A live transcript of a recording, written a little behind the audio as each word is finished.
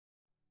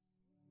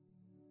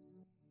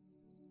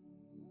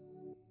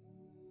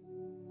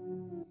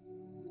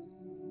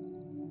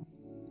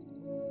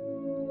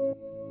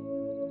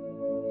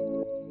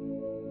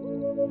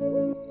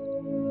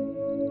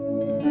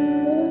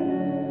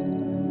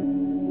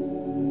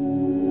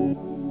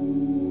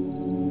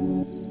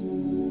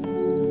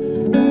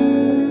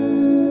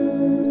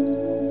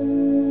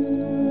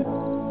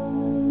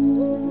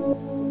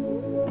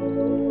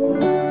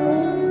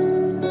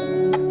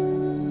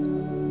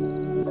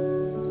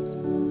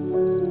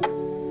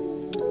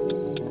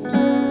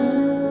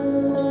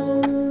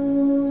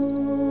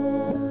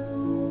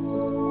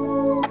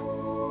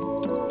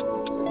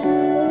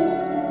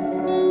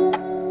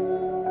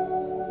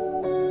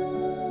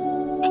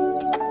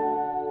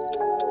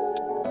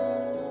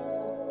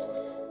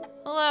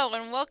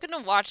welcome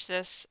to Watch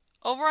This.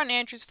 Over on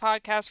Andrew's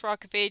podcast,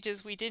 Rock of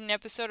Ages, we did an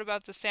episode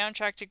about the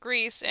soundtrack to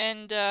Grease,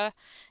 and now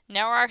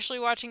we're actually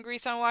watching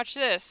Grease on Watch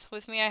This.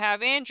 With me, I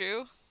have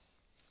Andrew.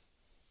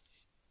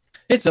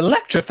 It's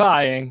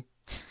electrifying.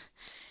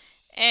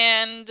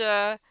 And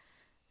for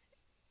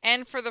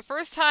the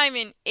first time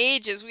in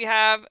ages, we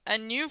have a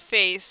new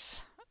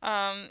face.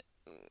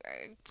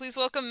 Please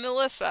welcome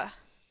Melissa.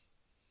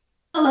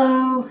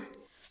 Hello.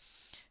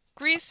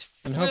 Grease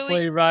And really...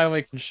 hopefully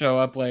Riley can show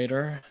up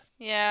later.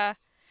 Yeah.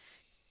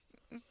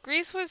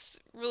 Grease was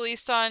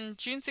released on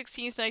June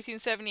 16th,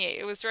 1978.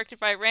 It was directed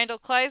by Randal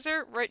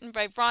Kleiser, written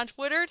by Ron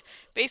Woodard,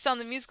 based on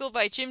the musical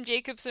by Jim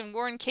Jacobs and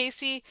Warren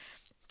Casey,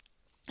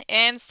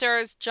 and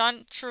stars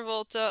John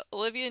Travolta,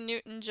 Olivia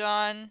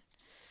Newton-John,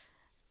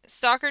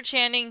 Stockard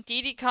Channing,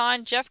 Dee Dee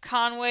Conn, Jeff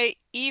Conway,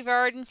 Eve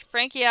Arden,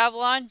 Frankie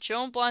Avalon,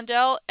 Joan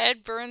Blondell,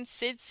 Ed Burns,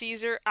 Sid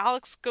Caesar,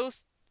 Alice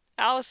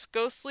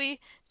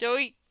Ghostly,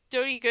 Dodie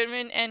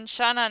Goodman, and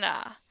Shanna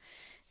Na.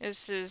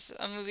 This is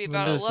a movie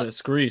about What is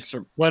this? Grease?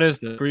 Or what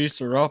is this?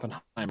 Grease or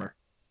Oppenheimer?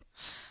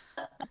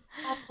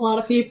 That's a lot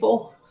of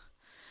people.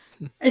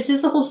 Is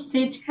this a whole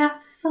stage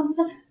cast or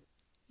something?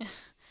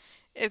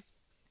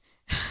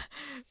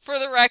 For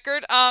the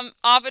record,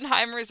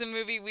 Oppenheimer is a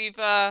movie we've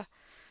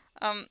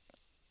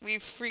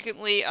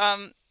frequently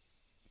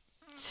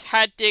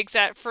had digs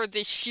at for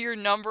the sheer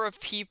number of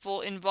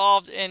people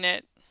involved in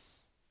it.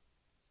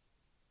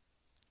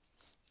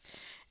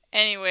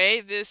 Anyway,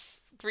 this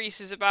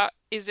Grease is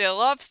a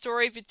love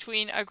story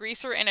between a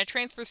greaser and a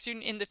transfer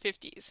student in the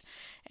 50s.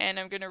 And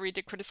I'm going to read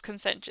the critics'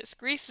 consensus.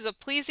 Grease is a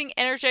pleasing,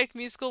 energetic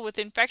musical with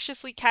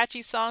infectiously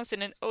catchy songs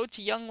and an ode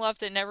to young love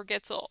that never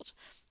gets old.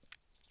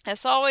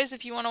 As always,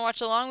 if you want to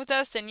watch along with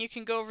us, then you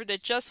can go over to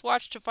Just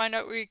Watch to find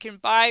out where you can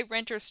buy,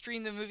 rent, or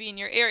stream the movie in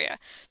your area.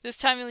 This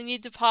time you'll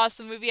need to pause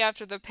the movie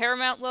after the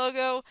Paramount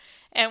logo,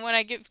 and when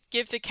I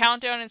give the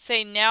countdown and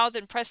say now,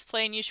 then press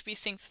play and you should be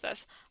synced with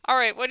us.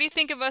 Alright, what do you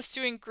think of us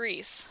doing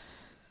Grease?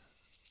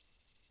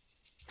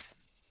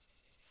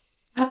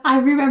 I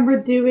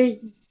remember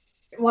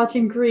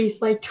watching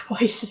Grease like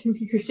twice in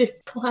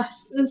music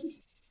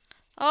classes.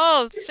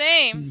 Oh,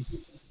 same.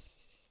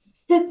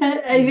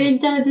 I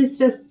think that is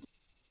just...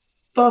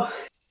 But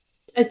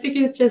I think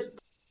it's just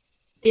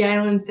the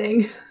island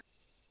thing.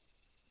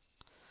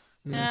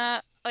 Yeah,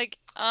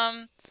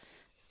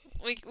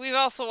 we've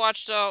also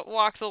watched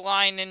Walk the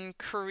Line and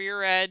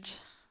Career Ed.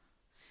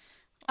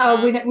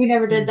 Oh, we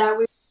never did that.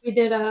 We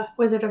did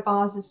Wizard of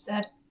Oz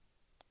instead.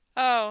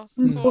 Oh,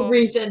 cool. No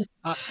reason.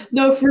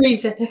 No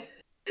reason.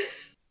 I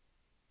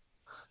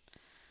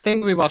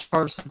think we watched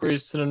parts of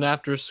Grease in an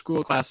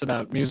after-school class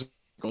about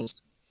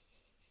musicals.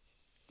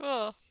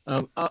 Cool.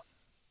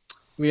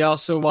 We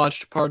also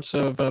watched parts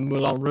of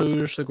Moulin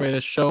Rouge, The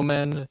Greatest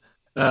Showman,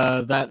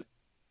 the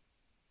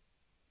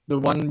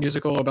one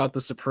musical about the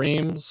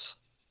Supremes.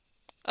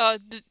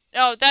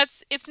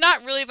 It's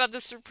not really about the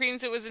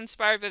Supremes. It was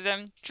inspired by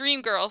them.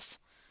 Dreamgirls.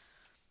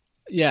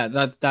 Yeah,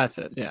 that's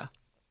it. Yeah.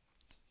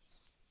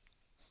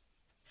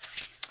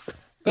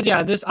 But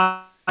yeah,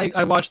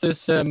 I watched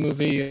this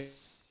movie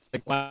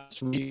like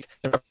last week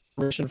in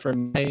preparation for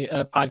my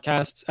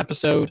podcast's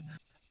episode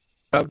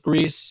about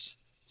Grease.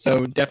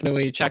 So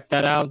definitely check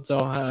that out.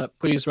 So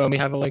please, Romy,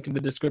 have a link in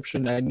the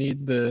description. I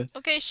need the...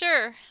 Okay,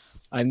 sure.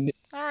 All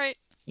right.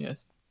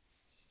 Yes.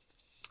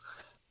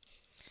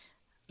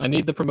 I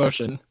need the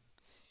promotion.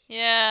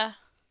 Yeah.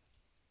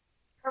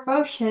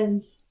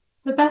 Promotions.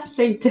 The best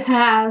thing to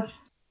have.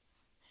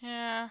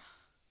 Yeah.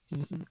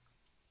 Mm-hmm.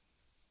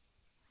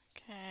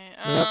 Okay.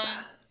 Yep.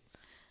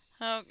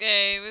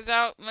 Okay,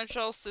 without much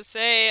else to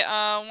say,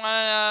 are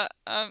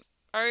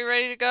we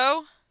ready to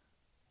go?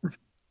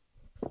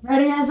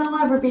 Ready as I'll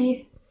ever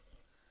be.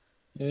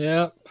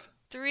 Yep.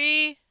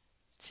 3,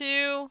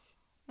 2,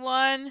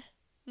 1,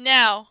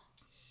 now.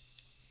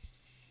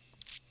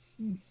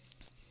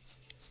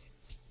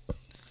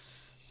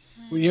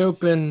 We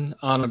open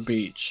on a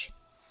beach.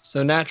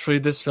 So naturally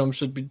this film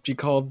should be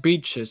called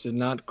Beaches and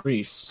not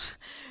Grease.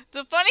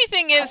 The funny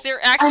thing is, there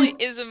actually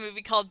is a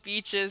movie called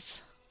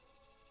Beaches.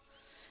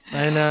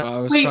 I know. I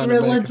was Wait, trying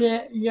we're to make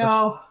legit,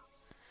 yo.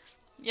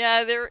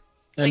 Yeah, there...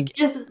 And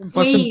just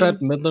wasn't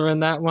Bette Midler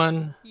in that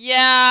one?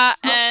 Yeah,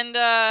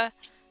 and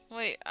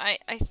wait, I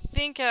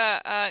think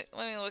let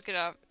me look it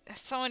up.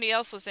 Somebody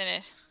else was in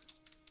it.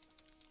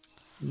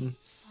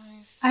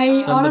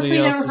 I honestly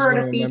never heard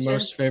of Beaches. Beaches. My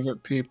most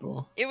favorite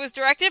people. It was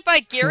directed by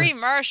Gary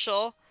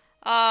Marshall.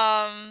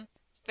 Of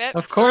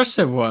course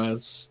it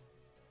was.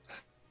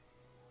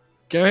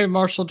 Gary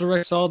Marshall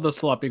directs all the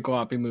sloppy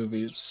gloppy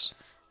movies.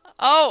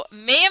 Oh,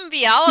 Mayim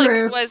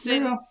Bialik was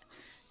in.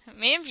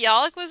 Mayim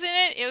Bialik was in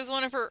it. It was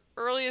one of her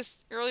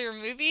earlier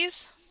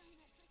movies.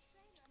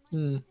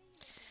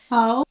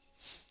 Oh.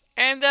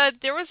 And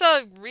there was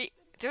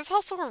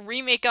also a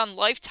remake on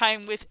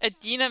Lifetime with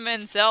Idina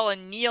Menzel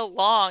and Nia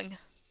Long.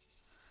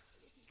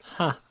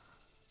 Huh.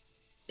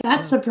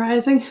 That's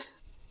surprising.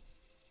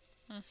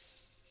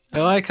 I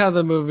like how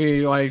the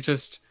movie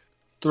just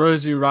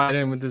throws you right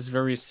in with this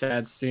very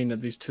sad scene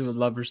of these two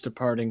lovers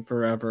departing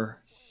forever.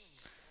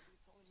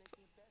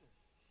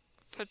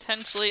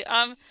 Potentially.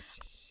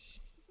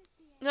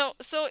 No,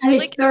 so And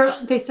like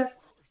they start.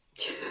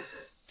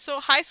 so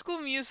High School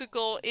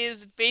Musical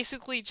is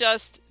basically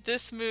just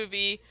this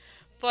movie,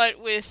 but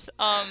with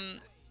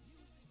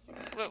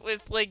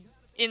like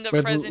in the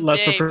With present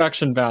lesser day,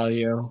 production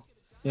value.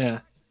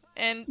 Yeah.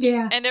 and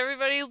Yeah.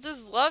 everybody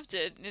just loved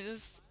it. It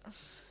was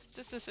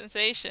just a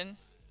sensation.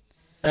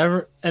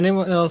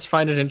 Anyone else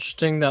find it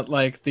interesting that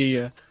like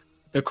the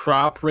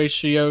crop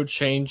ratio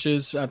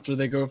changes after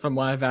they go from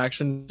live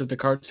action to the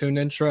cartoon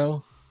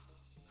intro?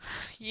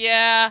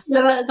 Yeah.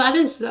 Yeah, that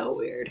is so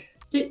weird.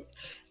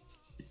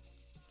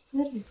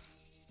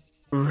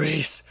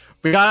 Reese,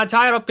 we got a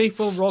title,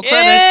 people. Roll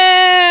credits.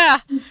 Yeah!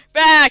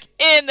 Back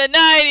in the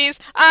 90s,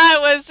 I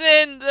was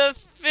in the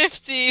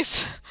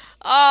 50s.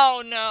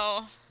 Oh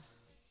no.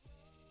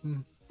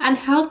 And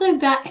how did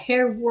that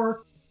hair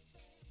work?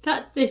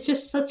 That it's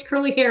just such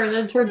curly hair and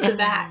then turns to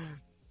that.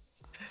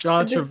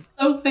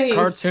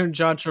 Cartoon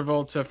John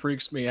Travolta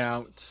freaks me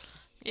out.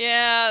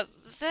 Yeah,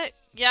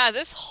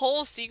 this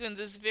whole sequence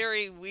is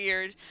very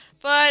weird.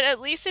 But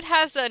at least it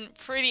has a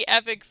pretty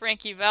epic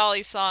Frankie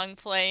Valli song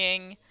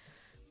playing.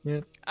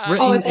 Yeah.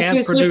 Written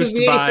and produced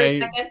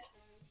by.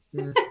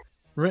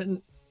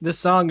 This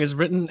song is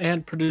written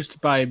and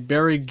produced by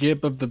Barry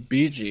Gibb of the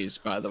Bee Gees,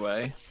 by the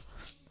way.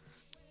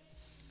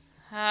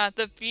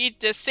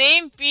 The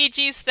same Bee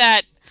Gees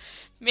that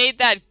made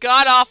that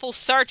god-awful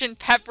Sgt.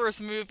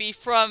 Pepper's movie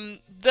from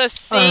the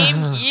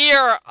same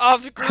year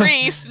of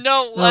Grease,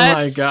 no less.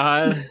 Oh my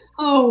god.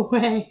 Oh,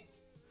 way.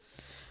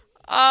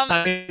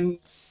 I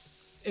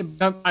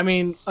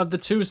mean, of the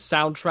two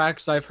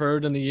soundtracks I've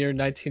heard in the year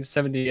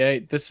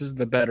 1978, this is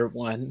the better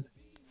one.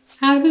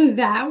 How did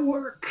that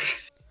work?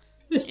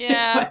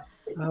 Yeah.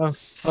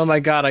 Oh my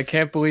god, I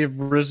can't believe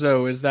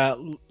Rizzo was that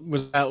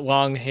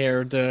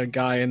long-haired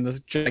guy in the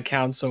Jedi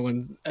Council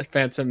in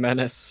Phantom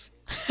Menace.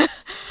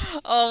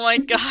 Oh my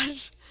god.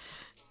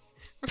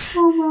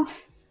 Oh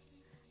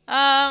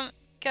my.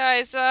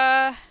 Guys,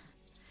 yeah,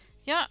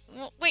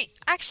 well, wait,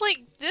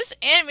 actually, this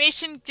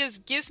animation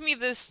just gives me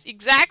this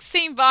exact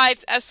same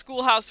vibes as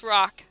Schoolhouse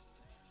Rock.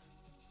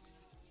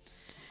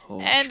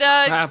 Holy and,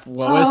 crap,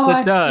 Lois,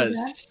 it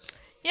does.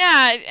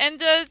 Yeah, and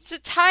to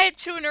tie it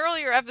to an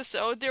earlier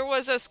episode, there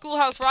was a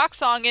Schoolhouse Rock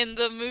song in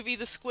the movie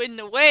The Squid and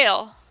the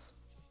Whale.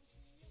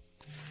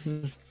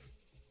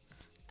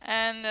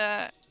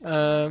 And,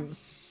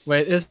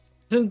 wait,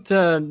 isn't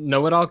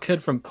Know-It-All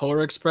Kid from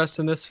Polar Express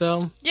in this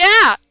film?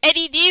 Yeah,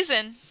 Eddie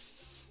Deason.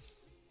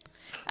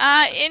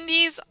 And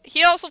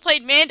he also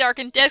played Mandark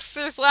in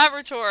Dexter's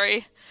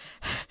Laboratory.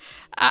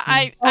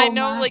 I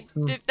know, like,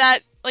 that,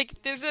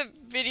 like, there's a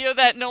video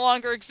that no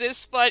longer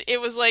exists, but it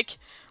was like,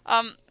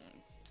 let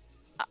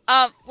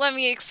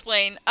me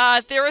explain.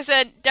 There was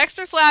a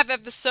Dexter's Lab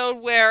episode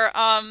where,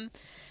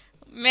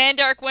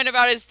 Mandark went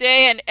about his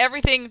day and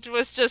everything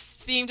was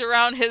just themed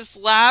around his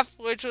laugh,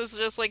 which was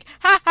just like,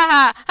 ha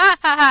ha ha, ha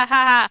ha ha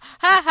ha,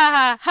 ha ha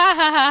ha, ha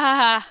ha ha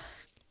ha.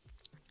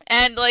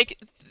 And, like,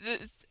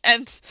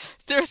 and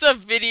there's a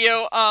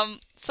video,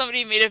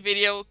 somebody made a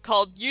video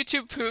called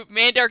YouTube Poop,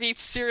 Mandark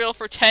Eats Cereal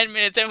for 10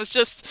 minutes, and it was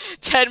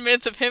just 10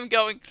 minutes of him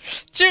going,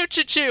 choo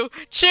choo choo,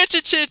 choo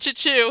choo choo choo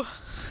choo.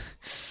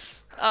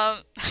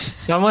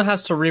 Someone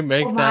has to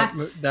remake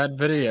that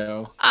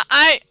video.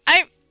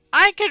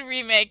 I could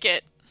remake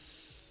it.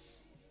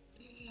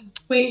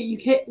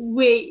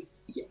 Wait,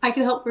 I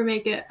can help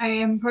remake it. I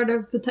am part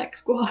of the tech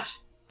squad.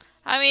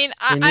 I mean,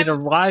 we need a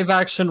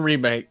live-action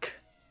remake.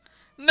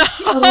 No,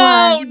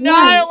 not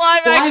a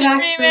live-action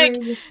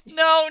remake.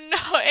 No,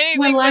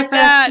 anything like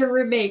that. Live-action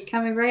remake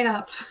coming right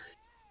up.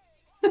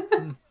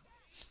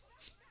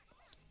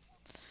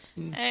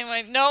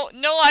 Anyway, no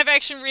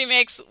live-action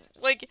remakes.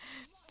 Like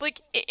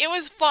it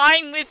was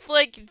fine with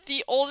like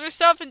the older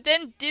stuff, and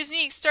then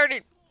Disney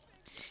started.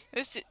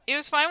 It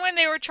was fine when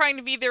they were trying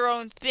to be their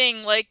own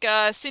thing, like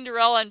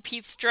Cinderella and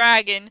Pete's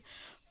Dragon,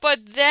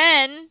 but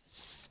then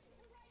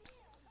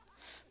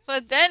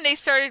they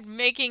started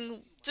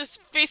making just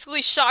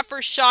basically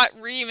shot-for-shot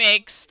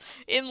remakes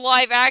in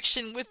live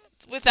action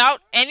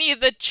without any of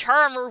the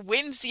charm or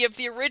whimsy of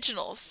the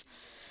originals.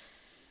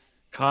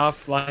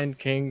 Cough, Lion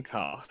King,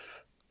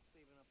 cough.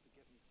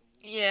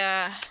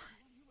 Yeah,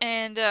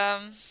 and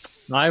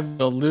I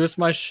will lose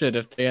my shit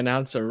if they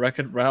announce a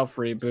Wreck-It Ralph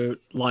reboot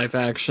live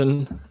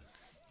action.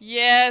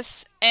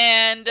 Yes,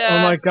 and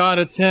oh my god,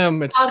 it's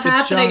him! It's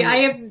happening.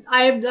 Johnny.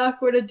 I am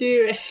not going to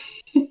do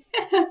it.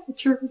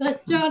 True,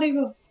 that's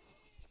Johnny.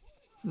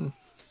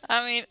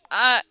 I mean,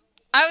 I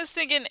was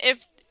thinking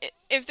if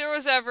there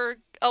was ever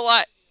a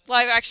live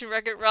action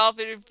Wreck-It Ralph,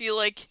 it would be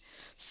like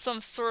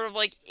some sort of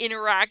like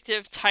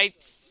interactive type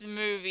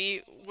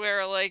movie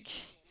where like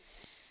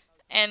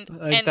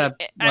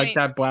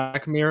that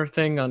Black Mirror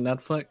thing on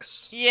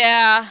Netflix.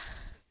 Yeah,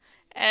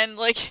 and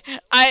like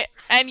I've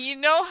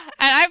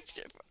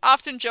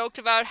often joked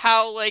about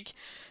how like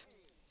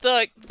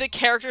the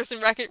characters in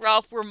Wreck-It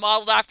Ralph were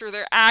modeled after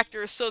their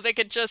actors, so they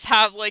could just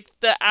have like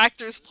the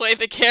actors play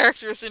the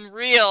characters in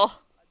real.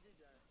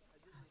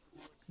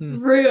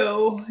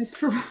 True.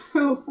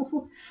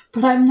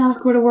 but I'm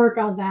not going to work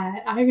on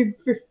that. I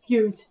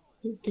refuse.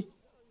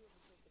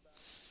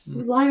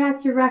 Live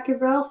action Wreck-It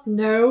Ralph?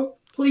 No,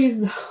 please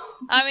no.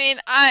 I mean,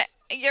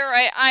 you're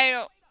right.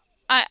 I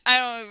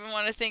don't even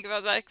want to think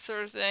about that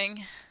sort of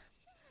thing.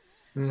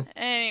 Hmm. Oh,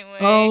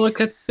 Anyway, look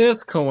at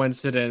this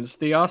coincidence.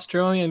 The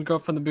Australian girl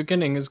from the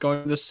beginning is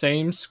going to the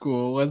same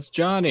school as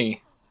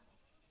Johnny.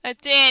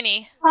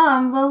 Danny.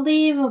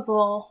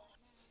 Unbelievable.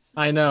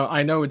 I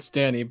know it's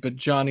Danny, but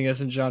Johnny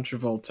isn't John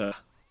Travolta.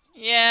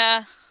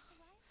 Yeah.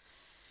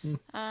 Hmm.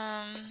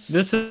 Um.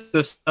 This is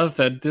the stuff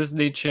that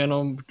Disney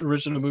Channel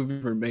original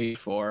movies were made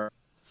for.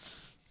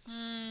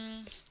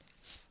 Hmm.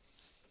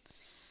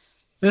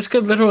 This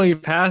could literally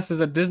pass as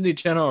a Disney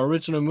Channel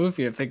original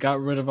movie if they got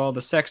rid of all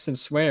the sex and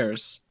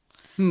swears.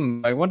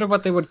 I wonder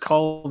what they would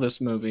call this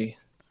movie.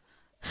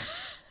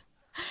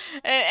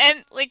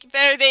 And like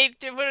better they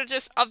would have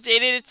just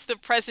updated it to the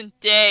present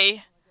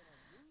day.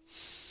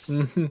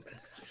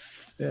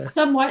 Yeah.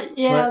 Somewhat,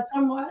 yeah,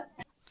 somewhat.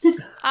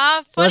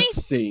 Funny.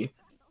 Let's see.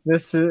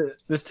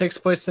 This takes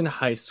place in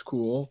high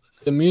school.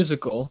 It's a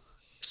musical.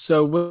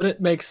 So would it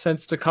make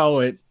sense to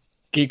call it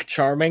Geek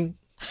Charming?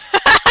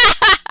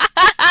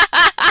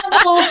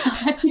 Oh,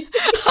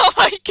 Oh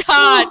my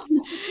god.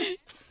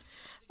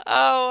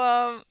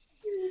 Oh,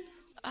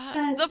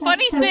 the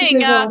funny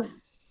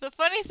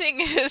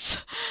thing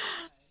is,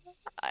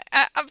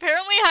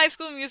 apparently High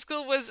School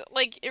Musical was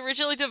like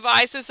originally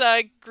devised as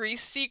a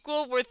Grease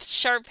sequel with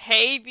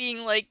Sharpay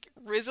being like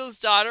Rizzo's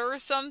daughter or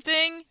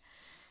something,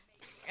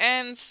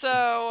 and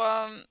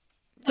so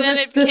then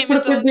it this became would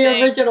its have own been the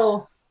thing.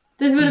 original.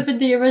 This would have been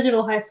the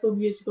original High School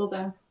Musical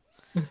then.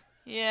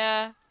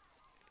 Yeah.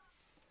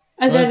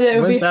 And then it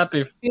would be Wouldn't that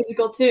be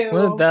musical too.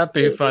 Wouldn't that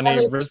be The funny?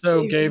 other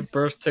Rizzo season. gave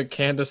birth to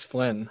Candace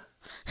Flynn.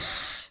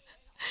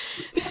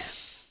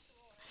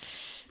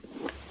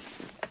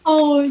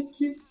 Oh,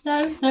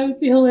 that would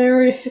be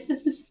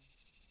hilarious.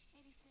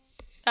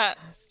 That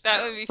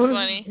would be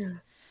funny.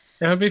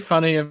 It would be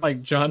funny if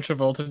like John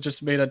Travolta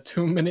just made a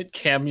 2-minute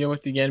cameo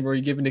at the end where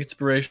he gave an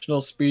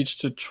inspirational speech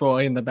to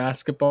Troy and the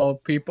basketball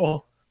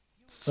people.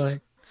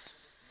 Like,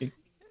 you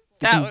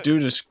can do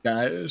this,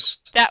 guys.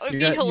 That would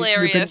be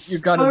hilarious. You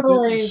gotta do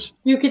Totally. this.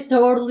 You could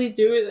totally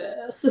do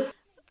this.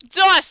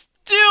 Just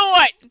do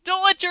it!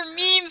 Don't let your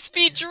memes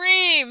be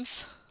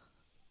dreams!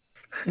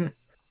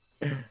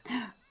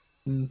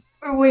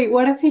 Or wait,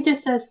 what if he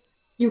just says,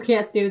 "You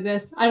can't do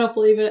this. I don't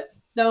believe it.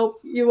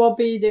 Nope, you won't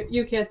be.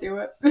 You can't do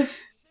it."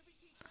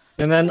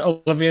 And then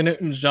Olivia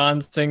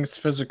Newton-John sings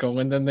Physical,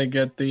 and then they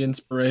get the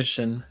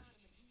inspiration.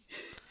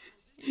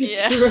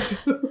 Yeah.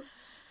 True.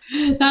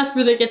 That's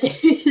where they get the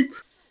inspiration.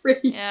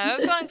 Yeah,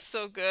 that song's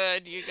so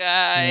good, you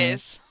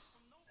guys.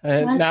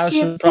 Now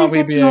should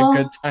probably be a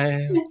good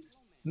time.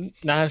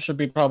 Now should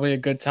be probably a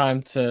good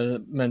time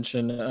to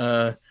mention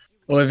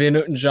Olivia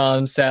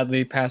Newton-John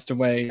sadly passed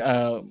away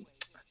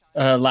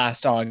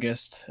last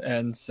August,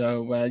 and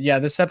so yeah,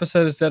 this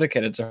episode is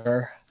dedicated to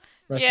her.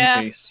 Rest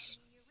in peace.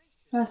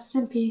 Rest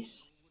in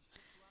peace.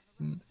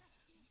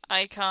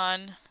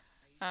 Icon.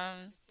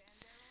 I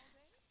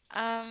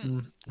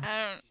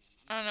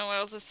don't know what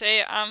else to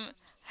say.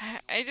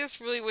 I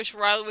just really wish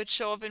Riley would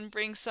show up and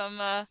bring some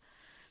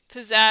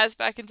pizzazz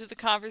back into the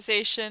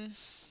conversation.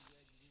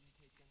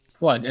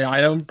 What? I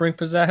don't bring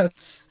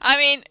pizzazz? I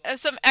mean,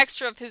 some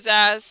extra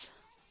pizzazz.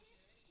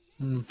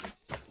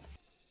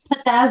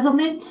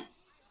 Bedazzlement?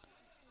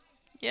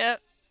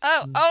 Yep.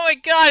 Oh my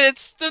god,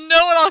 it's the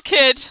know-it-all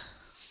kid.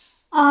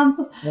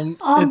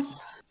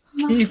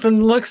 He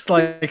even looks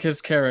like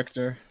his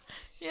character.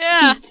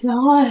 Yeah. It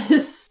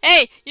does.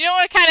 Hey, you know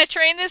what kind of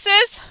train this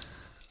is?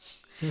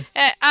 You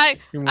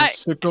want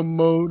sicko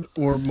mode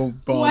or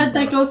Mobamba? What,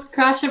 that goes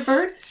crash and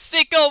burn?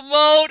 Sicko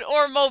mode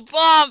or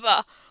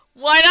Mobamba?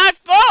 Why not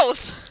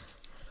both?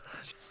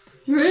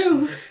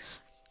 True.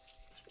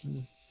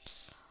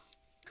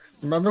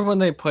 Remember when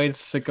they played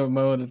sicko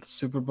mode at the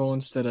Super Bowl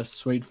instead of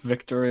Sweet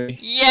Victory?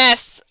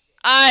 Yes,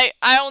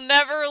 I'll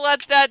never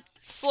let that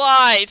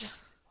slide.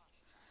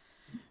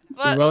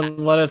 But You won't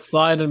let it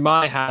slide in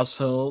my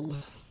household.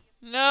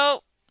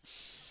 no.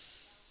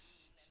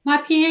 My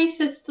PA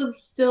system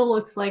still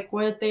looks like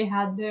what they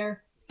had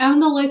there.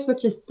 And the light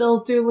switches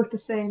still do look the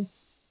same.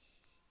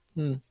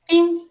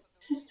 PA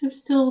system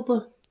still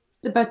looks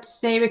about the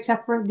same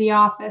except for the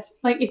office.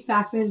 Like,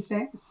 exactly the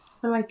same.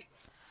 So, like,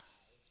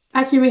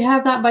 actually, we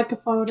have that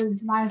microphone in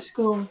my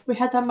school. We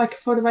had that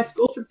microphone in my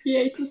school for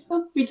PA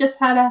system. We just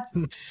had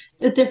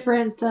a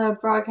different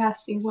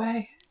broadcasting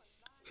way.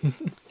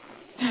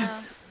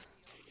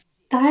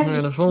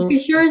 Man, if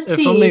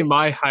only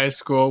my high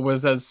school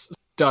was as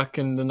stuck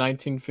in the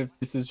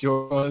 1950s as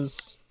yours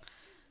was.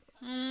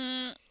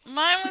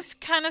 Mine was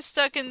kind of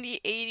stuck in the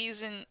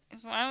 80s, and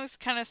mine was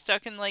kind of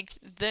stuck in, like,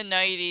 the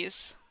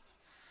 90s.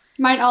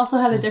 Mine also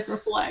had a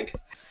different flag.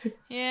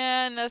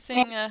 Yeah,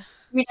 nothing,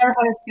 We never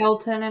had a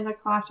skeleton in the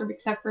classroom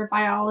except for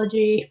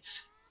biology.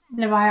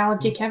 In the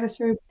biology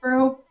chemistry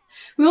room.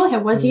 We only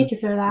had one teacher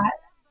for that.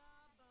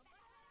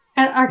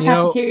 And our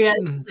cafeteria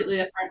is completely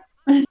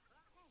different.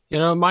 You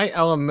know, my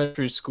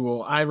elementary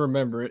school, I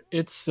remember it.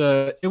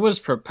 It was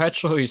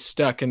perpetually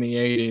stuck in the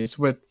 80s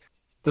with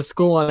the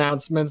school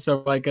announcements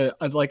of like a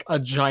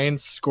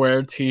giant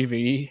square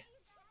TV.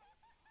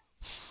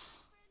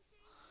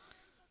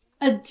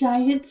 A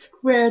giant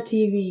square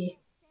TV.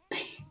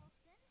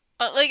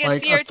 Like a Like a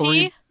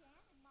CRT?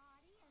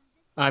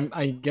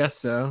 I guess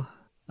so.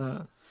 Uh,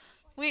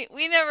 We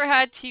never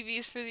had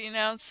TVs for the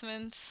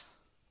announcements.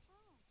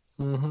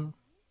 mm-hmm.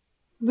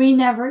 We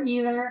never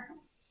either.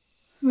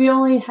 We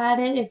only had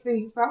it if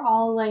we were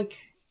all like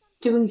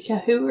doing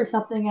Kahoot or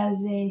something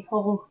as a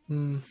whole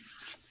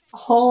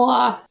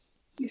Yeah,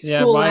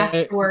 school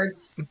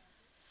afterwards.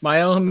 my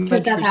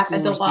Because that elementary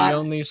happened school a was the lot.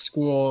 only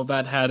school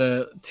that had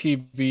a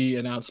TV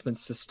announcement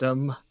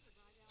system.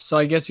 So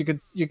I guess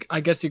I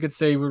guess you could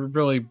say we were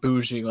really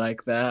bougie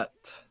like that.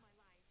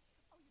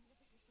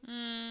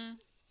 Hmm.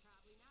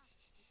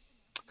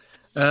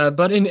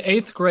 But in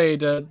eighth grade,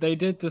 they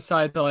did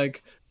decide to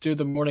like do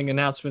the morning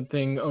announcement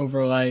thing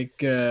over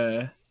like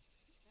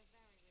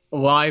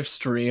live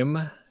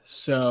stream.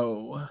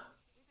 So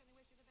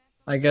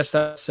I guess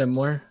that's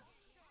similar.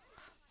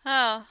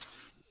 Oh.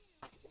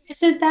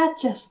 Isn't that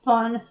just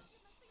fun?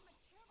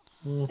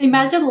 Mm-hmm.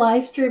 Imagine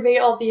live streaming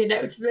all the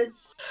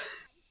announcements.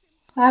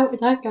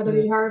 That gotta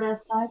be hard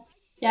at the time.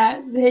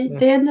 Yeah, they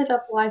ended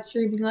up live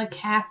streaming like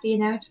half the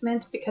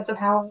announcements because of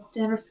how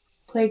they never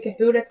played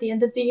Kahoot at the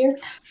end of the year.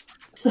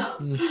 So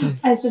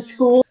as a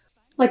school,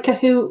 like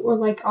Kahoot or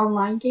like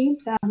online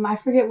games, I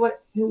forget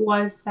what it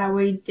was that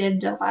we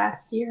did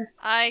last year.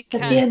 I At the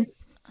can. end,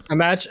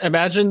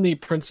 Imagine the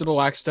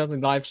principal accidentally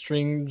live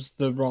streams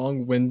the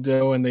wrong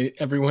window and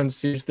everyone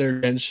sees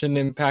their Genshin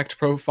Impact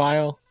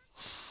profile.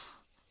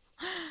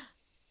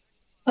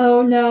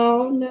 oh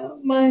no,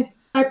 my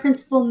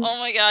principal. Oh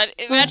my god.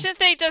 Imagine if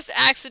they just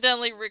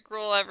accidentally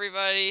rickroll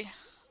everybody.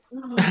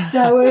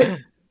 That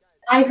would.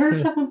 I heard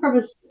someone from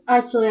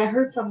I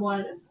heard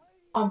someone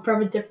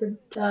from a different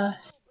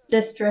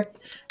district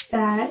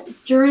that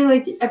during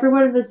like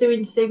everyone was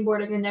doing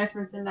skateboarding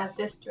announcements in that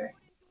district,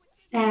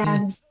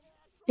 and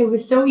it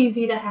was so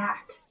easy to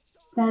hack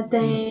that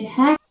they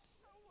hacked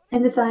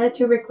and decided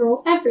to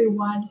rickroll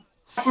everyone.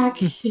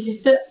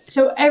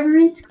 So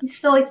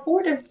like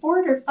four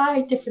to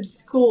five different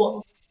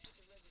schools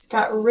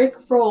got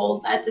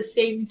rickrolled at the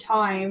same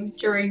time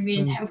during the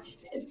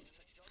announcements.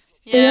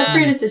 They Yeah.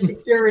 upgraded to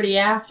security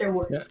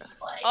afterwards. Yeah.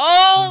 Like,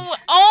 Oh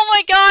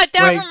my god,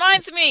 that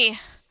reminds me.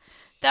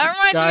 That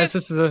reminds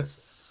guys, me of...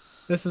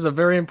 this is a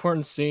very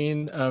important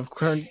scene of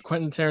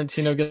Quentin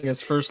Tarantino getting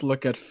his first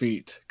look at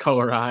feet,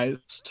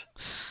 colorized.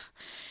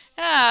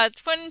 Yeah,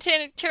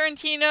 Quentin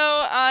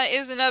Tarantino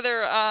is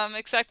another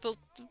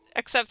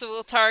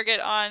acceptable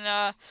target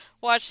on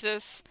Watch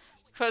This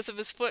because of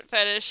his foot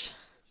fetish.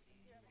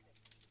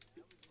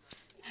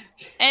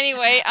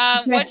 Anyway,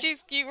 what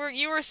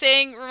you were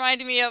saying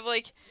reminded me of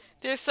like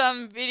there's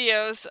some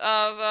videos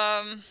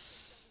of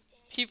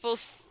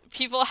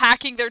people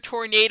hacking their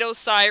tornado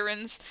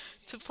sirens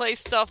to play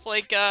stuff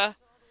like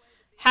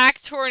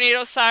hack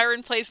tornado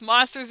siren plays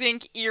Monsters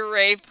Inc. ear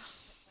rape.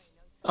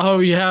 Oh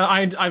yeah,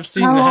 I've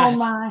seen that. Oh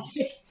my,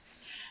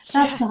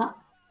 that's not.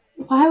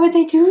 Why would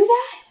they do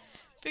that?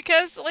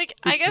 Because like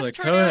I guess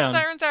tornado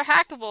sirens are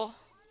hackable.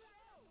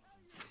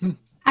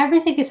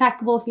 Everything is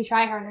hackable if you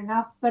try hard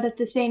enough, but at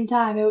the same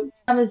time, it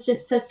was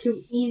just so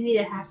too easy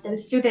to hack that a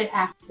student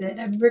hacks it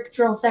and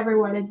rickrolls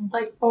everyone in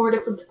like 4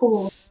 different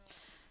schools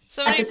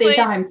at the same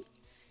time.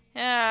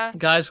 Yeah.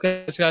 Guys.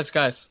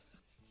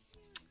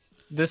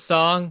 This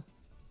song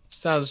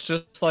sounds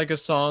just like a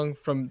song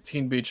from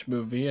Teen Beach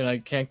Movie, and I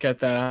can't get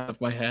that out of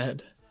my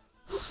head.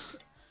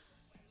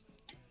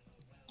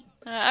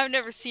 I've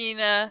never seen.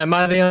 Am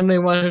I the only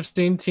one who's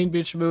seen Teen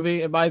Beach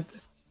Movie? Am I?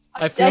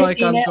 I feel I've like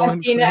seen it. I've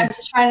seen it. I'm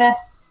just trying to.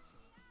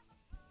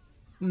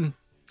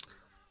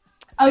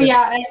 Oh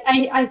yeah,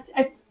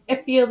 I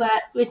feel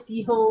that with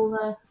the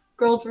whole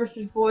girls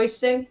versus boys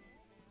thing.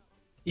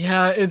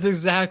 Yeah, it's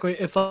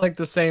like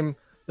the same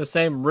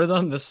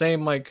rhythm, the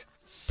same like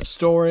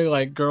story,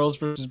 like girls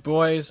versus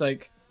boys,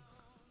 like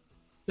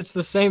it's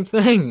the same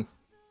thing.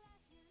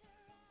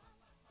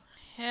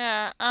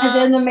 Yeah. And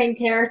then the main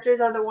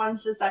characters are the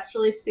ones that's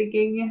actually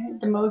singing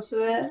the most of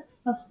it.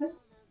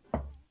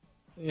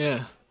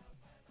 Yeah.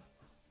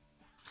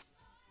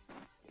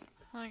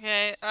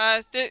 Okay.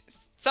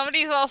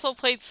 Somebody's also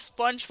played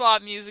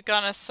SpongeBob music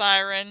on a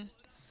siren.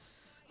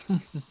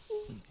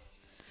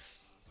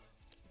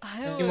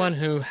 Anyone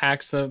who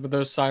hacks up with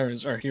those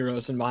sirens are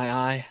heroes in my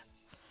eye.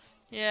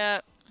 Yeah.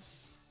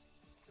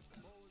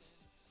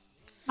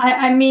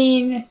 I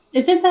mean,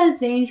 isn't that a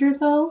danger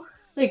though?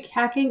 Like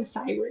hacking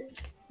sirens,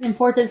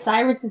 important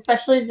sirens,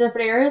 especially in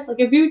different areas. Like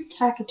if you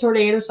hack a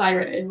tornado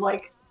siren in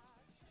like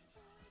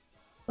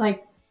the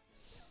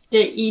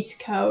East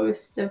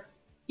Coast,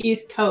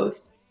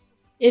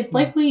 it's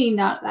likely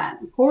not that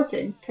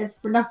important because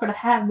we're not going to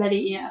have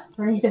many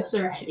tornadoes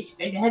or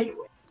anything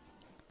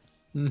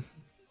anyway.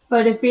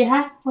 But if we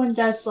hack one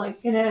that's like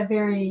in a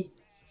very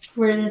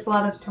where there's a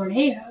lot of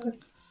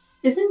tornadoes,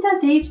 isn't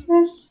that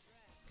dangerous?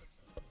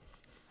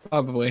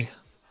 Probably.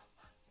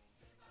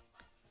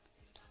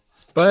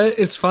 But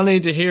it's funny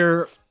to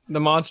hear the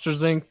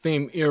Monsters Inc.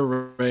 theme ear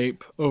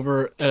rape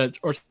over at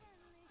or side.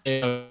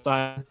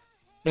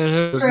 And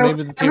who knows,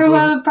 maybe the people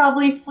Everyone would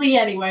probably flee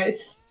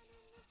anyways.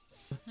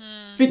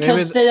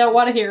 Because they don't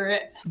want to hear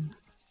it.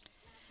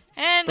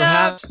 And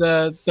perhaps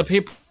the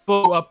people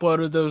who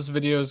uploaded those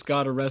videos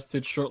got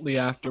arrested shortly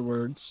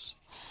afterwards.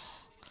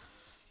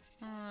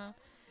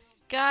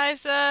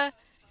 Guys,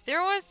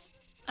 there was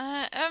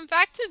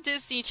back to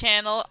Disney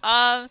Channel.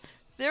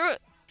 There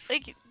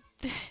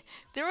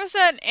there was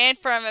an Ant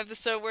Farm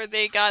episode where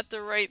they got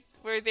the right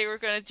where they were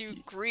gonna do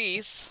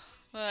Grease,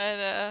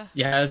 but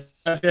yes.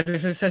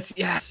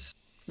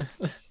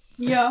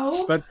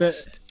 Yo.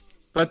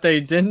 But they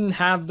didn't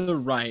have the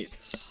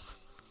rights,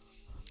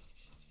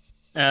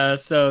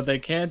 so they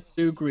can't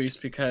do Grease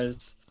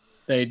because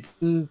they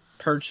didn't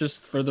purchase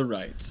for the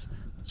rights.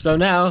 So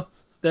now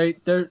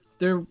they're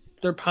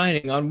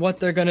pining on what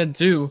they're gonna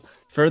do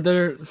for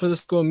the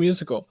school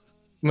musical,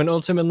 when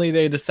ultimately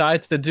they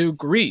decide to do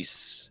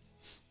Grease,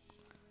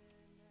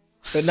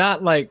 but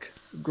not like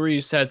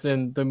Grease as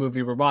in the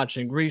movie we're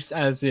watching, Grease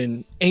as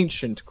in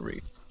ancient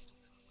Greece.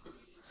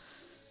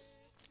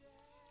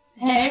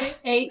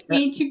 Hey,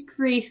 ancient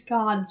Greece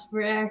gods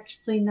were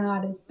actually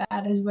not as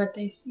bad as what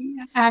they seem.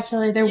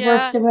 Actually, they're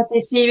worse than what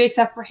they seem,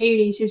 except for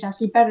Hades, who's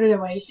actually better than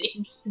what he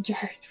seems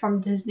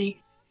from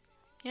Disney.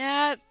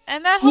 Yeah,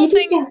 and that whole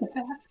thing.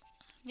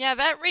 Yeah,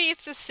 that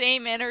radiates the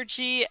same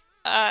energy.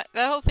 That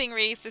whole thing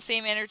radiates the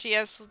same energy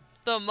as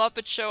the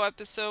Muppet Show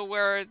episode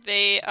where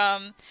they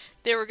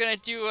were gonna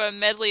do a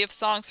medley of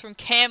songs from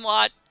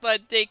Camelot,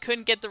 but they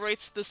couldn't get the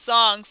rights to the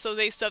songs, so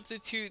they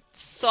substitute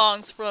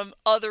songs from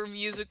other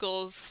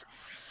musicals.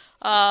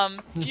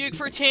 Fugue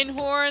for Tin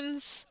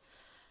Horns,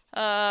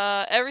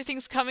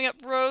 Everything's Coming Up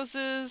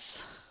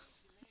Roses,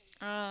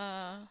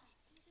 let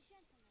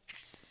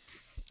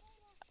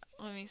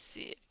me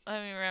see,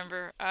 let me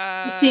remember,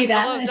 see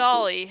that? Hello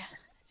Dolly,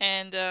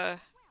 and,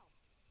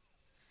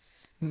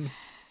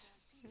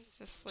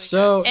 just like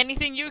so,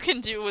 Anything You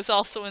Can Do was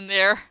also in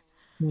there.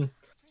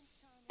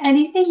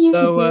 Anything you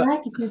can do, I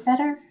could do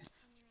better.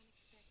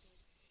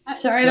 I'm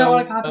sorry, I don't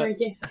want to copyright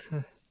you.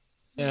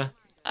 Yeah.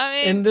 I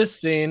mean, in this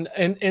scene,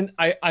 and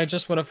I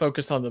just want to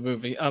focus on the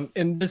movie.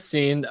 In this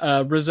scene,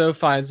 Rizzo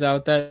finds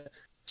out that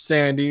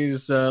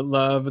Sandy's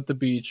love at the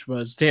beach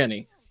was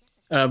Danny.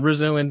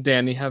 Rizzo and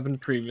Danny have been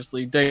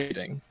previously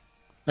dating,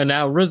 and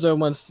now Rizzo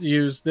wants to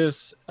use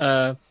this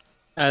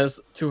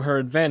as to her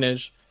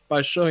advantage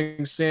by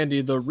showing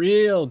Sandy the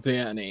real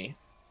Danny.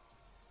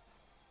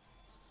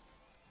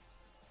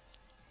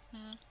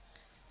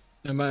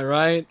 Am I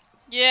right?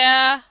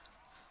 Yeah.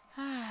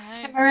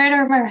 Am I right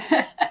or am I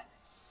right?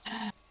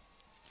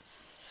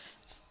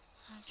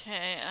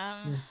 Okay,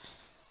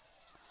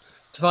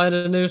 To find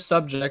a new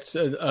subject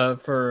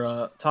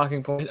for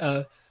talking point,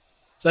 does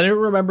anyone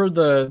remember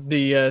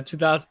the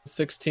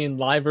 2016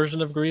 live version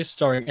of Grease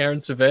starring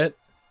Aaron Tveit?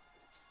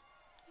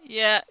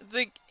 Yeah,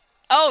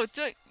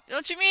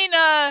 don't you mean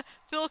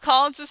Phil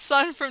Collins'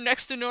 son from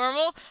Next to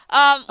Normal?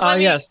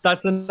 Yes,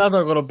 that's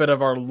another little bit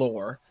of our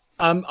lore.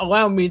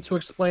 Allow me to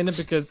explain it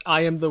because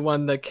I am the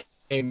one that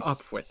came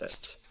up with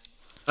it.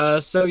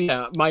 So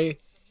yeah,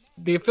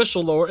 the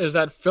official lore is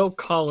that Phil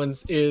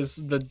Collins is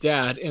the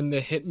dad in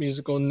the hit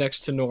musical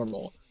Next to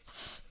Normal,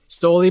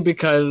 solely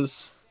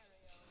because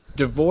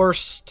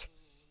divorced,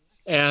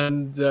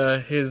 and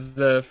his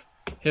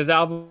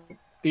album,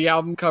 the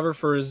album cover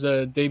for his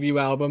debut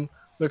album,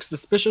 looks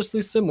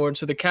suspiciously similar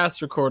to the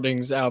cast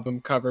recordings album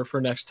cover for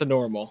Next to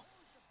Normal.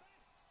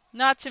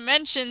 Not to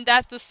mention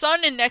that the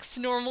son in Next to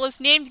Normal is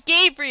named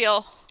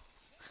Gabriel,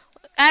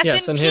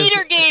 as in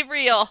Peter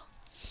Gabriel.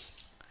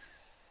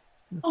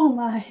 Oh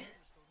my.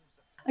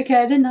 Okay,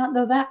 I did not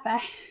know that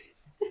fact.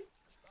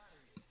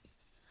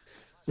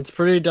 It's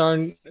pretty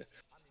darn...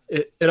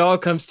 It all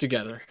comes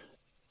together.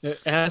 It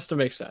has to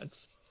make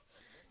sense.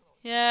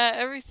 Yeah,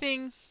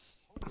 everything...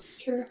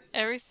 Sure.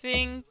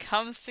 Everything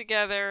comes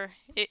together.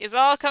 It's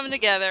all coming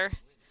together.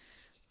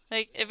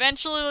 Like,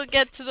 eventually it'll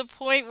get to the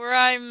point where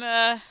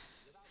I'm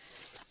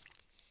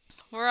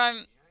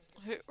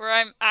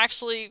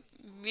actually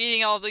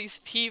meeting all these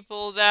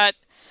people that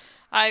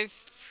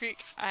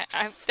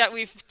that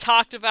we've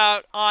talked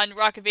about on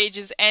Rock of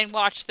Ages and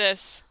Watch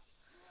This.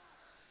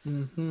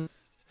 Mm-hmm.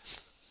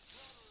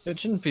 It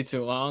shouldn't be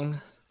too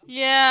long.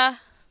 Yeah.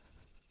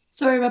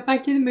 Sorry, but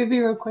back to the movie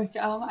real quick.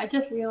 I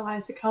just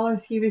realized the color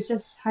scheme is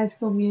just High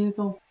School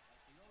Musical.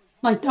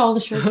 Like, all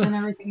the shirts and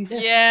everything is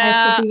just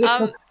High School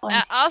Musical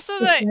colors.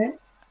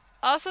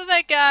 Also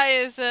that guy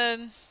is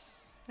an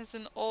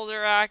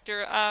older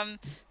actor. I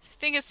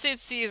think it's Sid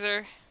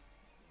Caesar.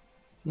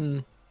 Yeah.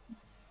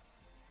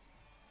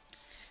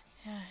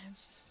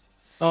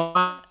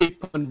 Oh,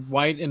 people in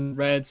white and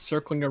red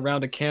circling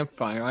around a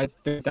campfire. I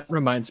think that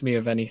reminds me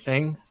of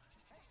anything.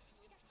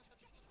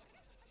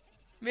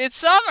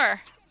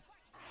 Midsummer.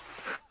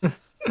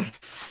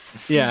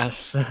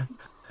 Yes.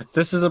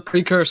 This is a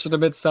precursor to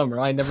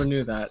Midsummer. I never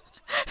knew that.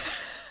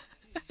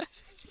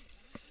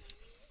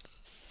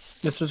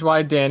 This is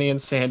why Danny and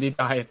Sandy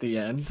die at the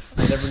end.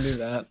 I never knew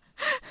that.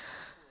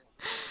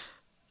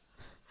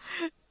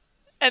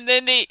 And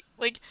then they,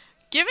 like,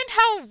 given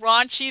how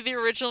raunchy the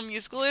original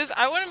musical is,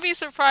 I wouldn't be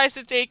surprised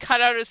if they cut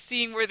out a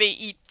scene where they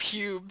eat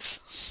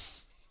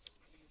pubes.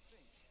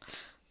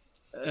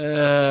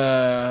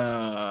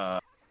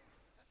 Does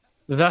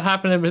that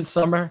happen in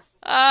Midsummer?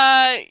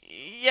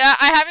 Yeah,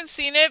 I haven't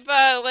seen it,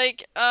 but,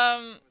 like,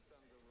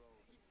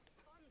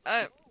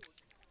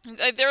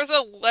 there was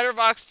a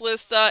letterbox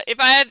list. If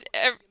I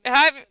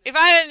had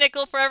a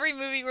nickel for every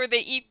movie where they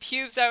eat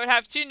pubes, I would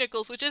have 2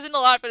 nickels, which isn't a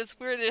lot, but it's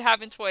weird it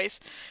happened twice.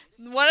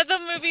 One of the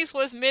movies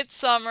was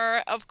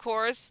Midsummer, of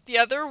course. The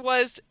other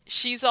was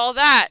She's All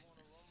That.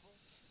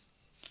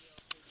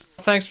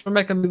 Thanks for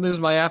making me lose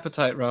my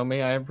appetite,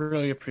 Romy. I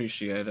really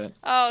appreciate it.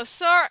 Oh,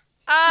 sorry.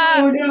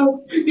 Oh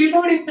no, you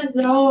don't even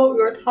know what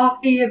we were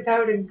talking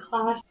about in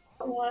class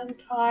at one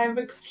time,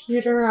 a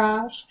computer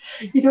Ash.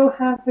 You don't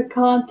have the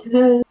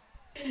content.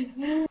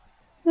 You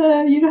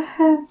don't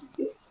have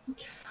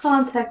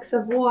context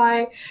of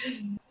why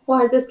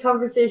this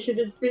conversation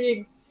is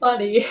being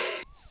funny.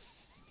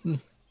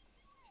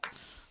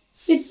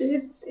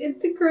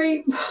 It's a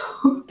great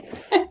book.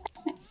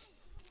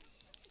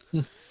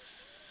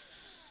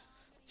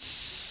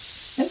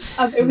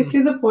 It was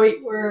to the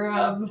point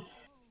where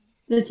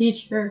the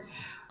teacher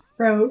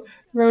wrote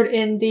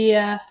in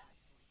the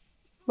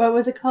what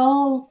was it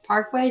called?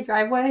 Parkway,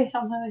 driveway,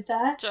 something like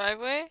that.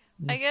 Driveway,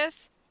 I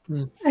guess.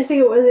 I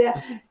think it was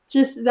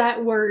just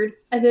that word,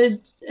 and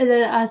then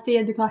at the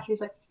end of class, she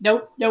was like,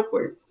 "Nope,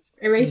 we're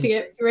erasing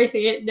it.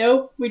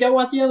 Nope, we don't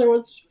want the other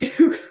ones."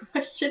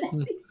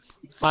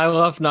 I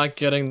love not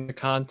getting the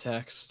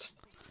context.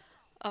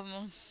 I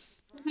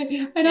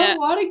don't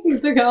want to keep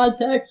the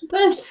context.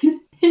 That's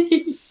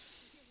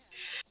it's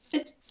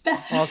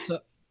bad.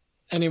 Also,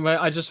 anyway,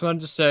 I just wanted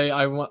to say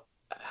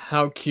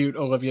how cute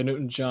Olivia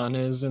Newton-John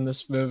is in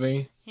this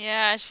movie.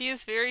 Yeah, she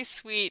is very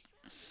sweet.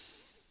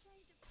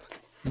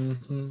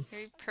 Mm-hmm.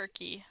 Very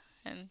perky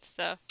and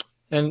stuff.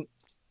 And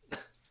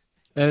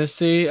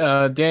see,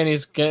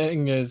 Danny's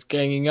gang is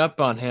ganging up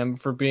on him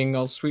for being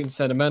all sweet and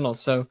sentimental.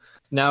 So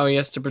now he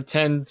has to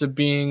pretend to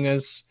being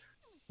this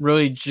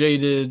really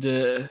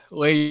jaded,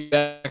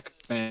 laid-back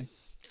man.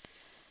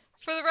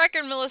 For the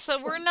record, Melissa,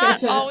 we're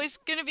not always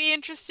going to be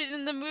interested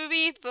in the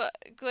movie, but,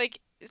 like,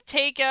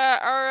 take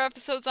our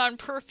episodes on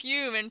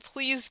Perfume and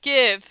Please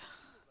Give.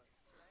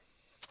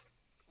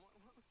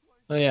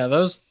 Oh yeah,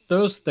 those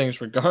things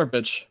were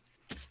garbage.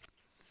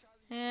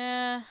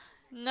 Yeah,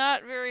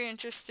 not very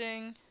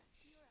interesting.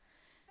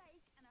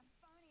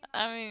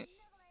 I mean,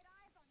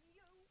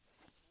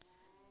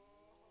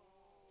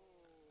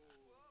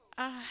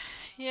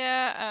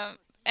 yeah,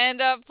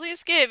 and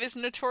Please Give is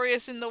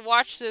notorious in the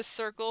Watch This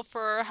circle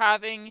for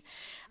having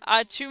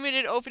a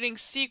 2-minute opening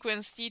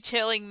sequence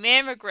detailing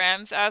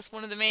mammograms, as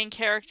one of the main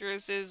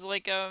characters is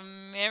like a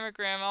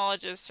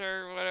mammogramologist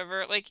or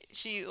whatever. Like,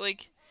 she,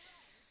 like...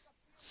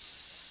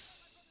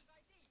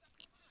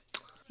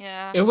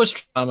 Yeah. It was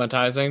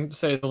traumatizing, to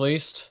say the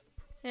least.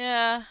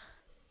 Yeah.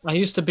 I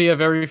used to be a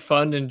very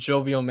fun and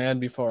jovial man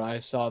before I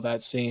saw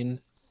that scene.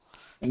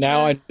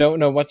 Now I don't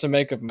know what to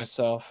make of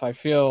myself. I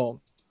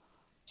feel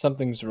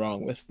something's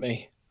wrong with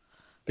me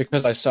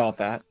because I saw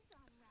that.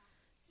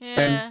 Yeah.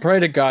 And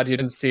pray to God you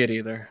didn't see it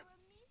either.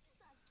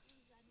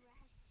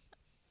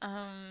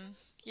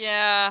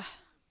 Yeah.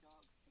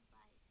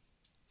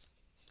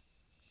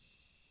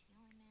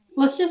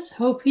 Let's just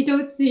hope you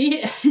don't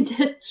see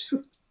it.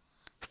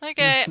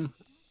 Okay,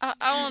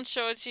 I won't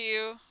show it to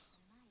you.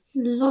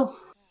 No.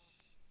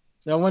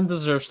 No one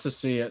deserves to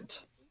see it.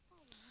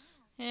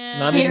 Yeah.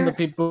 Not even the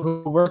people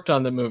who worked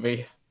on the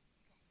movie.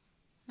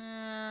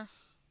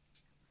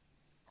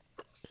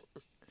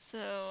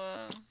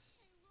 So,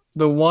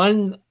 The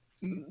one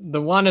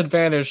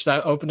advantage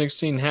that opening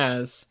scene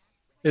has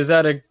is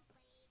that it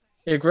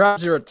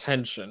grabs your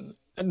attention.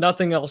 And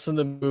nothing else in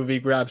the movie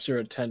grabs your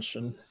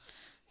attention.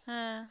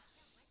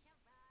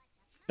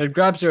 It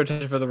grabs your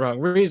attention for the wrong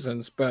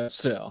reasons, but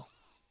still.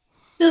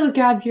 Still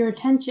grabs your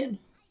attention.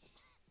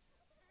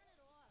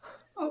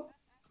 Oh.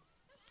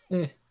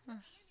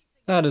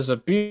 That is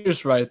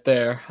abuse right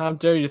there. How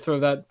dare you throw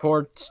that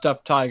poor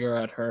stuffed tiger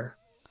at her?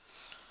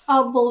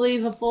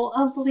 Unbelievable.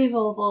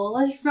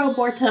 Let's throw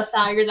more tough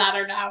tigers at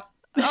her now.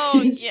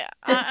 Oh, yeah.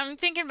 I'm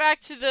thinking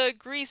back to the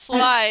Grease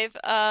Live,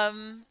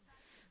 the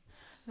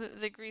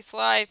Grease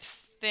Live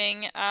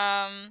thing,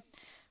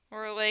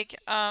 where, like,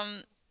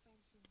 and,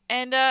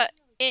 in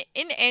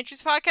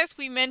Andrew's podcast,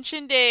 we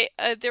mentioned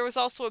there was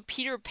also a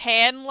Peter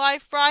Pan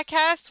live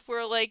broadcast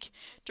where, like,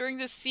 during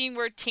the scene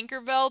where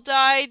Tinkerbell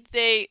died,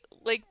 they,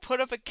 like, put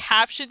up a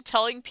caption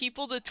telling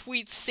people to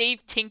tweet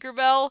 "Save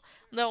Tinkerbell."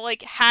 And they're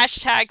like,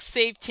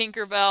 #Save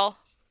Tinkerbell.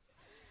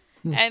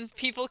 And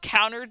people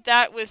countered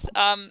that with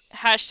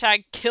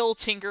 #Kill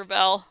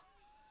Tinkerbell.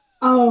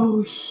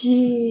 Oh,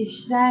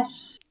 sheesh,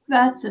 that's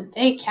a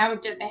big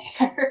counter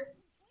there.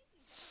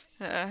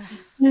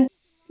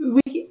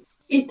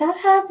 That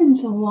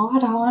happens a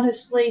lot,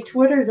 honestly.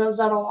 Twitter does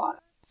that a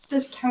lot.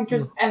 Just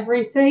counters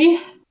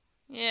everything.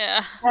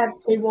 Yeah. That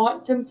they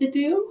want them to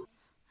do.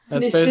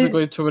 That's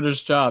basically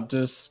Twitter's job,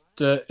 just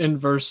to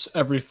inverse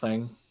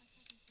everything.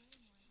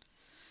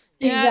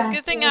 Yeah,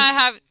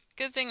 Exactly.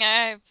 good thing I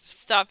have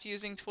stopped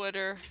using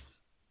Twitter.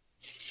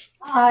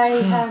 I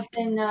have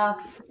been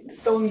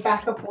going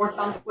back and forth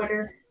on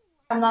Twitter.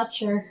 I'm not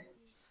sure.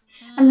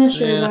 I'm not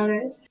sure Yeah. about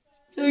it.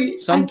 So I can see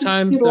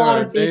Sometimes a there lot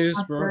are of these days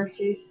where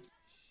controversies.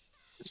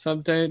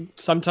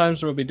 sometimes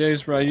there will be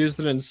days where I use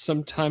it, and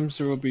sometimes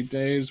there will be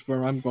days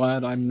where I'm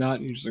glad I'm not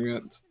using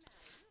it.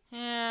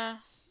 Yeah.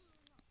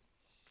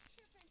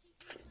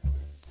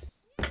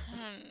 I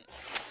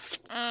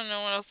don't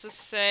know what else to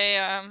say.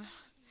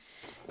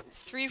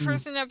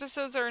 Three-person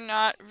episodes are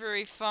not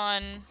very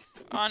fun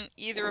on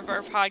either of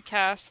our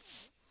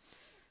podcasts.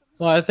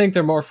 Well, I think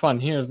they're more fun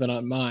here than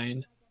on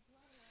mine.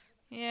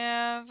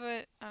 Yeah,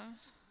 but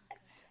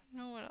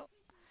no what else.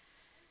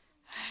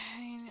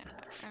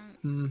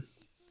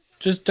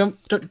 Just don't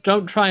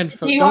try and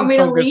Do you want don't me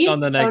to focus leave? on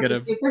the So it's a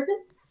negative.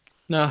 two-person?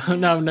 No, Yeah.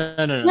 no, no,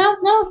 no, no. No,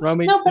 no,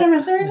 Romy, no. Put him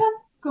in third.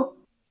 Go.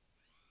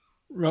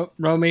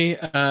 Romy,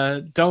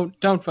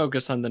 don't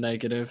focus on the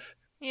negative.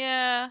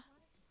 Yeah.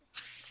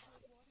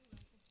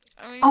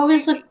 I mean,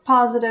 Always look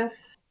positive.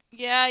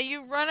 yeah,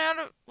 you run out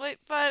of wait,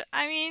 but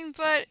I mean,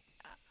 but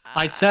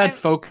I said I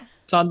focus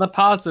on the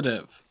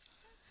positive.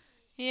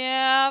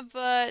 yeah,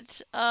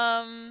 but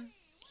No,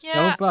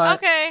 yeah, but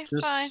okay,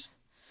 fine. just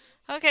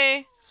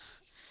Okay.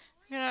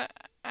 I'm gonna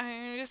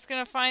I'm just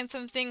gonna find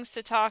some things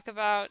to talk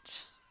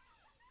about.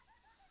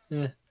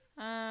 eh,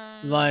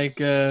 Um like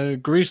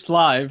Grease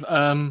Live.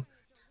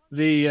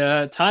 The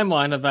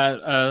timeline of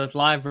that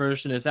live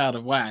version is out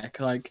of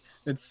whack. Like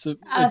it's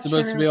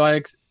supposed to be True.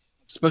 like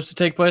supposed to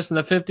take place in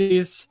the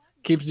 50s.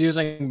 Keeps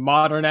using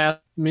modern ass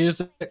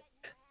music.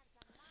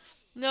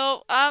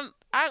 no,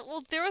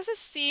 well there was a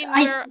scene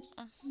I. where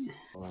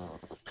Oh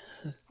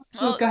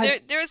well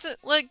God. there's a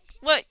like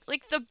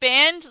the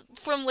band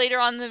from later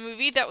on in the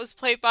movie that was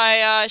played by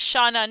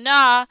Shana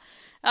Na,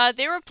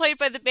 they were played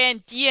by the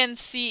band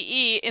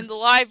DNCE in the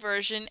live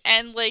version,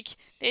 and like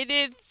they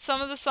did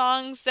some of the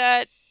songs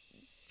that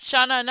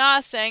Shana Na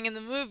sang in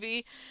the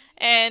movie,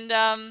 and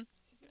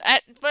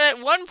but at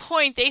one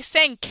point they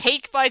sang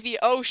 "Cake by the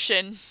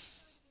Ocean."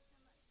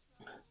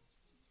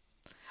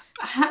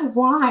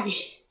 Why?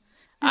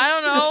 I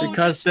don't know,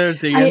 Because just they're I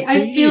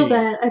feel DNCE.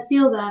 that. I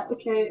feel that.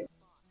 Okay.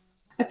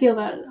 I feel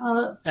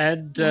that.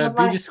 And My.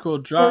 Beauty School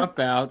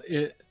Dropout.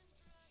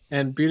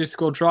 Beauty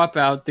School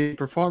Dropout. The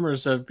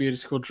performers of Beauty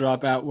School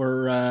Dropout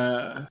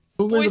were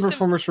who were the Boys to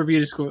performers for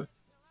Beauty School?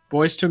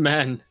 Boys to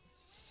Men.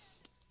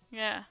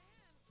 yeah.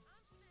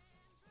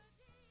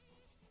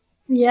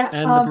 Yeah.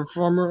 And the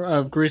performer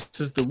of Grease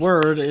is the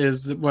Word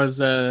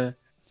was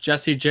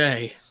Jessie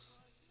J.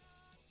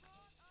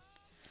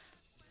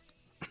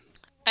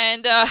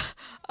 And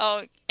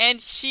oh,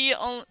 and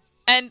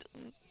and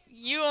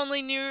you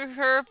only knew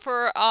her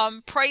for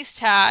Price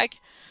Tag,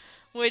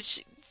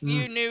 which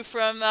you knew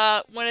from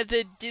one of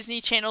the Disney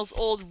Channel's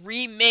old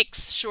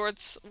remix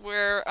shorts,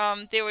 where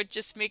they would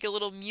just make a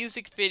little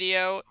music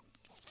video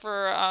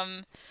for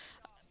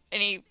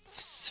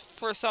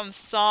for some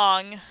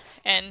song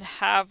and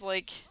have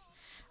like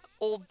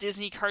old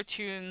Disney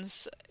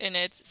cartoons in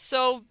it.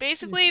 So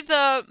basically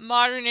the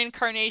modern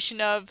incarnation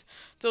of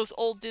those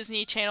old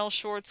Disney Channel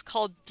shorts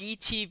called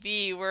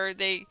DTV, where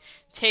they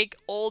take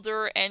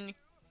older and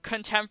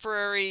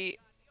contemporary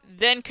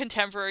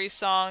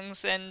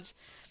songs and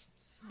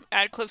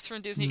add clips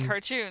from Disney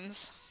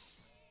cartoons.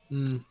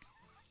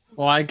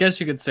 Well, I guess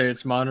you could say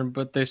it's modern,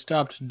 but they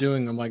stopped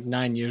doing them like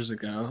 9 years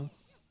ago.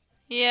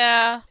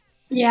 Yeah.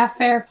 Yeah.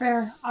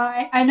 Fair.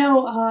 I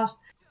know.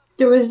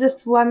 There was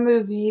this one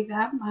movie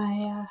that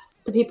my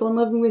the people I'm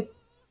living with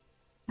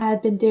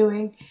had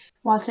been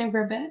watching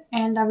for a bit,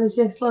 and I was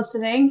just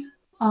listening.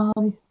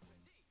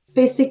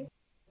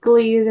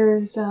 Basically,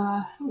 there's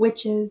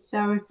witches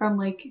that were from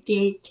like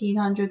the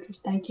 1800s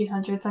or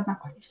 1900s. I'm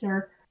not quite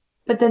sure,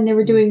 but then they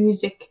were doing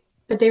music,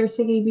 but they were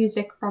singing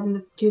music from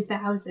the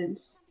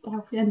 2000s,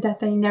 and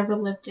that they never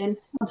lived in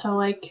until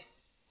like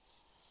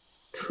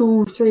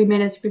 2-3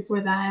 minutes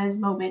before that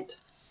moment,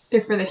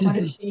 before they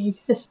started singing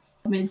this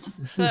moment.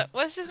 So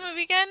what's this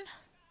movie again?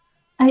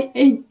 I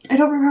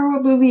don't remember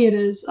what movie it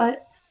is.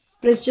 But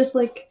it's just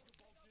like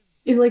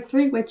it's like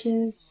three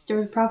witches. There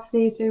was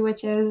prophecy, three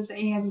witches,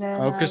 and then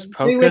Hocus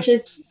three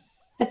witches. Pocus.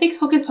 I think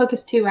Hocus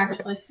Pocus 2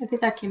 actually. I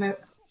think that came out.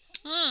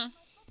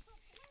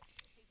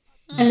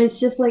 And it's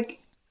just like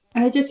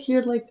I just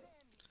hear like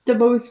the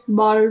most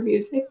modern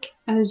music,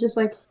 and it's just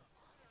like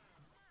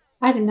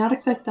I did not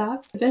expect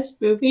that for this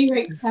movie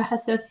right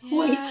at this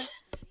point.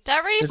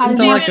 That rated Isn't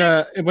the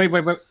there same like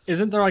wait?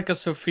 Isn't there like a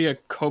Sophia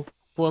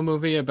Coppola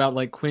movie about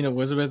like Queen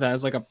Elizabeth that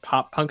has like a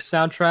pop punk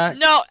soundtrack?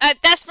 No,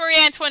 that's Marie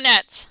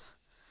Antoinette.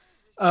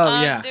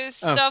 Oh yeah. There's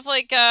stuff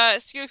like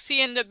Siouxsie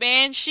and the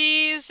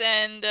Banshees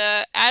and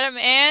Adam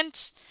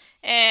Ant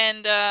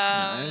and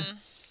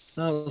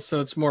Oh,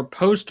 so it's more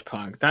post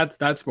punk.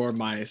 That's more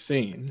my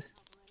scene.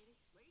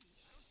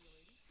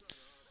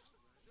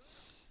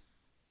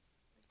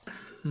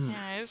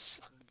 Yeah,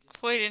 it's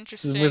quite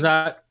interesting. So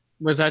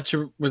was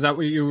that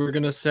what you were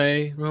gonna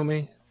say,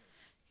 Romy?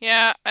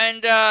 Yeah,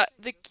 and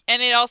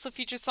it also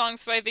features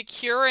songs by The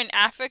Cure and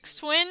Aphex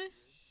Twin.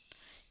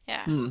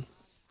 Yeah.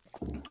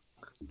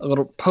 A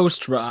little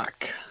post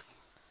rock.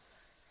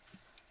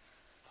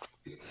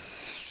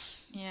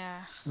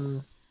 Yeah.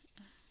 Mm.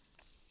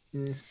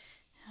 Yeah.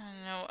 I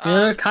don't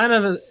know.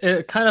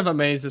 It kind of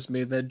amazes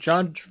me that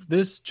John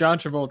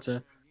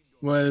Travolta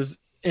was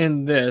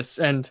in this,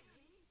 and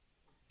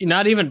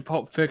not even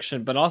Pulp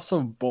Fiction, but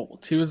also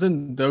Bolt. He was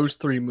in those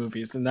three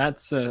movies, and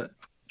that's a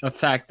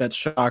fact that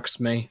shocks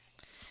me.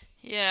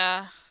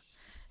 Yeah.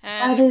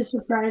 That And is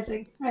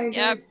surprising. I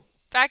yeah, agree.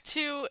 back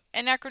to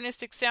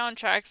anachronistic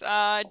soundtracks.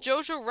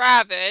 Jojo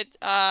Rabbit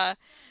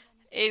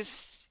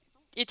is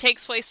it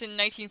takes place in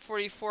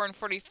 1944 and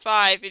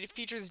 45. It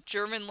features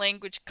German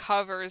language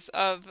covers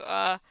of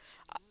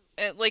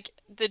like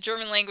the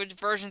German language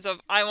versions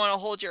of "I Want to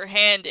Hold Your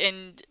Hand"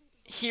 and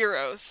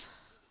 "Heroes."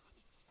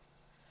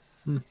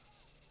 Hmm.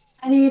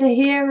 I need a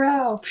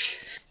hero.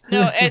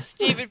 No, it's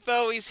David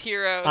Bowie's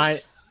I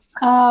 "Heroes."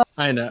 Oh,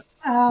 I know.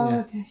 oh, Yeah.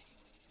 okay.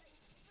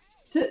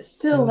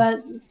 Still,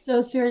 Mm.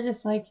 those are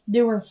just like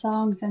newer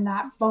songs in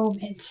that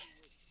moment.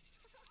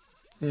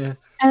 Yeah.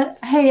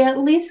 Hey, at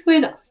least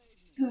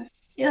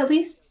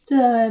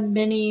the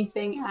mini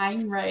thing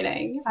I'm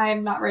writing.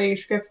 I'm not writing a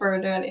script for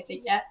it or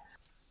anything yet.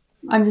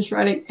 I'm just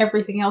writing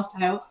everything else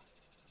out.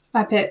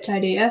 My pitch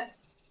idea.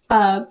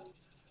 Uh,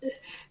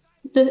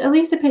 at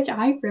least the pitch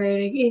I'm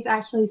writing is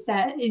actually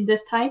set in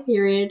this time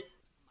period.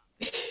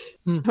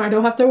 Hmm. So I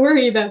don't have to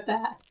worry about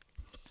that.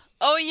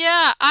 Oh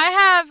yeah,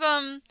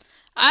 I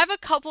have a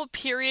couple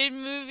period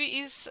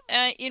movies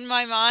in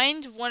my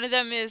mind. One of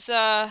them is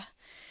a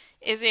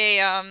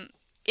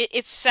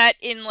it's set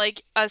in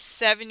like a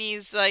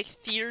 70s like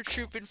theater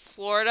troupe in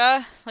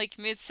Florida, like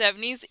mid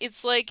 70s.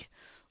 It's like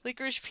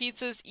Licorice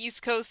Pizza's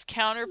East Coast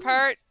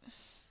counterpart.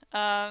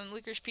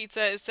 Licorice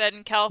Pizza is set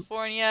in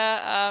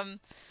California.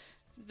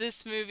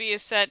 This movie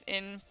is set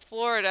in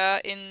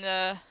Florida in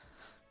the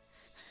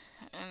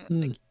and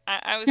Hmm. like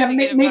I was Yeah,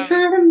 thinking of make having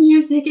sure the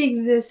music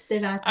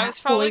existed at I that was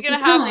probably point gonna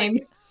in have time.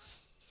 like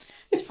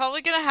it's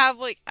probably gonna have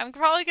like I'm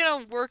probably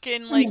gonna work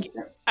in like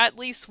at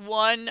least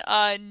one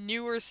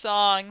newer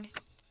song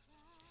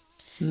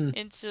Hmm.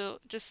 into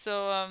just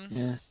so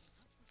Yeah.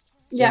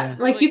 Yeah, Yeah.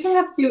 for like you like can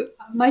have do.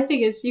 My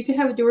thing is, you can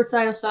have a dual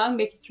style song,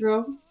 make it your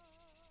own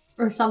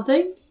or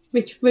something,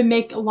 which would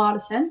make a lot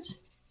of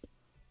sense.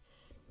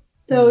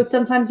 Hmm. Though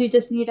sometimes you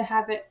just need to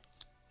have it.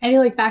 Any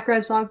like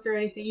background songs or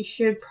anything, you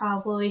should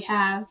probably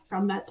have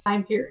from that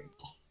time period.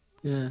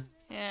 Yeah.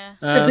 yeah.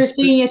 If they're Spe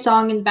singing a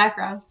song in the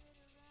background.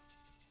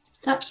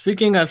 So,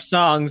 Speaking of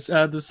songs,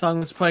 the song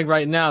that's playing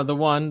right now, the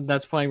one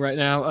that's playing right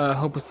now,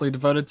 "Hopelessly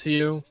Devoted to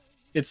You,"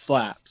 it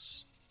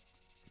slaps.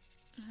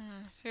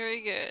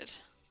 Very good.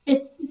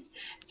 it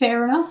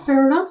fair enough,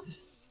 fair enough.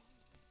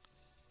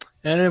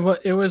 And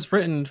it was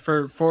written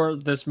for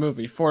this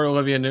movie for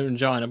Olivia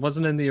Newton-John. It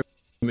wasn't in the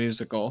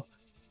musical,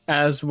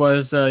 as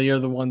was "You're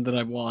the One That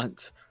I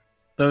Want."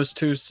 Those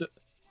two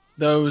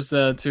those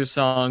two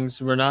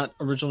songs were not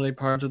originally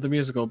part of the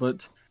musical,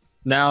 but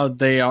now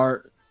they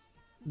are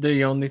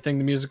the only thing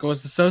the musical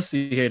is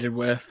associated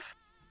with,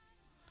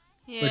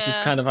 which is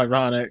Yeah. kind of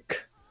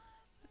ironic.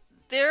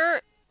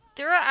 There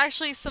there are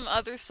actually some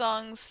other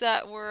songs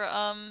that were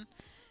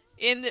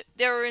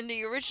they were in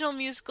the original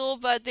musical,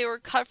 but they were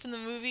cut from the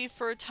movie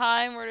for a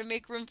time or to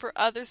make room for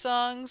other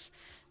songs.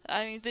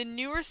 I mean, the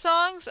newer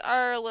songs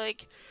are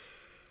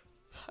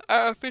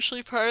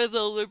officially part of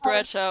the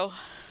libretto.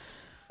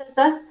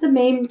 That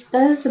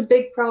is the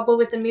big problem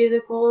with the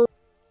musical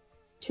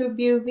two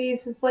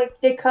movies. Is like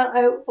they cut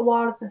out a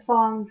lot of the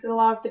songs, a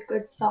lot of the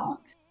good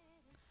songs.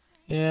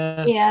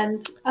 Yeah,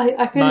 And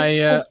I could my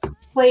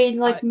explain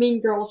like I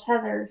Mean Girls,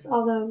 Heather's,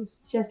 although it's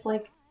just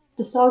like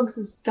the songs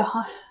is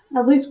gone.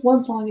 At least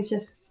one song is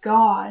just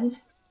gone,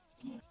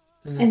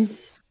 mm, and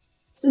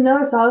it's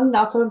another song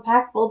not so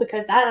impactful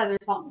because that other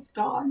song is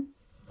gone.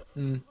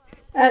 mm.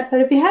 But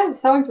if you have a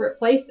song to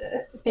replace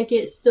it, make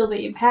it still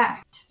the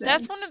impact,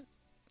 That's then one of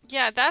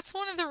that's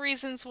one of the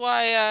reasons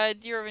why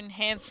Dear Evan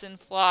Hansen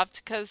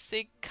flopped because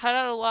they cut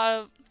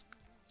out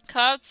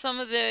some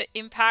of the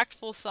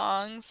impactful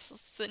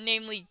songs,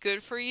 namely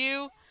 "Good for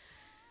You,"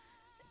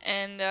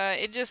 and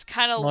it just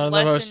kind of One of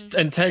the most lessened,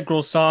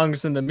 integral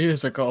songs in the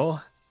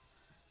musical.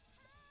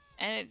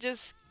 and it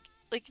just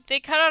like they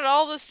cut out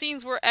all the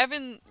scenes where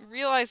Evan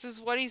realizes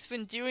what he's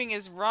been doing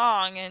is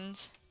wrong,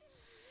 and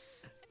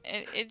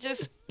it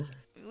just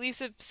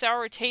leaves a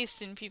sour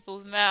taste in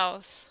people's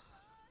mouths.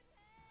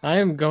 I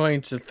am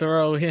going to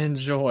thoroughly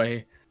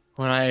enjoy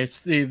when I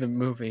see the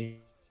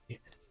movie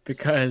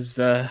because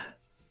it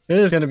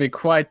is going to be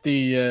quite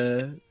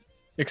the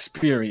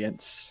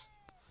experience.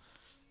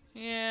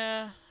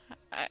 Yeah,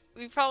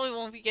 we probably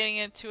won't be getting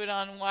into it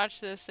on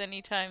Watch This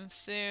anytime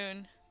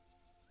soon.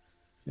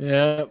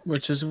 Yeah,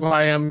 which is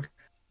why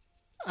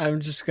I'm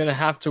just going to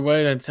have to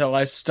wait until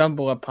I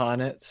stumble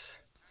upon it.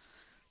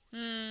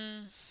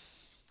 Hmm.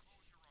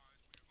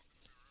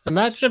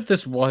 Imagine if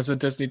this was a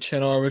Disney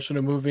Channel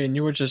original movie and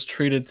you were just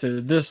treated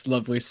to this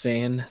lovely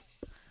scene.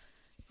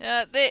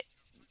 Yeah,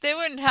 they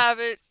wouldn't have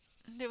it.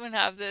 They wouldn't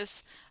have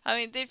this. I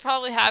mean, they'd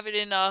probably have it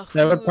in a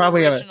That would Hulu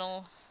probably have it.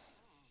 original.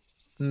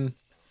 Hmm.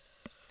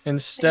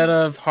 Instead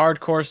of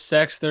hardcore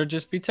sex, there'd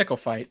just be tickle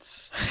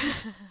fights.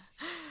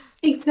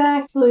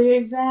 Exactly,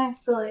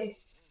 exactly.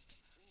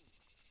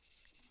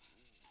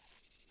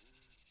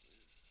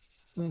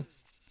 Hmm.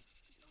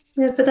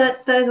 Yeah, but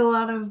that is a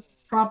lot of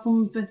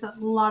problems with a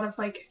lot of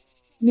like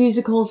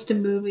musicals to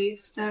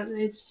movies. That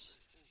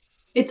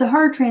it's a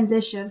hard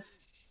transition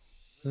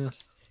Yeah. I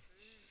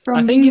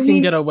from think you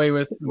can get movies. away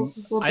with. Musicals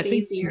is a little I bit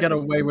think you can get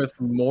easier, away with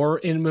more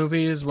in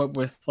movies, what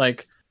with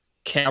like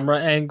camera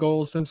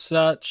angles and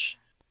such.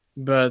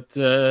 But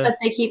but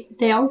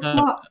they all uh,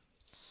 flop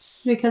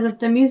because of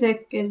the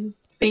music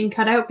is being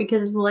cut out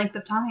because of the length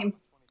of time.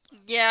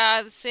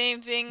 Yeah, the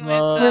same thing with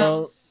Where,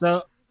 don't where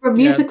yeah, don't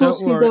musicals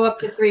can worry. go up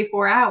to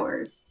 3-4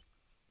 hours.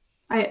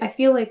 I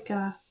feel like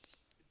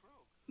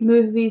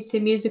movies to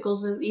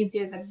musicals is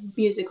easier than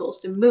musicals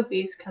to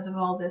movies because of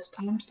all this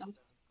time stuff.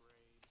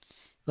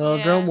 Well,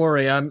 don't yeah.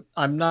 worry. I'm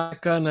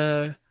not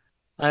gonna.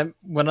 I'm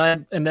when I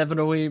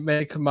inevitably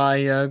make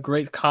my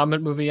great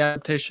comet movie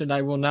adaptation.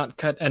 I will not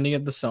cut any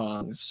of the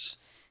songs.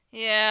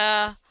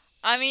 Yeah.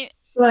 I mean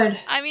Good.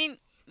 I mean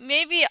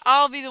maybe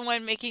I'll be the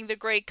one making the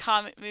great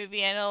comet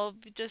movie and it'll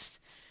be just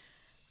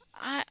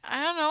I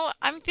don't know.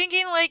 I'm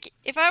thinking like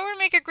if I were to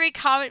make a great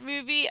comet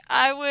movie,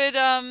 I would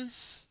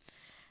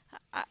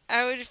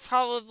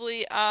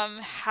probably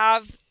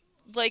have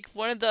like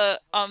one of the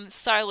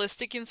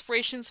stylistic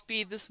inspirations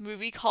be this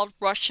movie called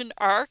Russian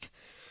Ark.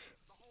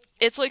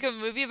 It's like a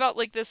movie about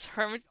like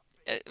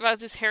about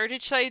this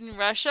heritage site in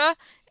Russia,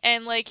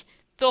 and like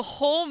the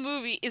whole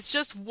movie is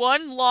just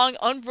one long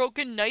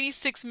unbroken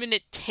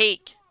 96-minute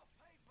take.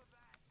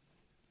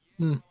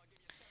 Hmm.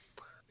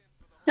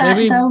 That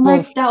Maybe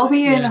we'll. that'll be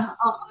Yeah.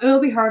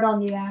 it'll be hard on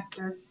the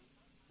actor.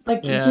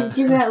 Like Yeah.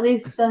 give it at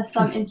least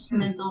some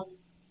instrumental.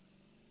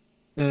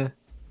 Yeah.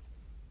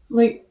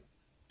 Like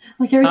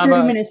every How 30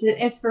 about? minutes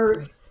it's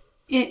for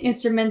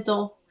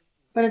instrumental,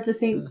 but at the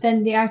same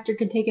then the actor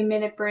could take a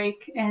minute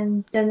break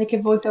and then they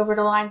could voice over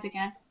the lines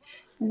again,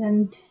 and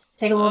then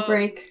take a little Oh,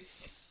 break.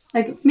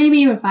 Like maybe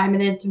even 5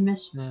 minute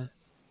intermission. Yeah.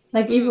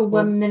 Like ooh, even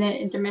Well. 1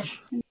 minute intermission.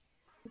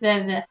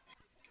 Then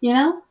you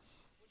know,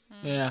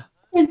 hmm. Yeah.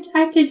 and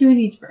actor do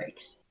these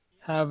breaks.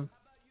 Have.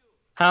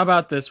 How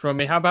about this,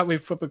 Romy? How about we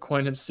flip a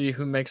coin and see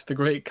who makes the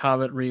Great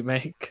Comet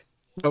remake?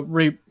 No,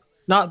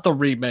 not the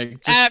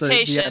remake, just the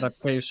Adaptation.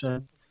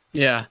 adaptation.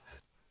 Yeah.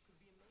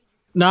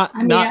 Not I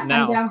mean, not I'm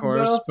now, of down for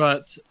course, both.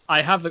 but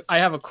I have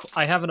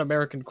an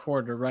American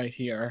quarter right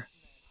here.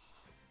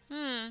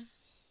 Hmm.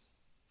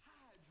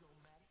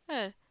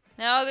 Huh.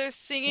 Now they're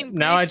singing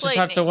Now I Grease just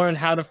have to Lightning. learn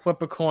how to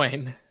flip a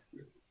coin.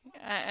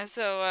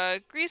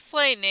 Grease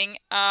Lightning.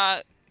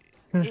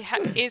 It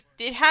has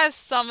it has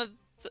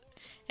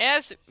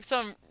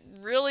some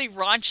really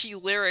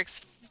raunchy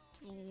lyrics,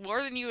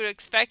 more than you would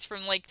expect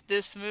from like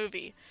this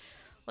movie.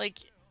 Like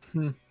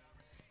Hmm.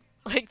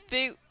 like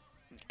they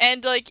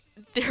and like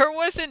there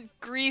wasn't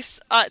Grease.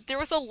 There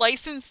was a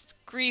licensed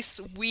Grease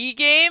Wii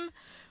game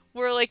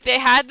where like they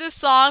had this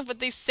song, but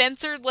they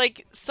censored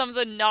like some of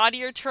the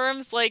naughtier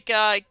terms like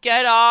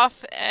 "get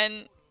off"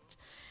 and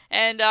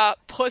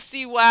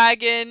 "pussy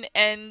wagon"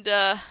 and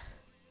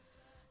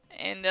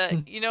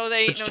you know they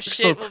ain't Which no took so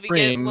shit. We'll be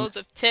getting cream. loads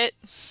of tit.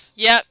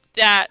 Yep,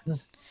 that.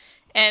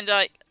 And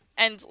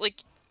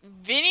like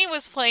Vinny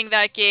was playing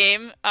that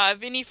game.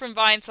 Vinny from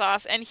Vine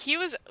Sauce, and he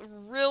was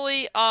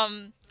really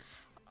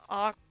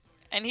uh,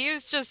 and he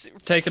was just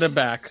Taking it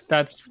back.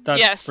 That's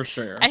yes, for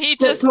sure. and he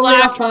just Totally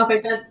off laughed.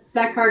 topic.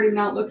 That card did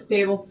not look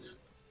stable.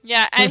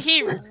 Yeah, and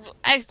he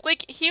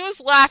was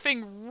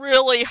laughing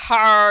really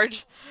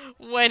hard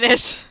when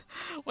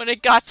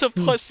it got to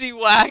Pussy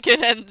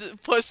Wagon and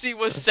Pussy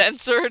was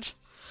censored.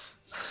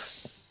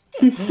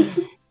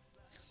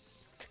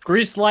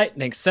 Grease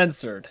Lightning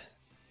censored.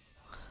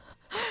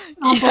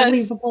 Yes.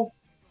 Unbelievable.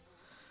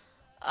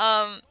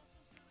 Um.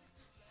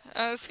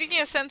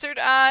 Speaking of censored,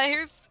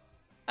 here's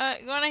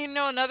you want to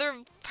know another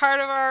part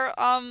of our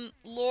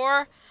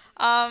lore?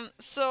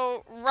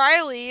 So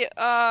Riley,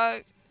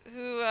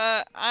 who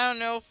I don't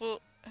know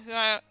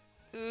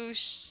if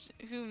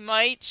who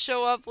might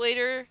show up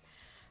later,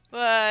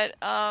 but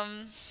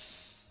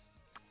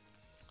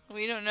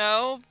we don't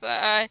know.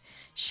 But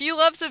she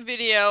loves a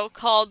video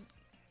called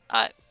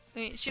uh.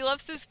 She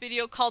loves this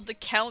video called "The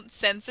Count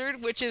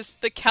Censored," which is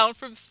the Count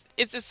from.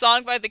 It's a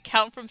song by the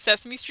Count from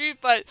Sesame Street,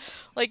 but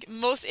like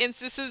most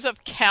instances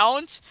of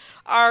Count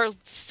are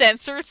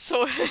censored,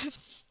 so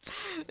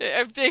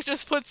they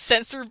just put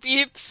censor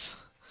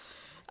beeps.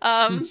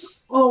 Um,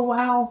 Oh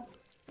wow.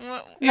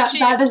 if she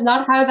That is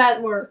not how that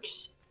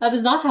works. That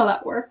is not how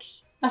that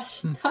works.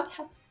 That's not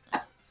how.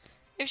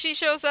 if she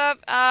shows up,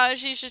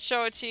 she should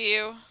show it to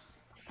you.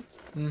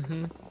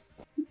 Mm-hmm.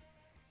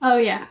 Oh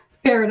yeah,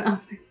 fair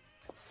enough.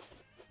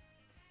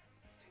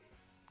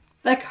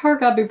 That car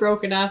gotta be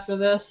broken after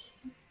this.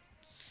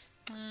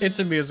 It's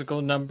a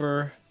musical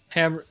number.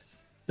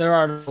 There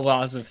are no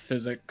laws of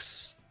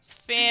physics. It's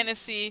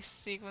fantasy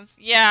sequence.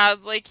 Yeah,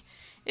 like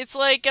it's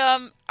like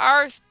the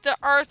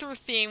Arthur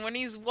theme when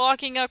he's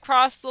walking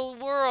across the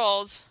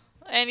world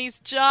and he's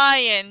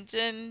giant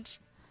and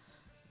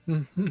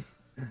And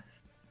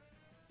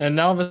and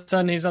all of a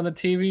sudden he's on the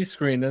TV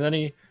screen,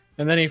 and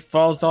then he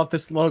falls off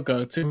this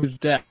logo to his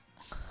death.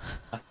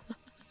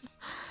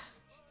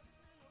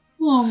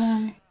 Oh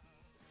my.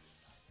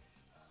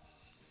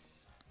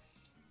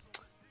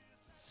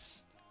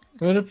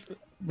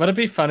 Would it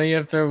be funny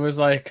if there was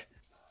like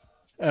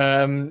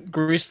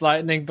Grease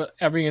Lightning, but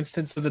every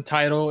instance of the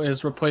title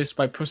is replaced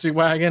by Pussy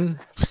Wagon?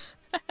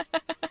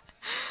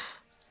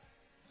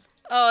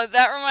 Oh,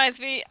 that reminds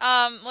me.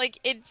 Like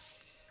it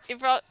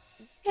brought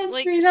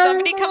like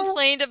somebody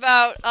complained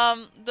about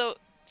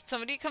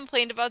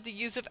the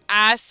use of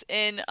ass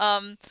in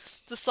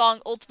the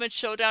song Ultimate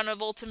Showdown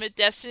of Ultimate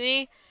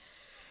Destiny.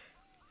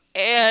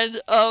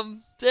 And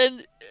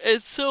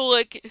so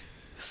like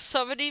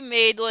somebody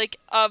made like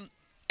an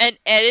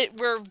edit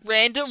where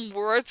random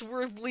words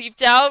were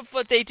bleeped out,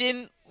 but they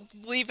didn't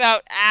bleep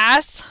out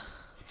ass.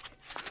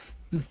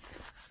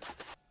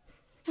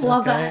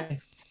 Love that.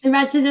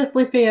 Imagine just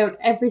bleeping out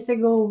every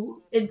single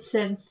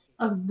instance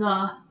of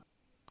the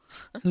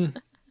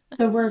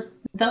word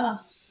the.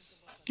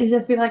 It'd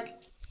just be like a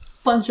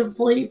bunch of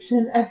bleeps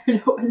and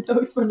everyone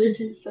knows what it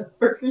is at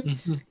first.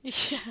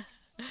 Yeah.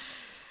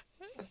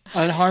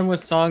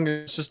 Unharmless Song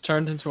is just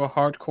turned into a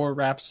hardcore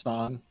rap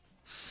song.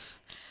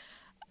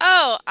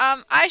 Oh,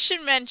 I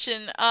should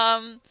mention,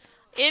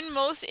 in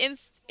most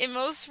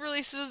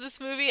releases of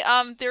this movie,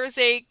 there's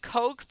a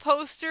Coke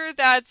poster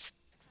that's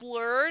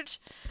blurred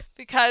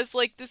because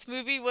like this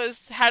movie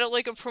had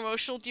like a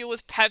promotional deal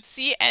with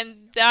Pepsi, and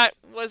that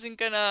wasn't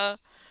gonna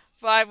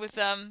vibe with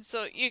them.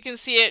 So you can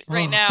see it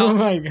right now. Oh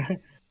my god!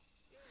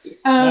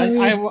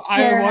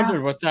 I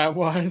wondered what that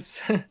was.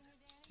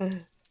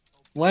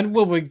 When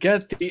will we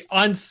get the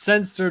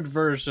uncensored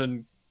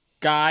version,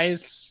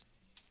 guys?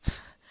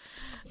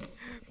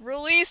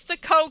 Release the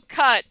Coke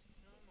cut.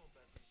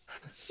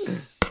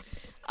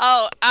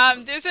 Oh,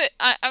 I'm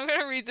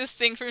gonna read this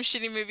thing from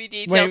Shitty Movie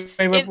Details.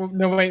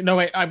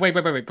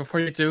 Wait. Before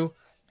you do,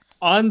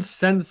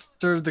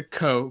 uncensor the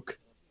Coke,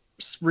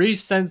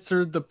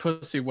 recensor the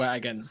Pussy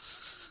Wagon.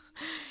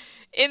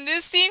 In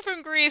this scene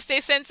from Grease, they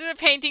censored a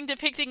painting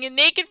depicting a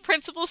naked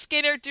Principal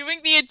Skinner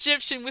doing the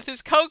Egyptian with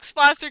his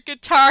Coke-sponsored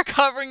guitar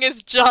covering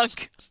his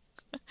junk.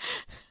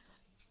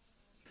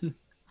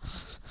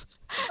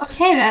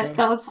 Okay,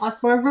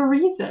 that's more of a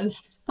reason.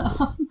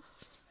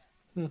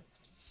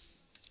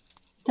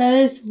 That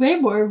is way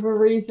more of a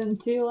reason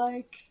to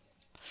like.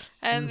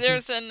 And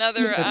there's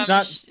another.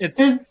 There's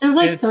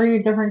like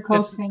 3 different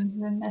Coke things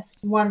in this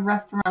one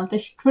restaurant.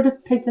 They could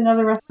have picked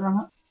another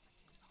restaurant.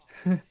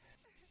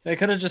 They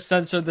could have just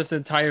censored this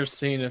entire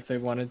scene if they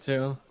wanted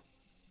to.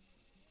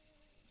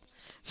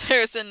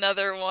 There's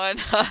another one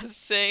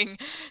saying,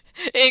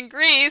 in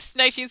Greece,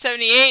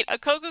 1978, a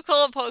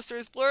Coca-Cola poster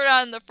is blurred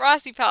out in the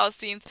Frosty Palace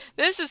scenes.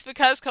 This is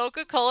because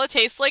Coca-Cola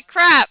tastes like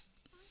crap.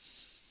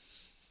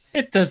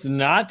 It does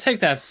not. Take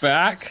that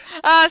back.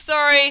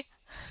 Sorry.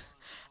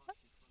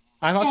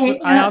 I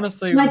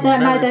honestly. My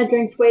dad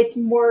drinks way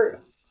more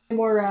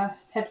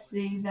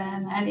Pepsi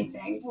than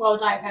anything. Well,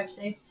 Diet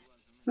Pepsi.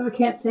 So I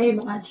can't say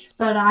much,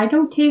 but I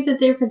don't taste the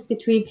difference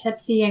between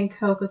Pepsi and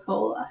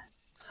Coca-Cola.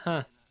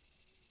 Huh.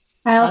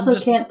 I also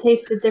can't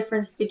taste the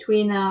difference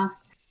between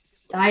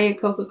Diet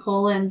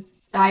Coca-Cola and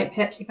Diet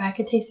Pepsi, but I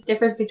can taste the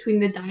difference between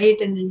the Diet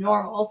and the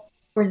normal,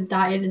 or the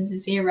Diet and the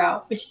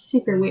Zero, which is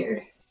super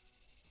weird.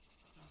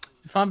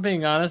 If I'm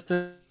being honest,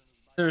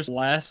 there's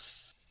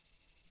less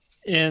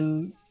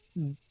in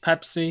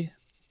Pepsi.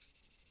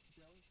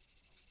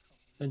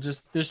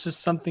 There's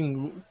just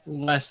something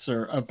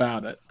lesser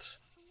about it.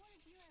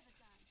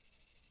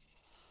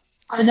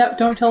 No,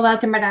 don't tell that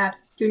to my dad.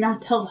 Do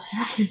not tell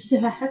that to your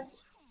dad.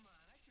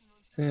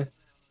 Yeah.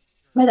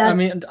 My dad. I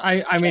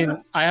mean,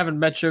 I haven't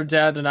met your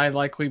dad, and I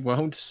likely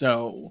won't.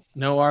 So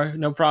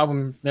no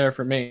problem there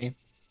for me.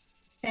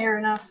 Fair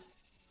enough.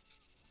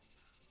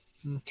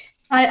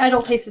 I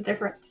don't taste the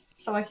difference,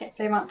 so I can't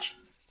say much.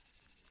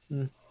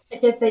 I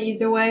can't say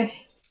either way.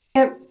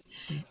 If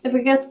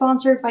it gets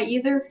sponsored by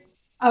either,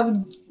 I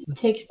would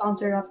take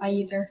sponsored up by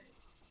either.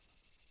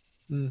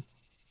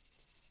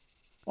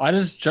 Why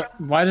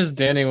did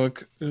Danny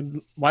look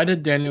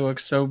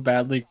so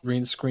badly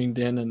green screened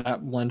in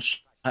that one shot?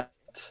 I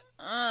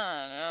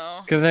don't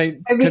know. Could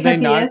they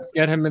not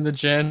get him in the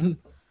gym?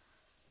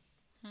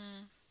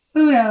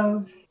 Who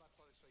knows?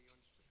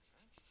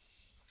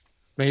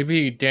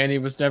 Maybe Danny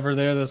was never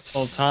there this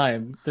whole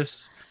time.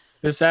 This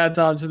adds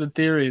on to the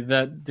theory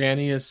that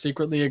Danny is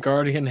secretly a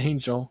guardian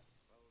angel.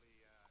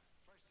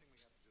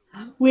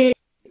 Wait,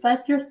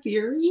 that's your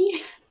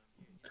theory?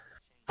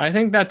 I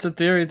think that's a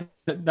theory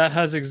that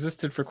has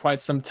existed for quite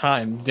some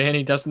time.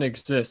 Danny doesn't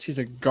exist. He's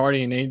a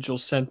guardian angel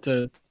sent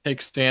to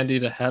take Sandy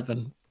to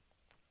heaven.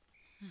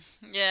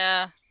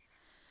 Yeah.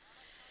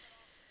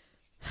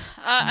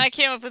 I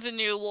came up with a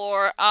new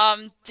lore.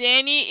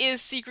 Danny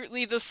is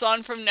secretly the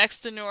son from Next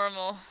to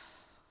Normal.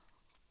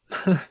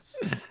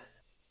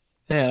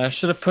 Man, I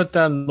should have put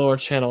that lore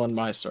channel in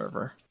my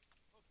server.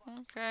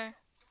 Okay.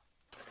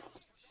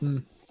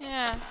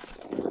 Yeah.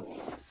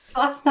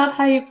 That's not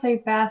how you play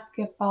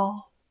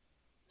basketball.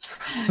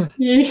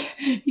 You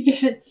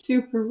get it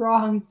super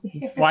wrong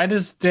there. Why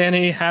does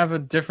Danny have a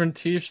different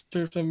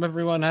T-shirt from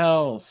everyone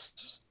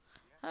else?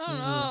 I don't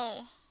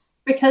know.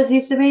 Because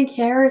he's the main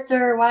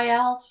character. Why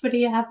else would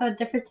he have a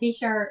different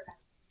T-shirt?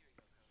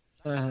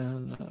 I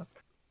don't know.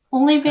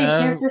 Only main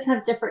characters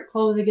have different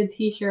clothing and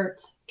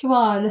T-shirts. Come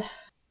on.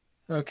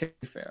 Okay,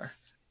 fair.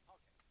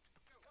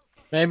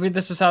 Maybe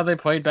this is how they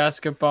played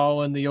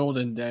basketball in the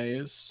olden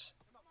days.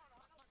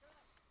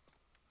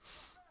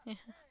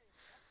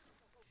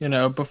 You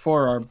know,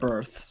 before our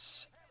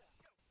births.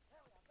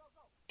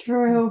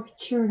 True.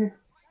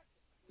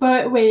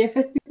 But wait, if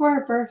it's before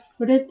our birth,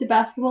 wouldn't the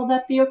basketball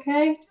net be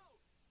okay?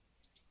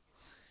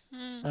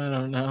 I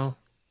don't know.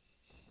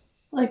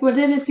 Like,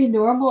 wouldn't it be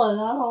normal and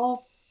not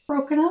all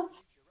broken up?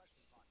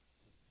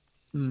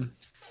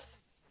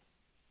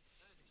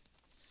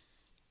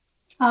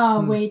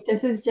 Wait,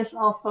 this is just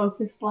all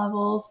focus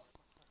levels.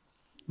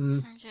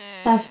 Okay.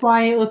 That's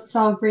why it looks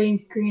all green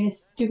screen.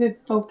 It's stupid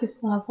focus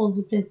levels.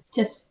 It's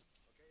just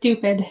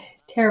stupid.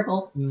 It's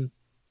terrible.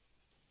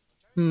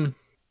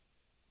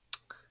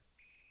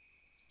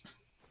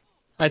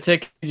 I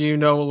take it you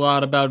know a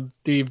lot about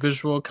the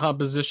visual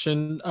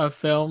composition of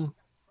film.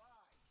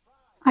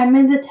 I'm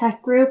in the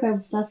tech group,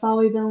 and that's all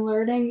we've been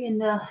learning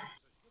in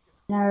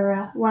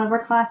our one of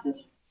our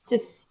classes.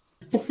 Just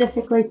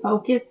specifically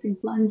focus and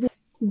lenses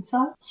and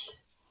such,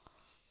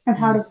 and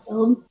how to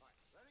film.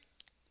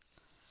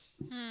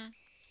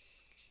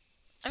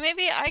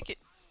 Maybe I could.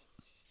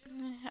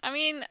 I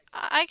mean,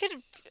 I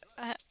could.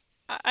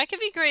 I could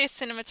be great at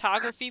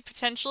cinematography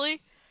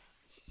potentially.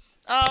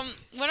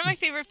 One of my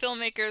favorite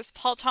filmmakers,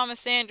 Paul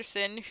Thomas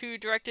Anderson, who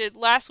directed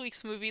last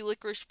week's movie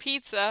Licorice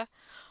Pizza,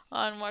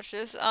 watch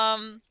this.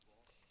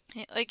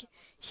 Like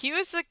he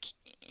was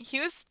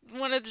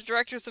one of the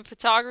directors of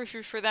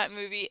photography for that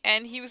movie,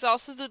 and he was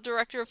also the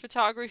director of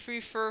photography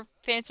for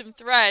Phantom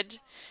Thread,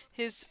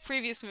 his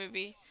previous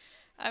movie.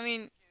 I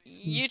mean,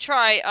 you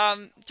try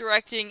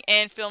directing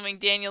and filming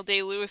Daniel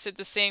Day-Lewis at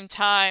the same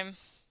time.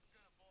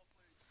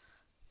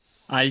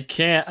 I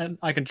can't.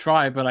 I can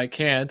try, but I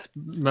can't.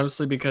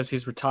 Mostly because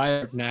he's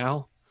retired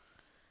now.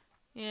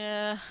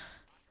 Yeah.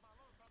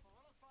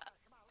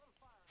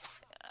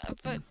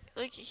 But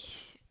like,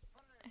 he's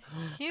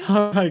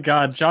oh my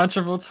god, John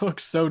Travolta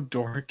looks so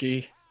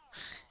dorky.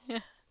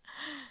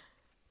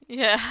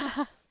 Yeah.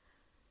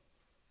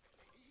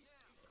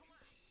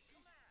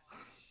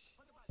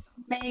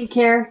 Main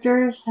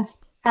characters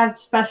have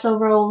special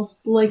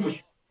roles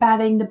like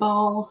batting the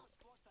ball.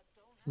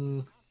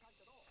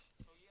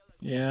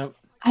 Yeah.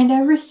 I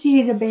never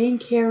see the main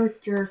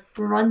character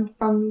run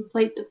from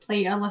plate to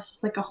plate unless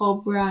it's like a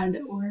home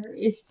run, or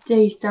if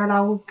they start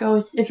out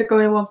if you're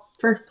going to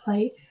first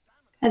plate,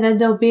 and then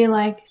they'll be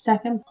like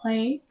second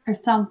plate or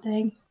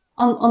something,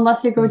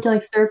 unless you're going to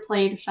like third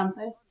plate or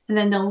something, and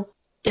then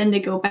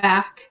they go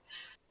back.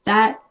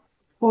 That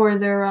or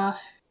they're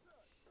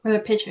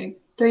pitching.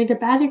 They're either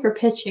batting or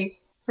pitching.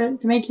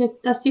 That's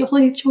the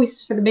only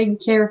choice for the main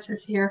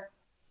characters here.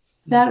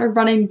 That or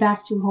running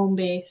back to home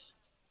base.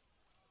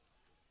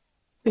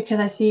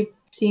 Because I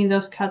seeing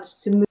those cuts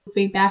to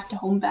moving back to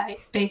home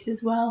base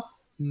as well.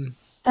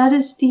 That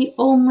is the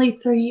only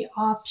three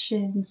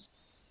options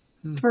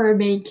for a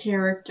main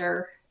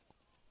character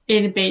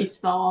in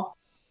baseball.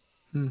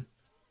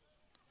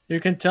 You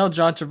can tell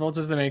John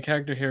Travolta's the main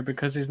character here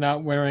because he's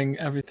not wearing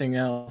everything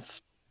else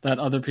that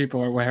other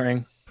people are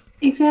wearing.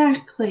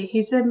 Exactly.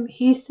 He's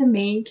the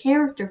main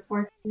character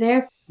for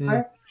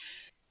therefore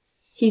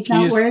he's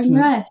not wearing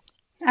red.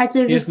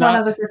 Actually, there's one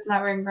other person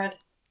not wearing red.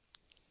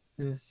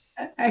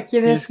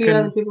 Actually, there's a few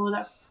other people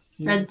that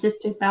red just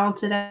to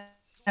balance it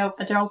out,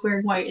 but they're all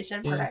wearing white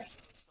instead of gray.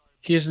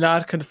 He's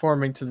not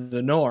conforming to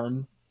the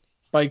norm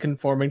by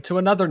conforming to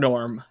another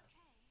norm.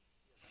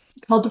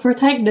 Called the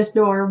protagonist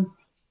norm.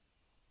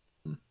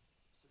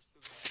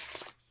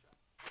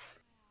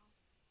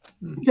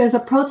 There's a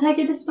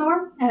protagonist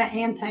norm and an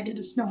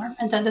antagonist norm,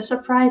 and then a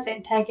surprise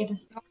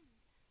antagonist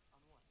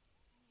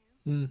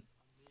norm.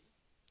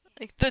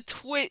 Like the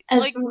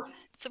like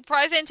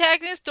surprise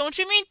antagonist? Don't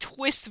you mean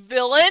twist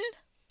villain?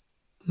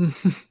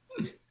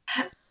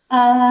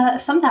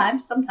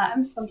 Sometimes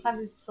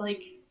it's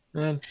like.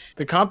 Man,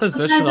 the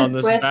composition on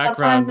this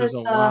background is a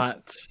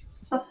lot.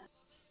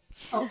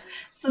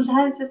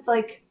 Sometimes it's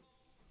like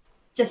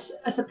just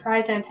a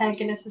surprise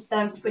antagonist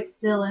instead of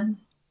twist villain.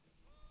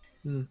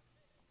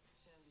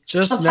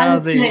 Just now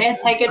the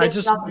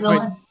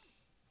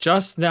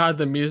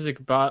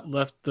music bot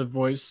left the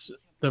voice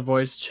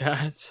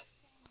chat.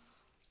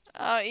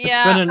 Yeah.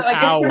 It's been an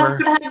hour. We're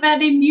not gonna have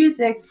any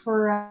music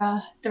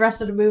for the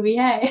rest of the movie,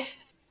 hey?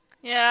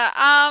 Yeah.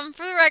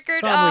 For the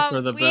record, probably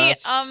for the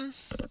best.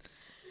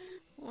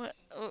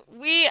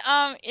 We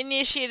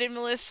initiated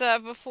Melissa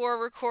before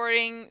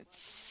recording,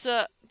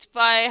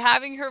 by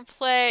having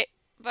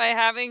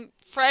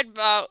Fred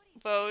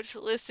Boat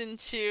listen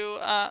to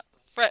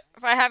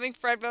by having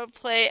Fred Boat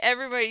play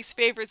everybody's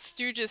favorite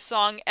Stooges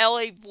song,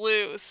 "L.A.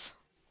 Blues."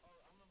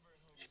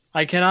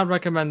 I cannot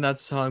recommend that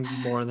song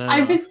more than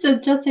I was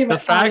adjusting my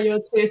audio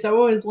too,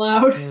 so it was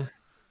loud.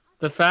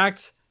 The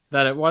fact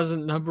that it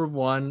wasn't number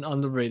one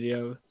on the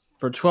radio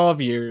for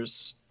 12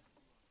 years.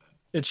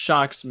 It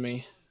shocks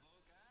me.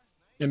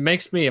 It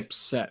makes me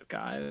upset,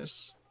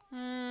 guys.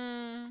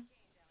 Hmm.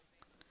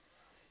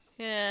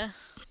 Yeah.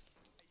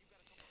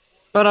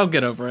 But I'll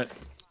get over it.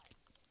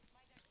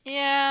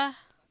 Yeah.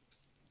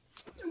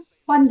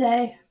 One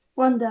day.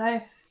 One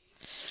day.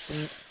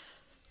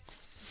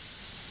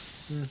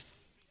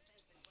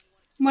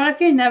 What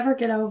if you never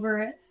get over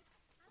it?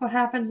 What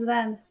happens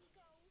then?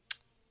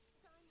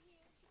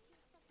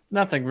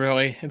 Nothing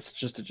really. It's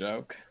just a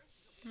joke.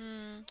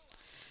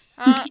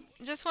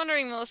 Just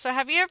wondering, Melissa,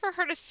 have you ever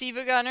heard of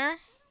Siva Gunner?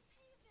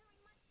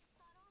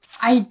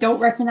 I don't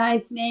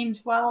recognize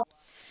names well.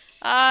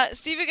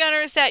 Siva Gunner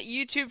is that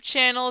YouTube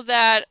channel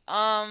that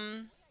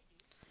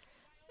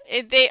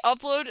they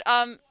upload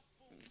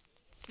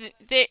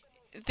they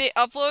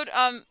upload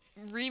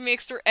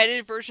remixed or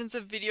edited versions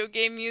of video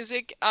game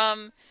music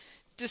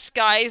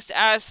disguised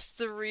as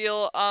the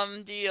real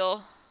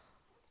deal.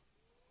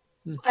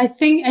 I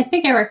think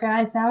I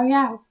recognize now.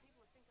 Yeah.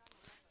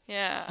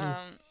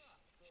 Yeah.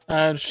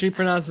 She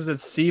pronounces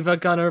it Siva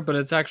Gunner, but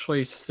it's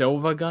actually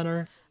Silva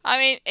Gunner. I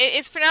mean,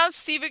 it's pronounced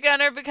Siva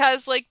Gunner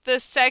because like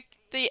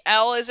the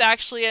L is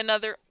actually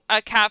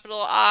a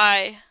capital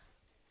I.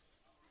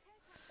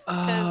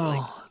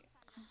 Oh.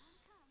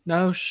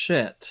 No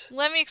shit.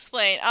 Let me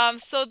explain.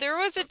 So there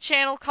was a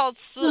channel called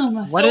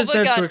What is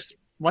there Silva to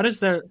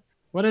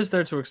what is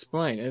there to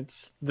explain?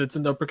 It's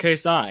an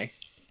uppercase I.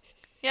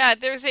 Yeah,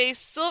 there's a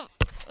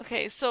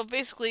Okay, so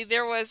basically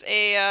there was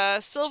a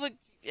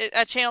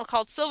channel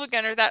called Silva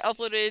Gunner that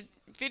uploaded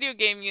video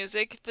game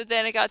music, but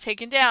then it got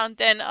taken down.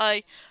 Then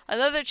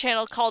another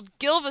channel called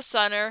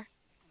Gilvasunner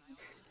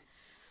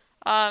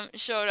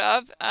showed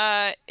up.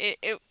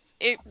 It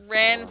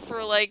ran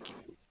for like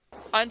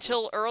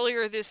until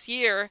earlier this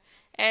year,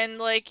 and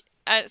like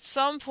at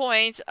some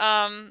point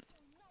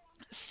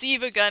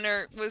Siva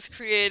Gunner was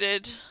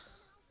created.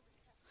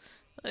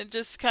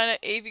 Just kind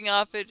of aving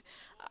off it.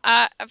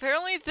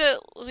 Apparently the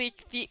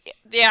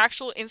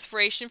actual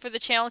inspiration for the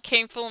channel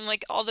came from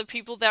like all the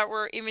people that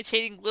were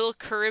imitating Lil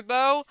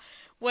Kuriboh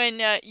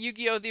when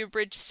Yu-Gi-Oh! The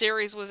Abridged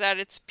series was at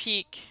its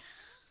peak.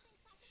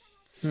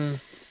 I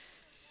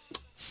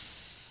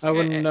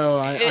wouldn't know.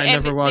 I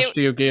never watched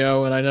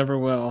Yu-Gi-Oh! And I never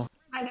will.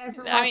 I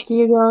never watched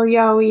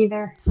Yu-Gi-Oh!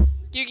 Either.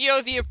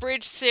 Yu-Gi-Oh! The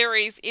Abridged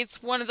series,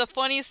 it's one of the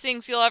funniest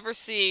things you'll ever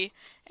see.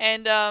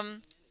 And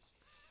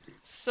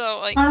so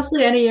like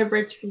honestly, any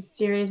abridged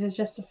series is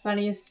just the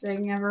funniest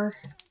thing ever.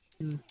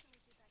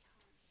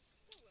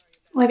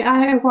 Like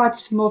I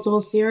watched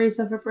multiple series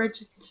of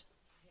abridged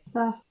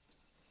stuff.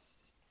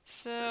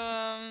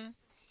 So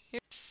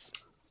here's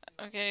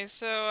okay.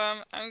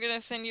 So I'm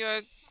gonna send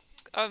you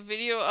a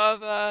video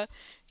of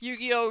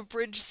Yu-Gi-Oh!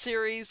 Abridged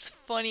series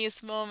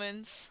funniest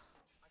moments.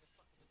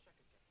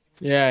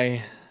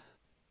 Yay.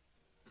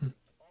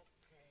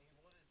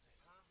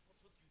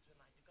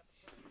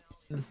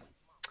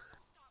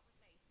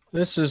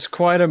 This is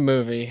quite a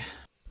movie.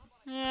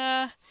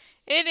 Yeah,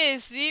 it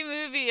is the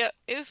movie.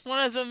 It's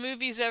one of the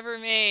movies ever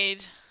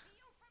made.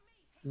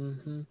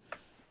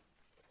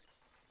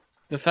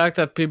 The fact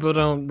that people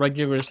don't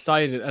regularly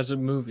cite it as a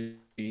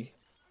movie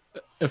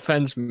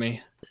offends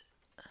me.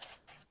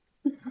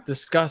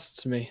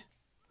 Disgusts me.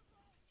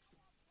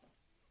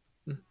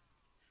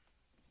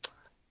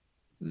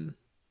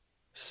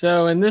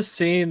 So in this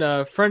scene,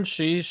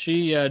 Frenchie,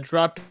 she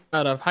dropped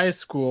out of high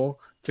school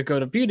to go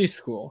to beauty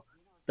school.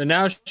 But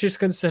now she's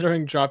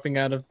considering dropping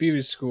out of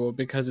beauty school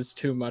because it's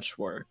too much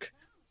work.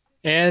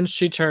 And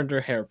she turned her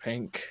hair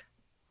pink.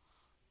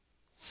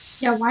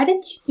 Yeah, why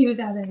did she do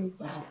that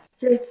anyway?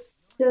 Just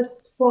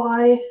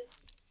why?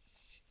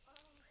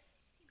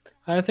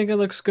 I think it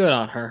looks good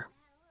on her.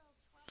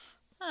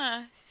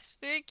 Huh,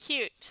 very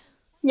cute.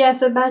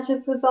 Yes, it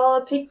matches with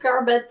all the pink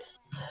garments.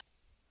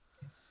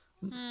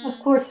 Of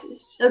course,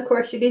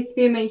 she needs to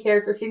be a main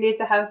character. She needs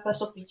to have a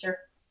special feature.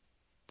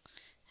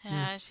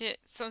 Yeah,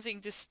 something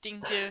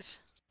distinctive.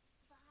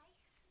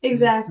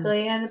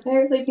 Exactly, and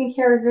apparently pink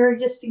hair is very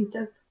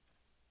distinctive.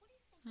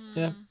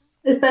 Yeah.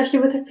 Especially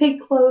with her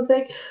pink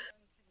clothing.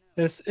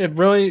 It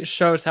really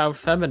shows how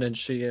feminine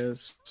she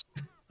is,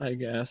 I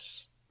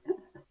guess.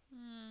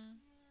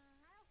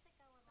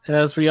 And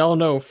as we all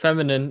know,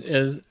 pink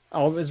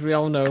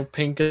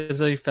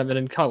is a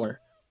feminine color.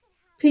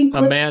 Pink.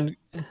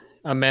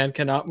 A man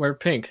cannot wear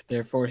pink,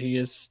 therefore he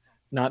is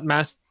not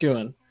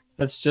masculine.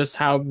 That's just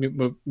how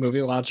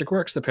movie logic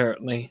works,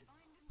 apparently.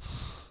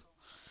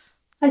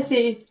 I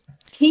see.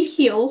 Pink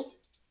heels,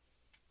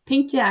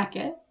 pink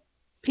jacket,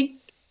 pink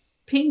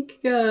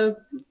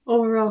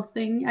overall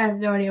thing. I have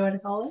no idea what to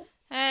call it.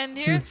 And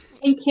here's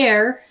pink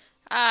hair.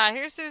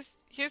 Here's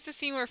the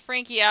scene where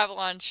Frankie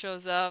Avalon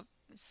shows up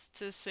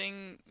to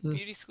sing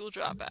Beauty School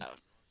Dropout.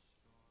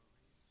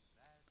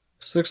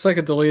 This looks like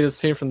a deleted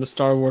scene from the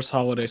Star Wars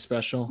Holiday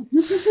Special.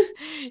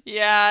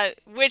 Yeah,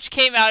 which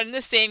came out in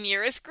the same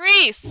year as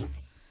Grease.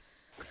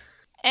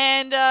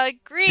 And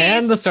Grease.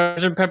 And the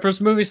Sgt.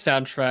 Pepper's movie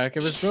soundtrack.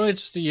 It was really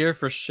just a year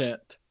for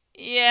shit.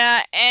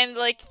 Yeah, and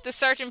like the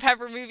Sgt.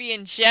 Pepper movie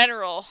in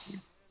general.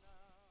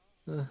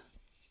 Uh,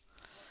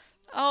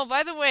 Oh,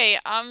 by the way,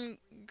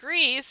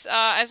 Greece,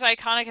 as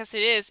iconic as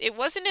it is, it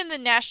wasn't in the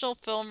National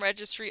Film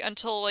Registry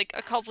until like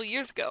a couple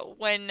years ago,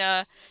 when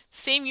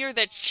same year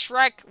that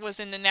Shrek was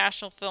in the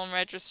National Film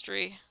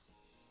Registry.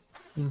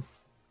 mm,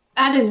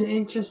 That is an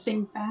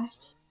interesting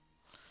fact.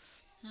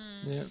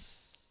 Hmm. yeah.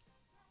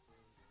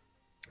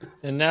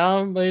 And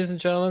now, ladies and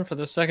gentlemen, for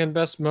the second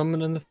best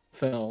moment in the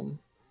film.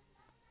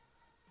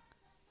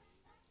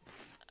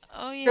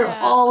 Oh They're yeah,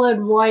 all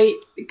in white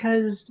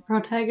because the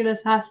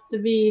protagonist has to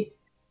be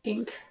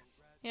pink.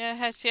 yeah,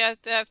 you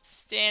have to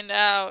stand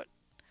out.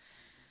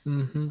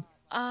 Mm-hmm.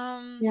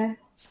 Um. Yeah.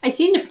 I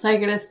seen the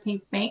protagonist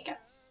pink makeup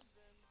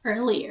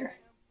earlier.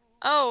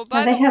 Oh, Now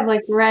by they the have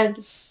like red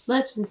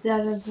lips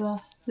instead of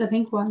the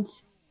pink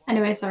ones.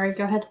 Anyway, sorry,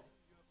 go ahead.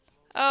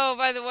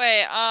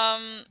 way,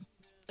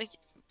 like,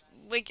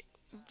 like,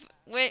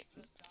 wait,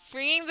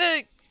 bringing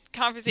the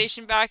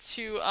conversation back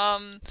to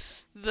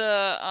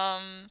the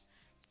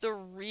the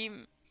re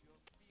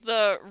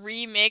the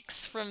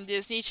remix from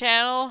Disney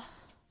Channel.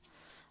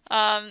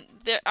 Around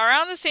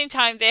the same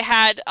time they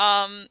had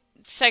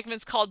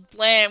segments called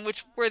Blam,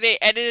 which where they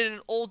edited an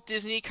old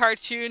Disney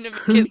cartoon to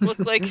make it look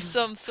like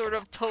some sort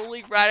of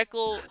totally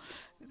radical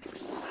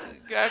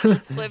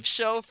clip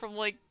show from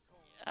like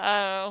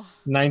I don't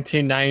know.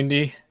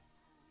 1990.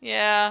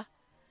 Yeah.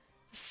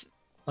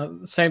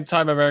 Same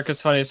time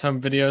America's Funniest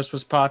Home Videos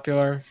was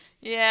popular.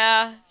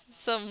 Yeah.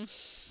 Some.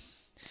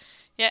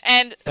 Yeah,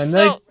 and And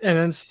so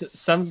then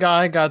some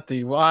guy got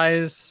the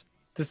wise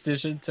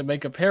decision to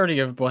make a parody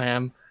of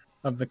Blam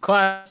of the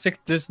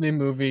classic Disney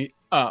movie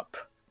Up.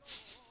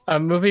 A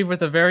movie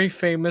with a very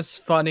famous,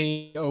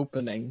 funny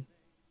opening.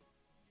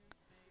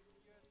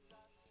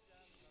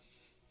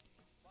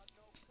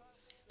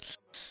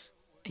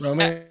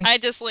 Romy? I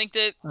just linked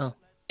it. Oh.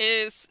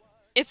 It's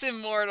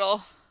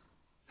immortal.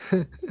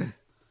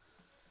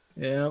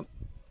 Yeah.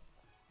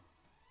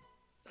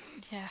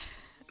 Yeah.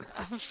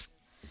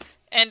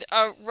 And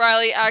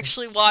Riley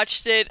actually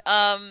watched it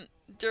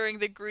during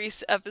the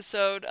Grease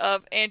episode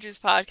of Andrew's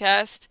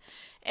podcast,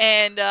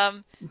 and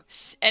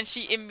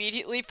she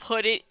immediately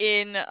put it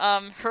in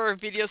her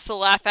videos to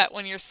laugh at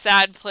when you're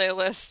sad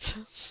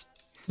playlist.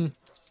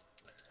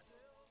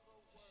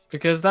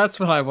 Because that's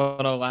what I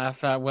want to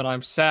laugh at when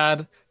I'm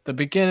sad. The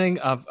beginning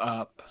of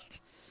Up.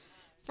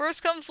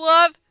 First comes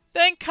love,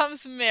 then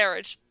comes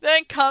marriage,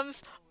 then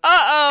comes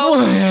uh-oh,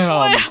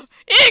 Blam!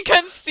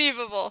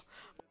 inconceivable.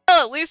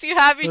 Well, at least you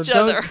have each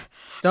other.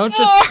 Don't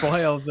just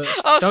spoil the.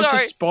 Oh, don't sorry.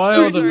 just spoil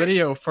Sorry, the sorry.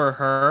 video for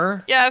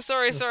her. Yeah,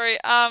 sorry.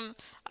 I'm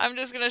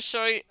just gonna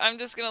show you. I'm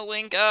just gonna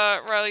link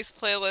Riley's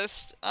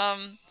playlist.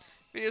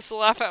 Videos to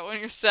laugh at when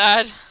you're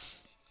sad.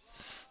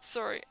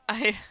 Sorry,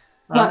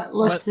 But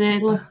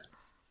listen.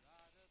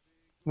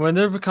 When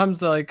there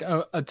becomes like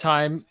a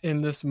time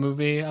in this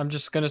movie, I'm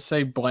just gonna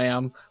say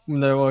blam. When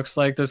there looks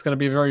like there's gonna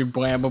be a very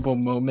blammable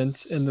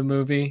moment in the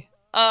movie.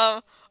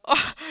 Oh,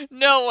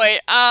 no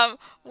wait.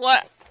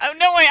 What? Oh,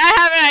 no wait. I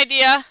have an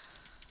idea.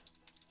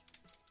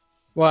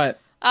 What?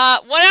 1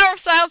 hour of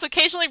silence,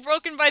 occasionally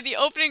broken by the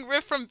opening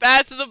riff from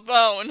Bad to the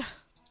Bone.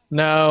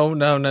 No.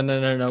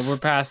 We're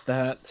past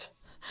that.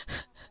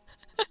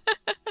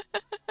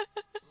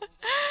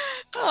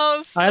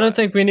 Oh, I don't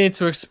think we need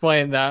to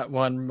explain that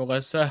one,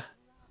 Melissa.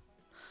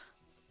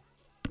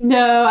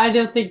 No, I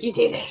don't think you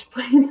need to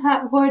explain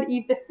that one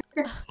either.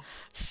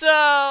 So,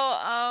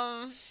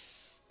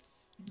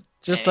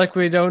 Just like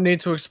we don't need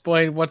to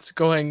explain what's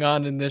going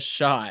on in this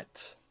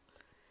shot.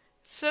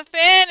 It's a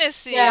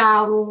fantasy.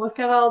 Yeah, look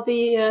at all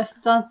the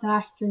stunt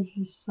actors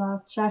and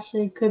such.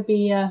 Actually, it could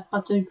be a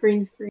bunch of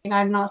green screen.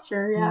 I'm not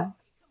sure yet.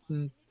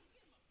 Mm-hmm.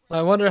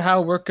 I wonder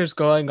how work is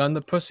going on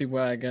the pussy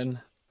wagon.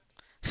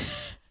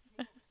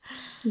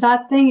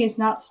 That thing is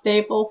not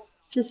stable.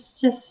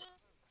 Just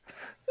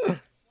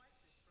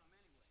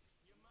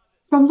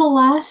from the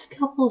last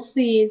couple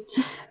scenes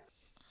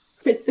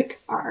with the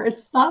car,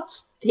 it's not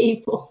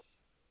stable.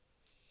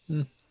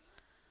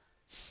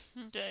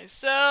 Okay,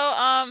 so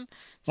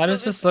Why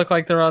does this look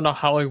like they're on a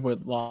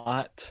Hollywood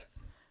lot?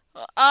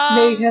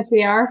 Maybe because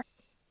they are.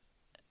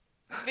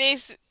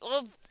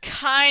 Well,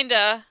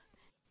 kinda.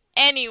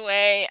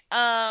 Anyway,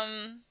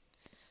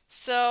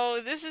 so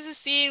this is a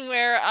scene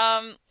where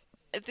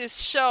this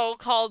show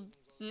called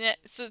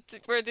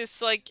where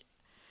this like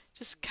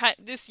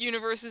this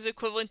universe is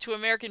equivalent to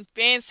American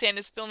Bandstand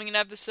is filming an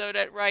episode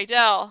at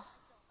Randal.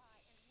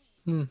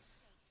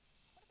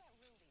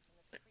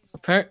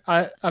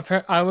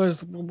 I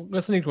was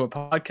listening to a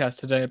podcast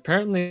today.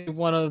 Apparently,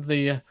 one of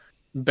the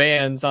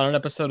bands on an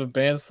episode of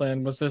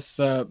Bandstand was this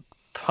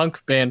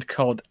punk band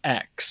called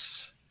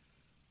X.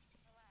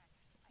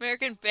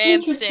 American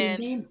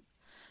Bandstand.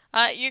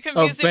 You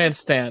confuse it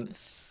Bandstand.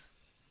 with...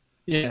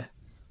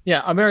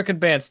 Yeah, American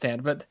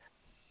Bandstand. But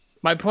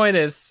my point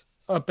is,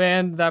 a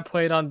band that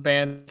played on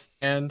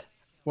Bandstand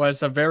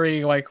was a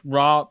very like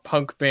raw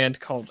punk band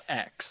called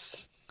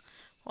X.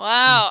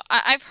 Wow,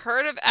 I've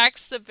heard of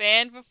X the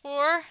band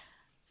before,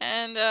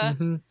 and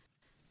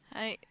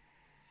they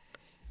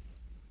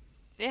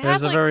There's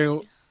had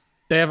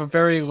they have a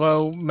very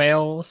low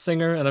male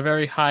singer and a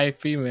very high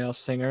female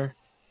singer.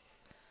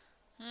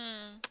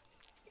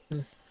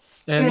 And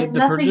There's the nothing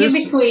in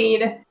producer,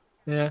 between.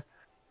 yeah,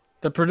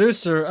 the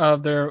producer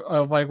of their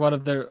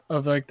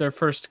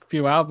first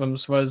few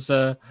albums was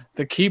the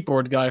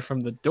keyboard guy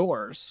from The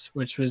Doors,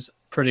 which was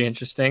pretty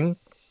interesting.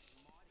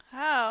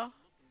 How?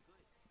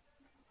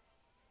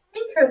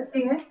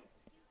 Interesting.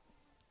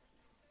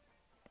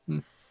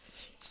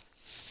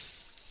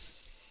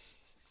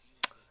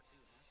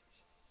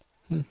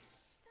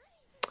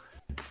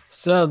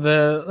 So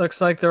looks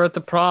like they're at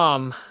the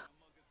prom.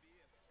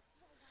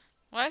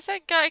 Why does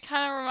that guy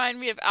kind of remind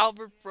me of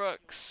Albert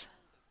Brooks?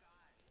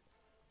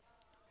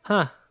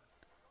 Huh.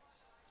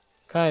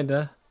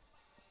 Kinda.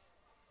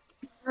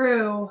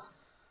 True.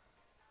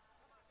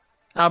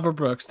 Albert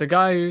Brooks, the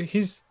guy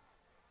he's.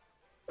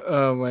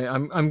 Oh wait,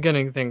 I'm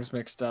getting things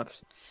mixed up.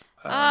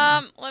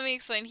 Let me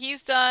explain.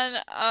 He's done.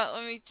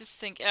 Let me just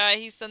think.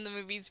 He's done the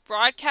movies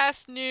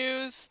Broadcast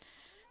News,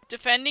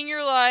 Defending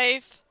Your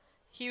Life.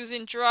 He was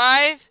in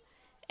Drive,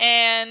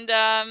 and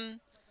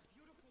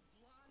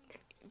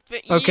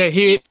But Okay,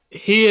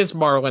 he is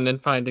Marlin in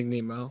Finding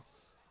Nemo.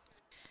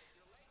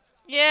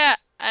 Yeah,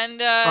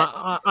 and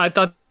I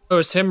thought it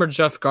was him or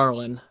Jeff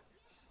Garlin.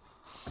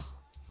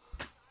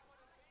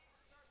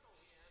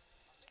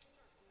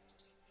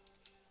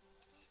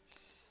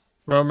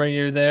 Romer,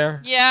 you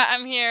there? yeah,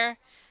 I'm here.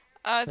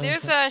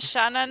 There's a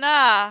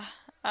Shanana.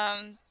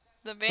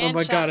 The band. Oh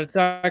my god, it's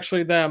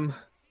actually them.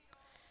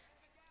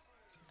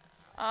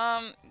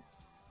 For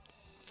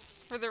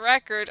the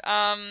record,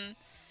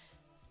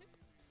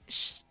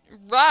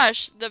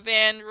 Rush, the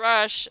band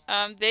Rush,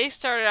 they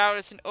started out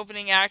as an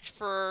opening act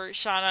for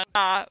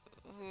Shanana,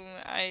 who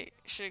I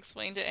should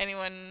explain to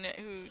anyone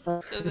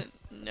who doesn't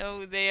know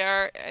who they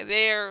are.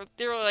 They're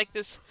like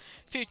this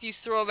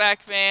 50s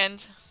throwback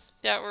band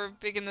that were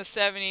big in the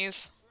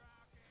 70s.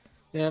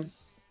 Yeah.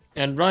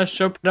 And Rush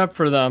opened up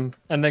for them,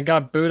 and they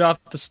got booed off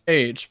the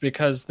stage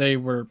because they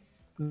were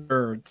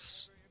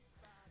nerds.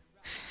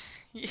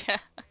 Yeah.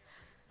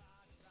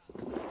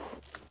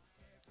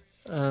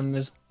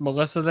 Is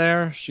Melissa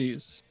there?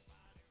 She's...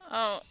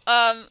 Oh,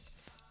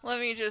 let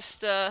me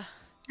just,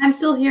 I'm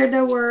still here,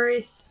 no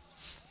worries.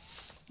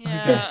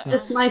 Yeah.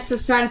 This mic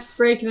was trying to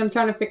break, and I'm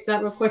trying to fix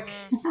that real quick.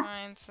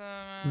 Find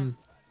some,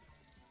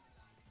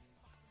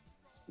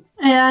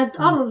 And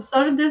all of a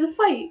sudden, there's a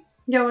fight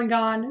going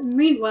on.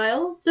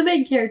 Meanwhile, the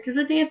main characters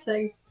are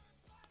dancing.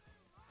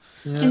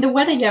 Yeah. In the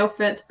wedding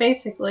outfits,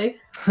 basically.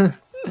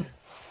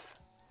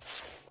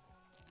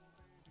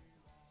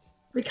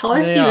 The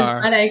color scheme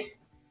is wedding.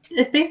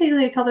 It's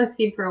basically a color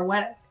scheme for a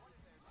wedding.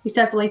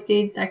 Except like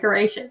the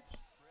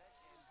decorations.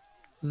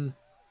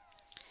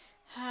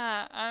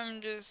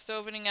 I'm just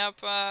opening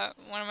up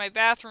one of my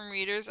bathroom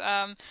readers.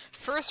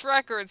 First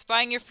records.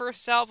 Buying your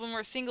first album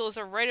or single is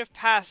a rite of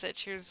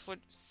passage. Here's what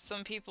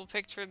some people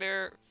picked for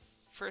their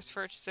first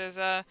purchases.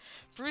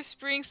 Bruce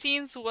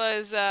Springsteen's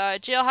was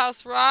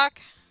Jailhouse Rock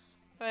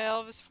by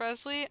Elvis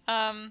Presley.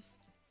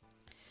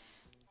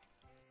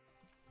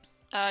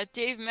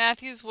 Dave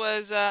Matthews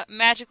was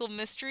Magical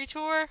Mystery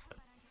Tour.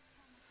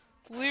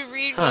 Lou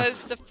Reed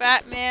was The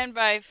Fat Man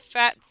by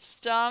Fats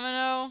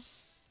Domino.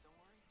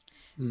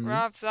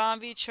 Rob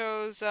Zombie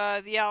chose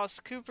The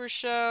Alice Cooper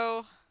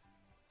Show.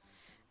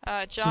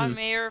 John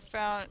Mayer's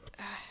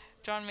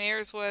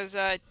was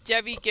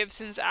Debbie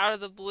Gibson's Out of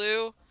the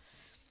Blue.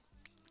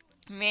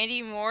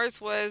 Mandy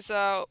Moore's was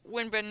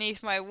Wind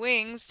Beneath My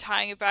Wings,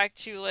 tying it back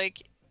to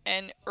like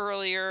an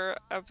earlier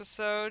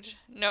episode.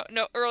 No,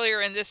 earlier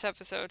in this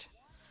episode.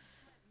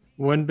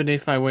 Wind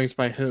Beneath My Wings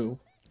by who?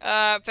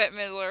 Bette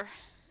Midler.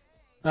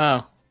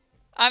 Oh.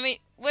 I mean,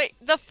 wait,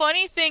 the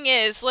funny thing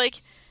is,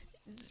 like,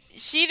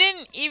 she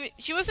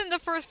wasn't the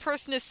first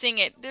person to sing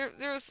it.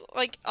 There's,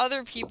 like,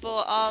 other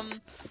people,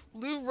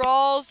 Lou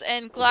Rawls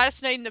and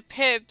Gladys Knight and the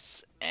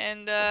Pips,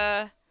 and,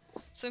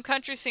 some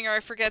country singer I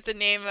forget the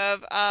name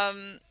of,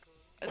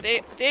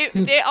 they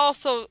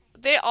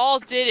all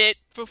did it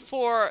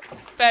before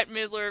Bette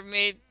Midler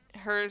made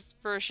her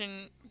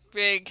version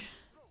big.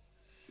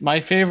 My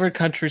favorite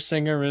country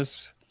singer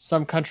is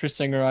some country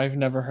singer I've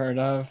never heard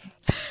of.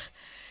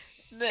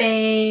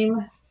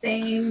 Same.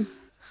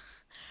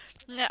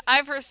 Yeah,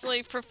 I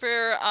personally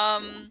prefer,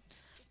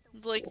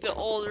 like, the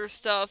older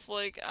stuff,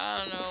 like, I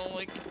don't know,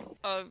 like,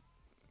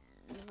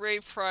 Ray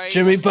Price.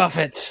 Jimmy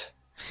Buffett!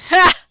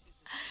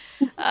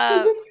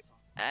 Or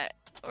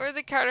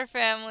the Carter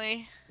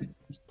Family.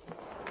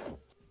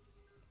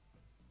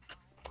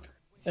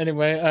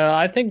 Anyway,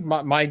 I think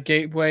my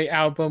gateway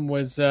album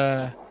was,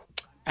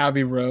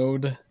 Abbey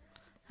Road.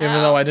 Even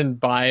though I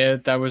didn't buy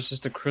it, that was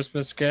just a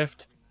Christmas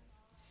gift.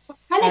 What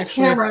kind of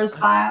camera is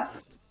that?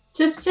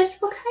 Just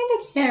what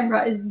kind of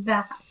camera is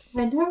that?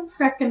 I don't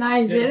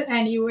recognize it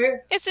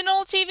anywhere. It's an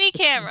old TV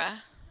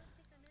camera.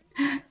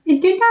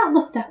 It did not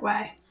look that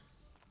way.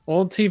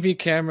 Old TV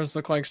cameras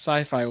look like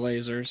sci-fi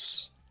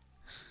lasers.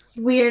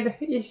 Weird.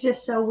 It's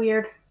just so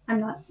weird.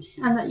 I'm not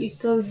used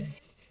to it.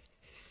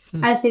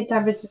 I see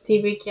that it's a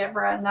TV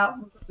camera and not a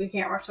movie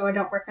camera, so I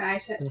don't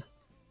recognize it.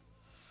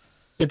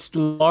 Its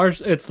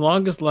large, its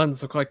longest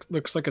lens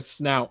looks like a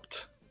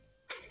snout.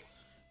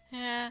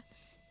 Yeah.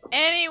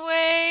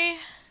 Anyway,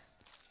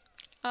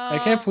 I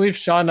can't believe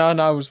Sha Na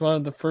Na was one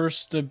of the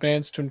first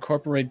bands to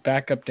incorporate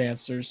backup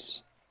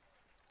dancers.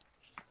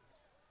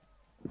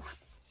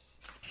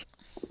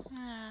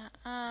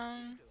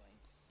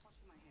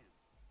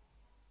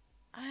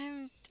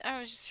 I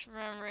was just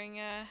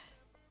remembering. I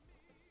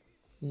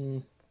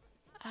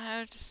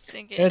was just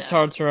thinking. It's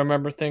hard to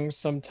remember things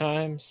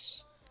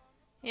sometimes.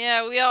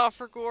 Yeah, we all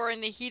forgot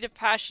in the heat of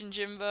passion,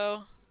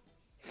 Jimbo.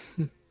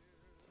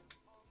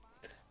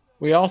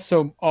 We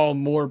also all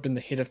morb in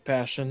the heat of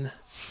passion.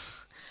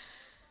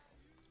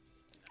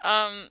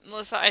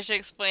 Melissa, I should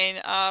explain.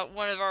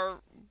 One of our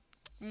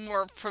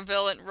more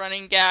prevalent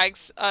running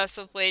gags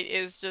of late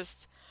is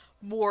just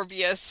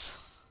Morbius.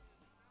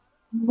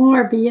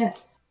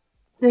 Morbius.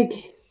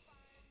 The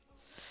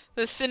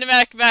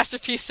cinematic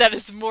masterpiece that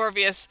is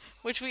Morbius,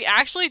 which we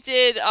actually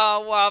did a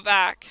while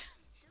back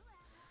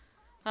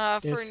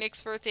for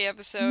Nick's birthday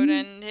episode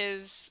and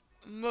his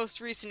most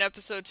recent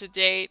episode to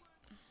date.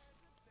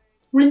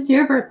 When's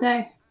your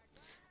birthday?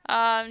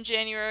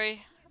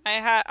 January.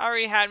 I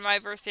already had my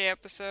birthday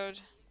episode.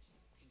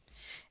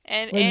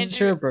 And When's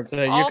Andrew, your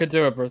birthday? You could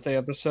do a birthday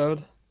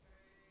episode.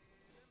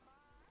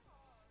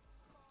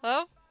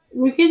 Hello?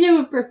 We could do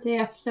a birthday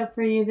episode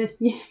for you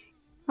this year.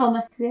 Oh,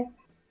 next year.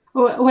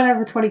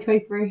 Whatever,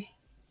 2023.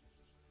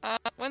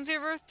 When's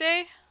your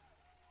birthday?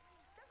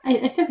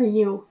 I said for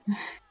you.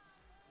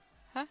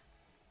 Huh?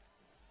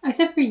 I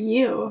said for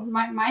you.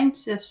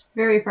 Mine's just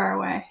very far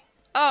away.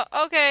 Oh,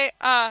 okay.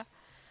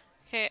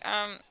 Okay,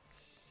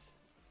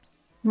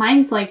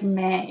 Mine's like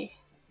May.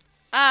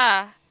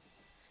 Months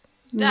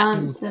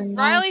and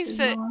Riley months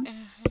said and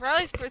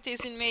Riley's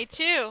birthday's in May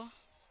too.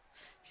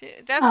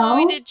 That's when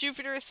we did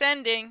Jupiter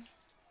Ascending.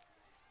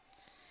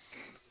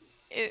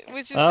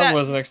 That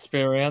was an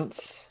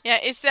experience. Yeah,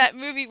 it's that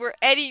movie where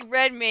Eddie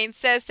Redmayne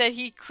says that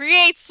he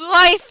creates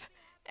life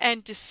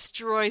and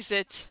destroys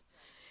it.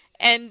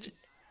 And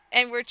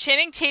where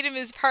Channing Tatum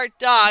is part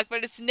dog,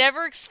 but it's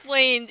never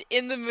explained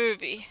in the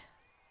movie.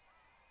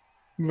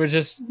 We're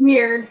just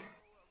weird.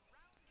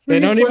 They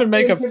don't even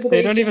make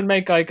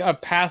like a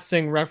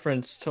passing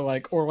reference to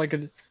like or like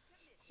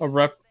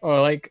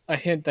a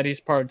hint that he's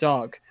part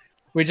dog.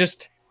 We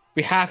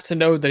have to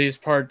know that he's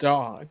part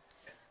dog.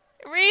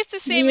 It really the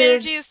same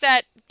energy as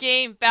that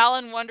game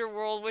Balan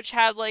Wonderworld, which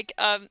had like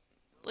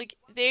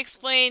they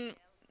explain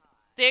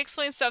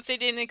stuff they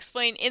didn't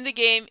explain in the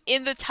game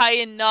in the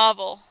tie-in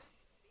novel.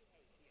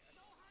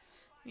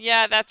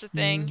 Yeah, that's a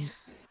thing.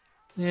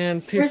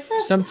 And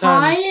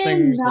sometimes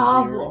things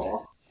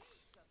novel.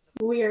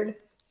 Weird.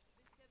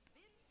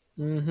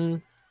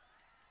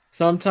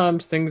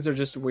 Sometimes things are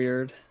just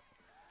weird.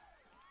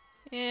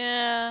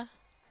 Yeah.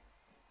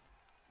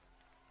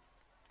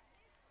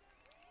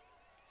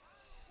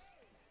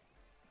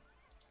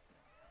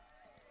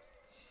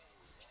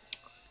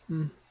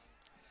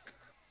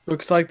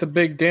 Looks like the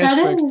big dance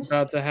break's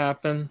about to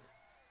happen.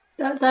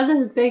 That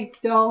is a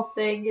big doll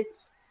thing.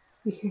 It's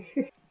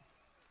weird.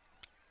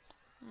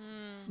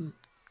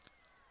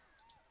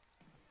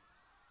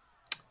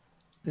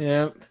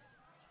 Yep.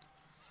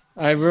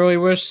 I really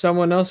wish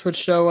someone else would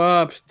show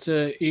up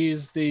to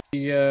ease the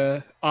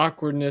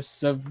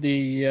awkwardness of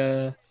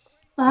the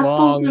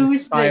long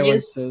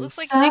silences. Looks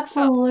like Nick's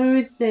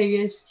balloon thing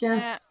is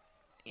just...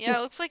 Yeah,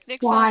 it looks like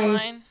Nick's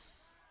online.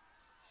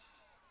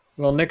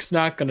 Well, Nick's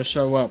not going to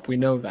show up. We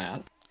know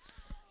that.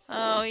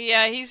 Oh,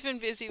 yeah, he's been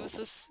busy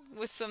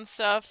with some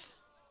stuff.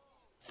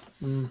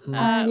 We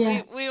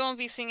won't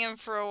be seeing him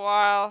for a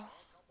while.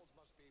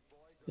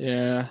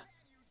 Yeah.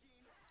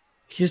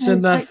 He's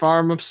in that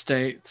farm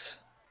upstate.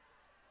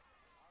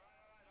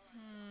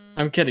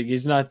 I'm kidding.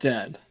 He's not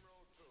dead.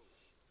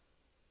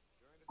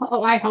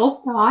 Oh, I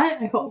hope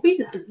not. I hope he's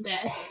not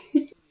dead.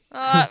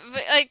 But,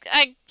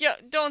 I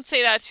don't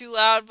say that too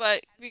loud,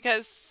 but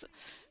because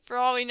for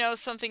all we know,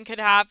 something could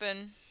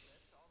happen.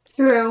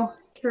 True.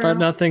 But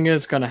nothing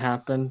is gonna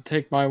happen.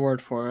 Take my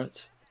word for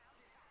it.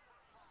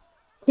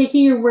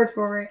 Taking your word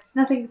for it.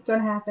 Nothing's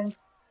gonna happen.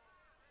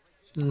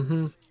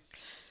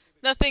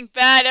 Nothing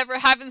bad ever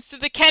happens to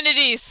the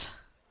Kennedys.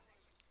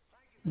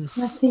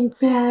 Nothing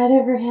bad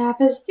ever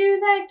happens to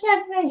the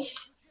Kennedys.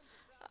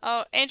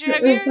 Oh, Andrew,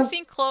 have you ever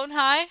seen Clone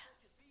High?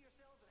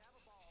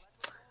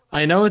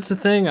 I know it's a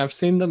thing. I've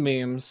seen the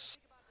memes.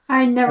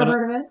 I never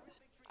heard of it.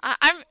 I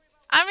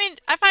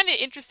find it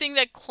interesting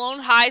that Clone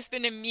High's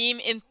been a meme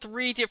in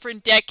 3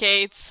 different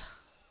decades.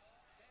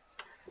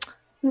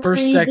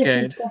 First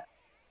decade.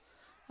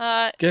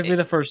 Give me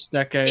the first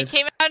decade. It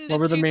came out in the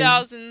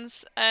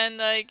 2000s, and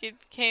it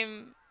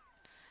became,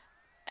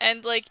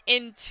 and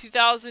in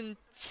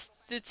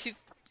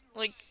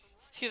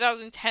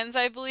 2010s,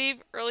 I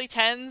believe, early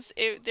 10s,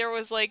 there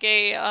was a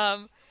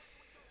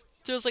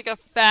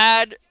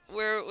fad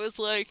where it was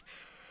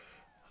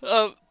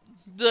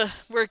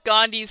where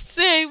Gandhi's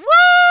say "wah"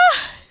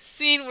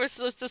 scene was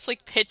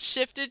just pitch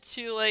shifted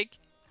to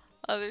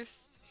others.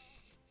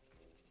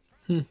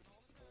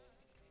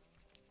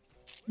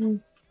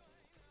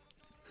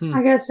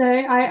 I gotta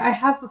say, I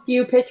have a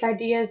few pitch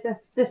ideas if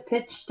this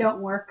pitch don't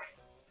work.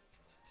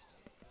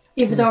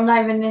 Even though I'm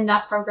not even in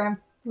that program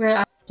where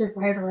I should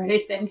write or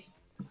anything.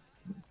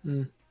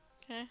 Okay.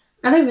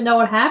 I don't even know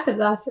what happens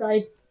after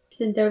I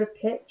send out a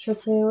pitch or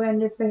two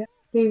and if it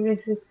even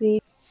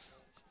succeeds.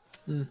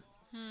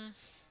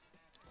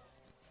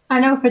 I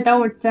know if it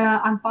don't,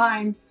 I'm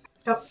fine.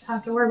 Don't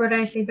have to worry about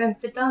anything, but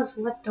if it does,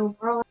 what the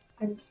world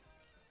happens?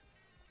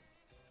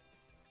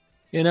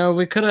 You know,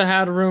 we could have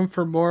had room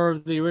for more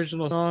of the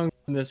original songs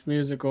in this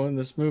musical, in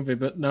this movie,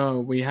 but no,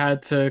 we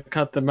had to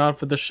cut them out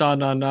for the Sha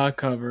Na Na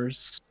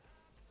covers.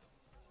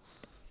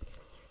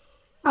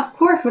 Of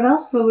course, what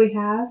else will we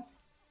have?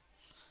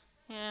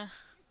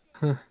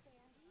 Yeah.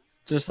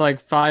 Just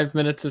like 5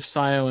 minutes of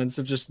silence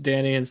of just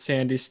Danny and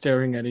Sandy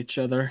staring at each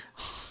other.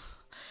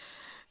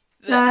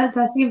 That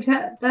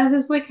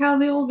is like how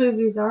the old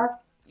movies are.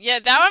 Yeah,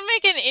 that would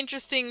make an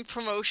interesting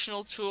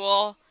promotional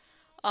tool.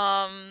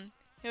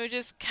 It would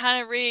just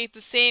kind of radiate the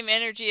same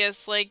energy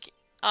as like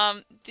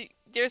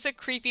there's a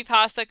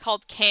creepypasta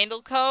called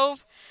Candle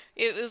Cove.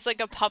 It was like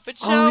a puppet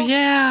show. Oh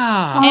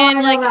yeah. Oh, And,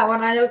 I know like, that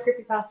one. I know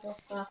creepypasta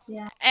stuff.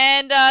 Yeah.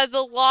 And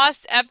the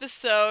lost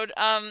episode,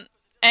 and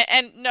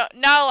no,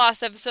 not a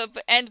lost episode,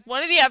 and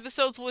one of the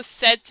episodes was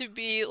said to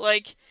be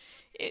like,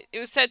 it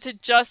was said to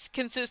just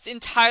consist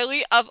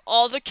entirely of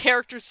all the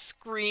characters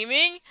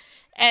screaming,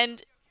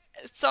 and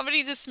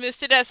somebody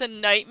dismissed it as a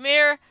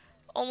nightmare,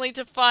 only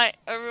to find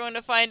everyone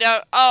to find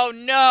out, oh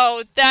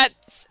no, that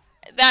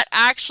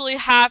actually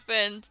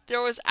happened.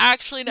 There was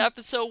actually an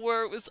episode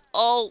where it was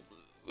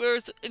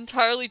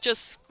entirely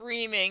just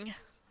screaming.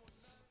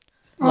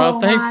 Well, Oh,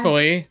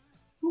 thankfully,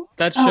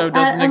 that show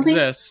doesn't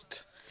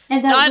exist.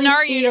 And Not in least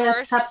our the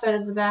universe. puppet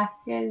in the back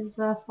is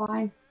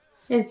fine.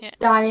 Is Yeah.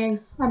 dying.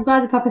 I'm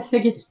glad the puppet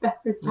thing is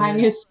dying.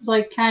 It's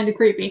like kind of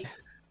creepy.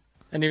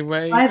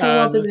 Anyway, I think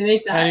wanted to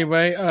make that.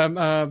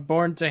 anyway,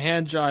 Born to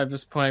Hand Jive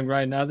is playing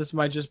right now. This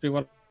might just be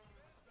one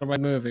of my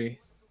movie.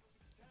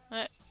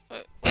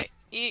 Wait,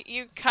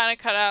 you kind of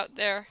cut out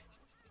there.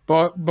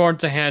 Born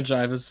to Hand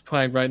Jive is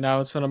playing right now.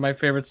 It's one of my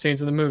favorite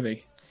scenes in the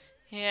movie.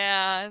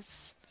 Yeah,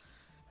 it's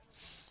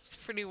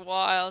pretty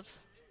wild.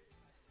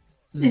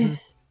 Mhm.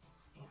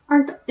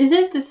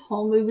 Isn't this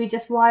whole movie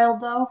just wild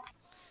though?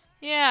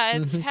 Yeah,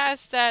 it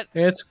has that.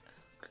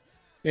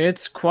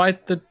 It's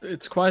quite the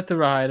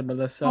ride,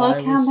 Melissa. Look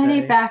I how will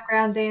many say.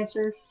 background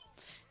dancers.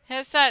 It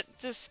has that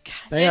just.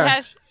 They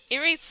are. It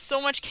reads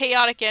so much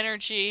chaotic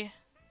energy.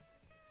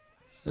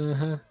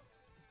 Uh-huh.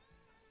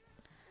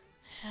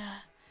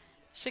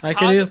 Chicago.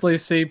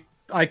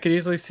 I could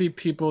easily see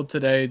people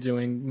today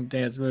doing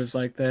dance moves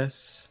like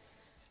this.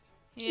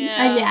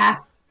 Yeah. Yeah.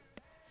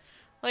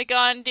 Like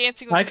on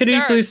Dancing with I the can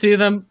Stars.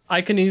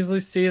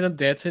 easily see them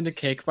dancing to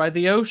Cake by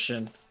the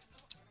Ocean.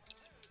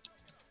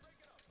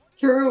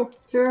 True.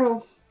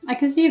 I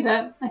can see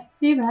that.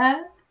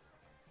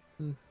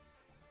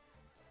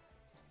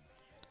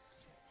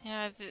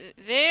 Yeah,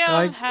 they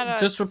had a.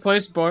 just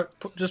replace Born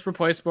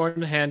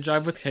to Hand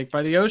Jive with Cake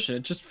by the Ocean.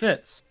 It just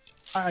fits.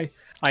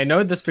 I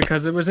know this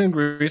because it was in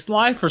Grease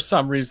Live for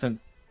some reason.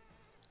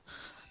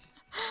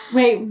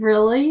 Wait,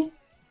 really?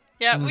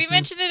 Yeah, we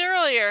mentioned it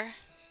earlier.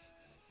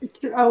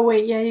 Oh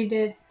wait, yeah, you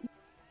did.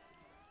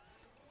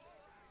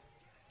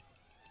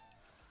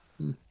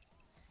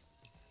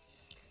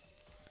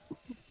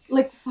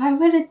 Like, why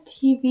would a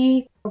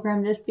TV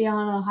program just be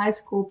on a high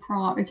school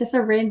prom? It's just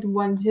a random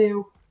one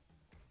too.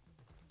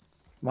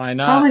 Why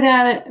not?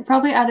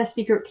 Probably add a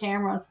secret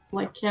camera,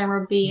 like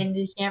camera B in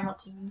the camera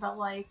team. But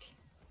like,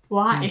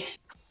 why?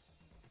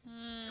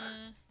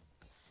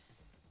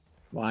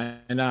 Why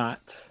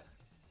not?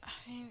 I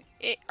mean,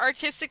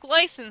 artistic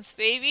license,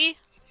 baby.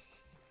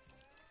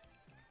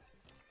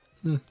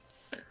 One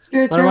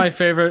of my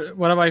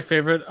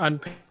favorite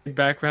unpaid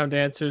background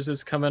dancers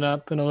is coming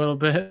up in a little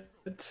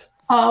bit.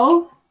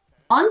 Oh,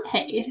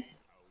 unpaid.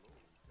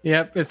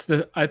 Yep,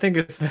 I think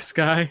it's this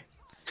guy.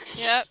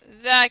 Yep,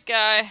 that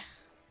guy.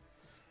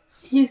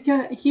 He's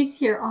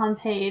here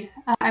unpaid.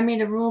 I mean,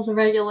 the rules and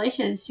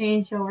regulations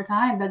change over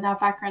time, but now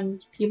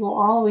background people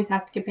always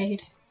have to get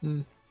paid.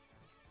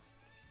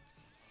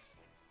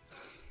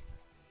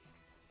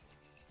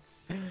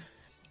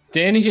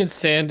 Danny and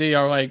Sandy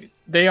are like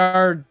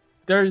they're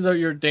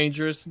your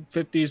dangerous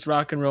 50s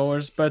rock and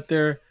rollers, but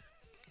they're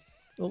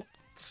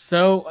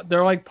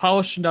like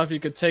polished enough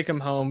you could take them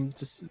home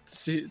to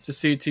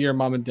see to your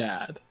mom and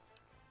dad.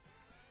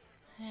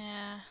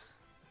 Yeah.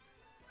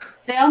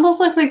 They almost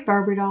look like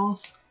Barbie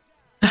dolls.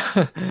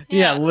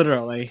 Yeah,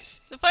 literally.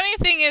 The funny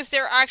thing is,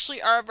 there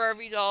actually are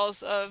Barbie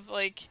dolls of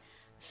like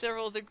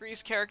several of the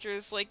Grease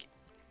characters. Like,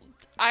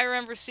 I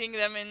remember seeing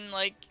them in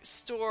like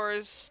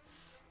stores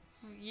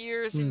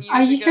years and years ago.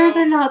 Are you sure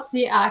they're not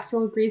the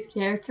actual Grease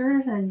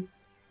characters and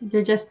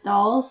they're just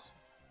dolls?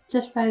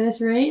 Just by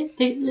this rate,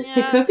 they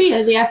could be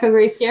the actual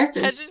Grease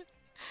characters.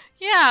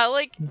 Yeah,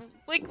 like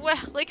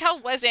how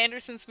Wes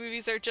Anderson's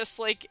movies are just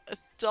like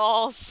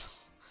dolls.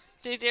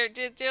 They're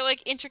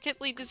like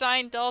intricately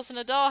designed dolls in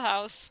a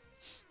dollhouse.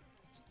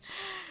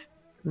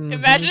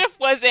 Imagine if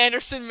Wes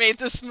Anderson made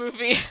this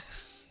movie.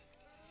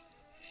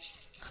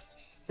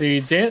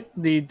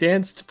 The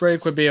dance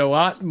break would be a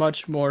lot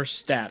much more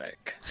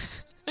static.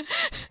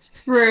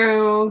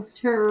 True.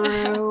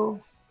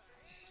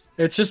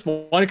 It's just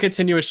one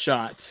continuous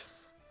shot.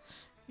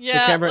 The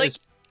Yeah, camera like is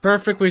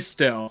perfectly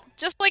still.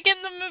 just like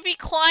in the movie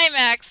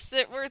Climax,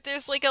 where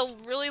there's like a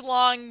really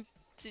long,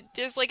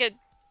 there's like a,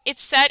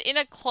 it's set in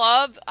a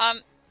club.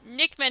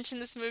 Nick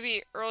mentioned this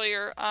movie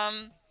earlier.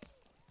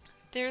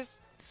 There's.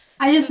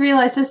 I just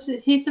realized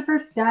he's the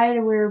first guy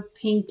to wear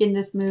pink in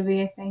this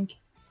movie, I think.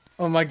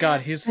 Oh my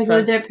god, he's like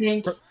legit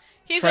pink.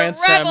 He's trans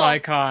a rebel. femme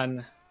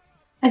icon.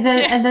 And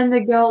then the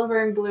girl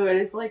wearing blue, and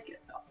it's like,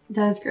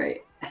 that's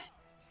great.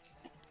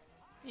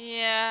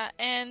 Yeah,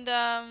 and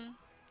oh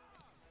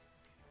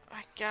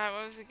God,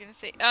 what was I gonna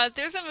say?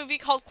 There's a movie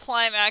called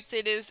Climax.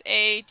 It is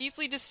a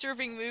deeply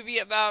disturbing movie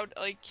about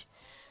like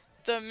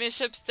the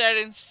mishaps that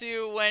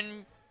ensue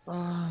when when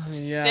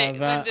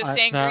the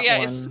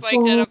sangria is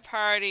spiked at a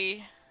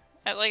party,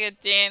 at like a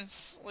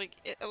dance, like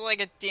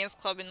a dance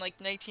club in like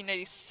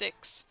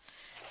 1996,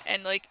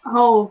 and like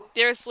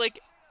there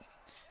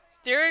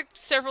are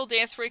several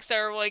dance breaks that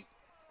are like,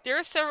 there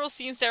are several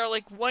scenes that are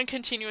like one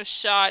continuous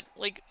shot,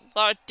 like a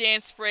lot of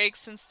dance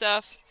breaks and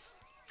stuff.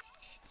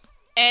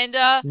 And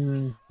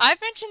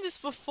I've mentioned this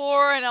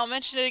before, and I'll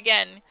mention it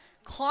again.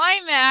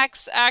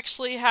 Climax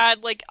actually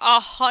had like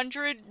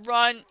 100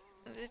 run.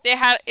 It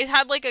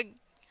had like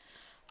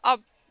a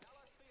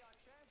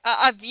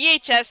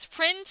VHS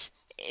print.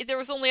 There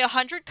was only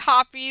 100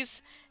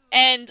 copies,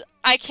 and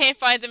I can't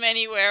find them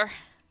anywhere.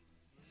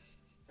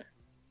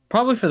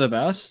 Probably for the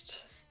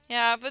best.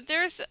 Yeah, but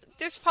there's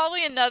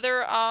probably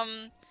another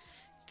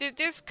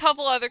there's a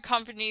couple other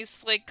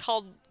companies like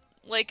called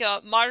like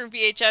Modern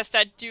VHS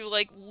that do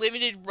like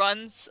limited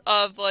runs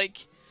of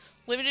like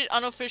limited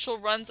unofficial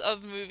runs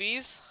of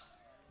movies.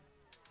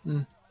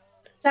 So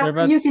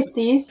you get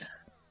these.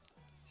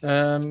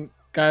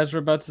 Guys, we're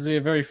about to see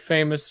a very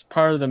famous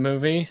part of the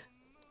movie.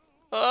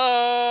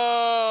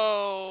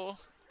 Oh.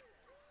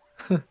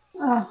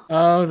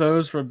 Oh,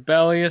 those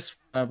rebellious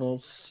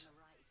rebels.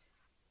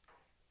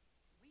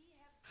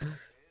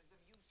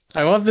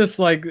 I love this,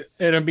 like,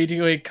 it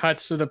immediately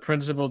cuts to the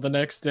principal the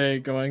next day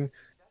going,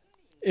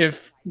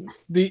 if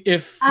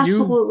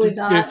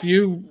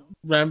you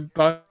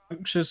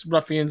rambunctious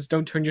ruffians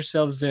don't turn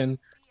yourselves in,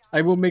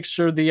 I will make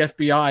sure the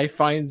FBI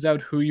finds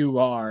out who you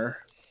are.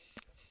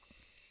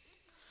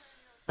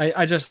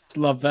 I just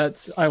love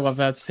that. I love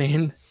that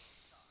scene.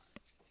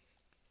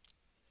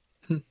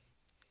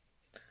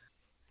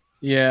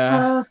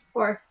 Yeah. Of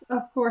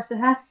course, it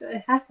has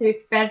to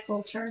expand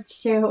full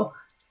church too.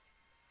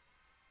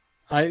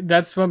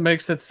 That's what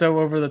makes it so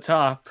over the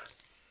top.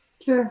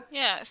 Sure.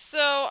 Yeah,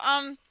 so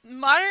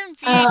modern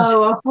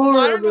a horror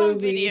modern home movie.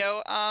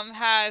 video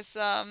has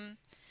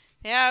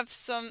they have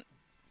some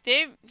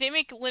they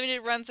make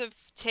limited runs of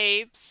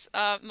tapes,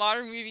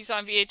 modern movies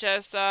on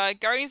VHS,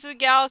 Guardians of the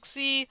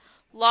Galaxy,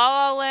 La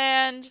La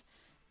Land,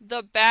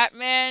 The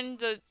Batman,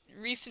 the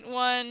recent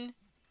one,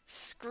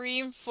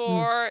 Scream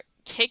 4,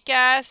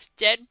 Kick-Ass,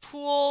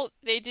 Deadpool.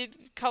 They did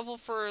a couple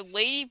for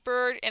Lady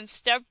Bird and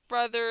Step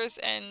Brothers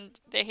and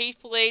The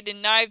Hateful Eight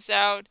and Knives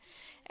Out.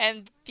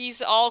 And these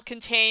all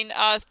contain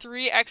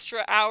 3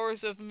 extra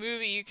hours of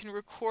movie you can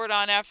record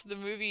on after the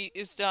movie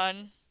is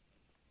done.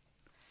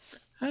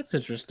 That's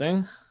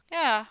interesting.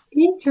 Yeah.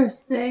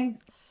 Interesting.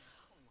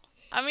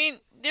 I mean,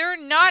 they're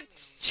not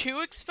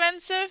too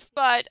expensive,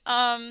 but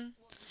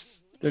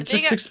they're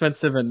just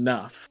expensive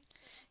enough.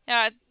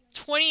 Yeah,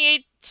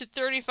 $28 to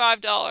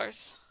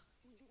 $35.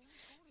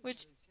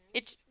 Which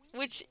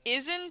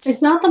isn't.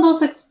 It's not the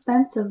most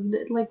expensive.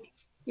 Like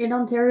in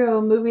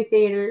Ontario movie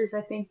theaters,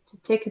 I think the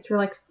tickets were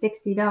like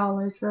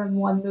 $60 for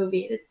one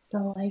movie. It's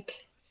so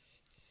like.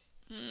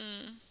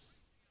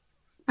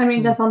 I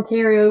mean, that's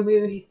Ontario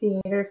movie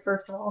theaters,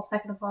 first of all.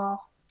 Second of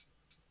all,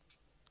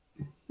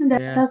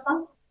 that's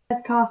not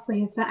as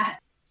costly as that.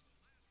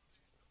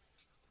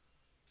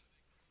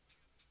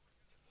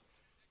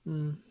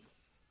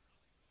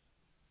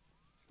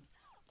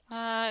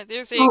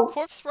 There's a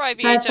Corpse Bride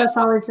VHS. That's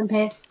always been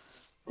paid.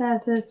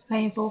 That is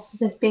painful.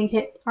 Just being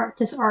hit,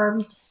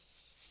 disarmed.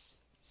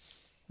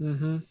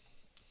 I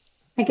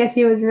guess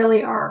he was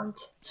really armed.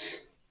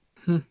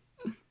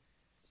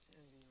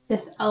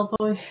 This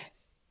elbow.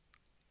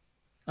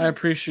 I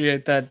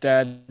appreciate that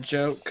dad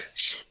joke.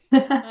 I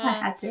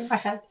had to. I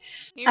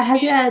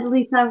had to at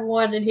least have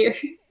one in here.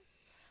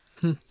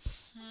 I'm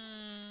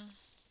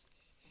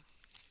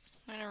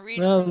gonna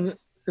read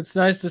it's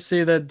nice to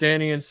see that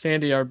Danny and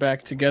Sandy are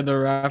back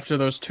together after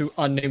those 2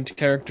 unnamed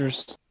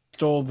characters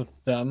stole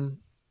them.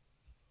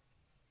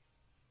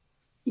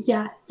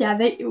 Yeah.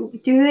 Do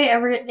they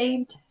ever get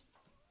named?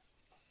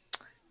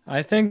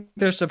 I think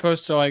they're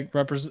supposed to like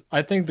represent.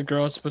 I think the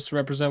girl is supposed to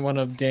represent one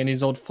of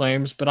Danny's old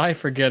flames, but I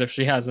forget if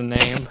she has a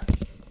name.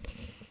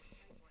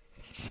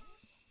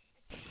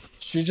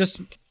 She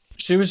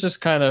was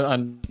just kind of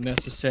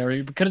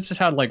unnecessary. We could have just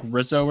had like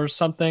Rizzo or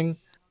something,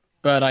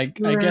 but I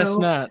guess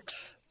not.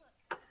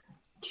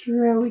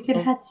 True, we could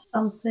have had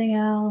something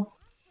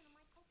else.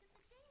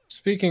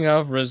 Speaking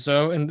of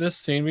Rizzo, in this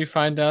scene we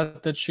find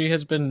out that she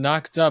has been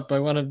knocked up by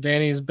one of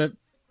Danny's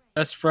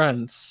best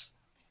friends.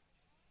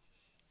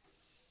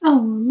 Oh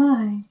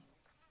my.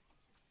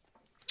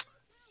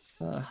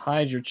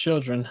 Hide your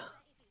children.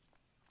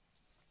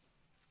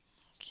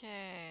 Okay.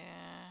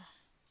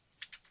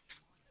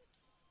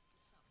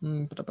 Let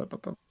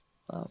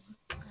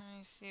Let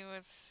me see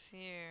what's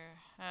here.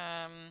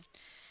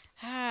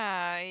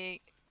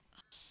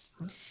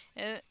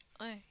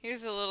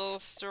 Here's a little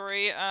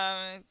story.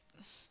 I'm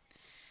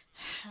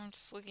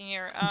just looking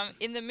here.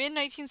 In the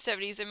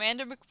mid-1970s,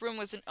 Amanda McBroom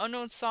was an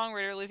unknown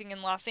songwriter living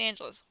in Los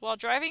Angeles. While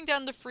driving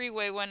down the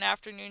freeway one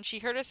afternoon, she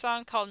heard a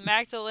song called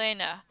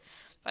Magdalena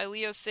by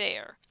Leo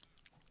Sayer.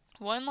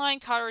 One line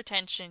caught her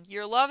attention.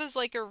 Your love is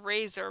like a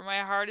razor,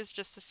 my heart is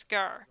just a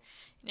scar.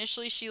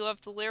 Initially, she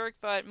loved the lyric,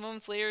 but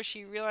moments later,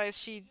 she realized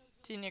she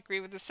didn't agree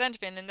with the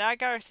sentiment, and that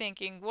got her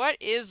thinking, what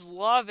is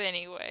love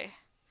anyway?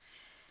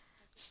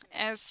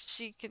 As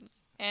she could,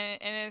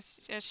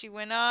 as she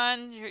went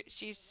on,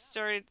 she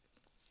started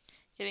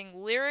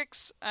getting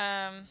lyrics.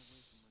 And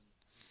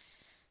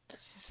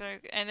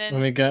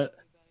then me get.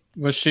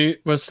 Was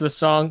the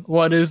song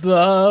 "What Is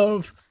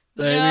Love"?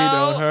 Baby,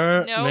 don't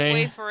hurt no, me.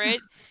 wait for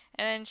it.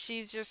 And then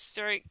she just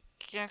started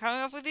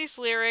coming up with these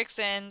lyrics,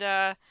 and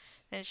then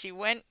she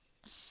went.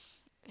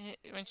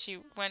 When she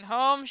went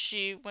home,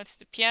 she went to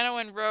the piano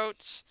and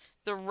wrote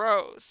 "The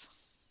Rose."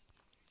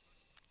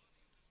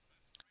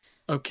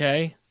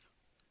 Okay.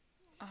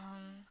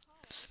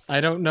 I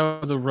don't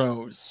know The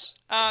Rose.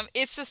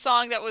 It's the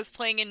song that was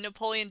playing in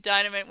Napoleon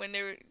Dynamite when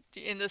they were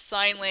in the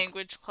sign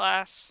language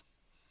class.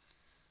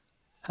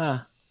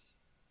 Huh.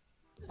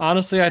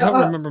 Honestly, I don't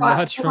remember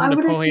much from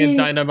Napoleon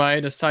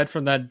Dynamite aside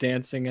from that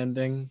dancing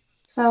ending.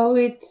 So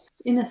it's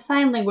in a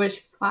sign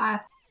language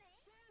class.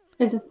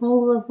 Is it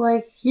full of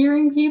like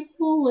hearing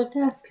people or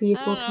deaf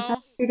people? I don't know.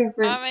 That's two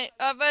different.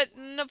 But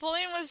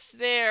Napoleon was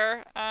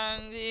there.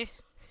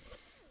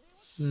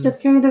 It's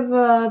kind of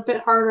a bit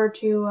harder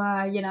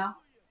to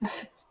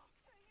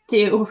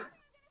do.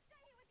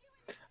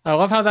 I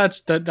love how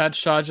that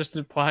shot just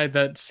implied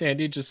that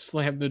Sandy just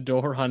slammed the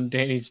door on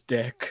Danny's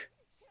dick.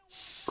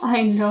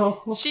 I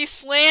know. She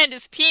slammed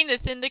his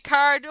penis in the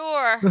car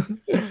door.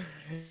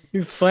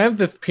 You slammed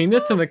his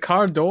penis in the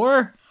car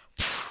door?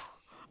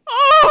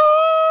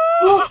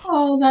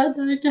 Oh, that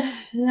is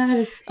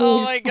painful.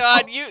 Oh my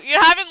god, you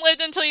haven't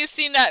lived until you've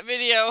seen that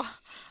video.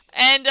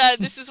 And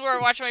this is where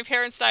I watched my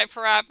parents die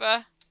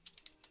parappa.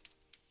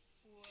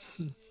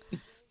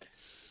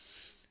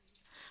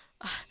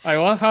 I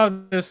love how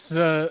this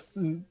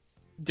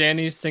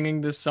Danny's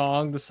singing this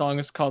song. The song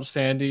is called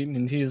Sandy,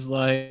 and he's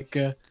like,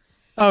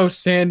 "Oh,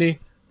 Sandy,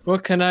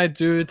 what can I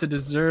do to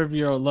deserve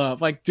your love?"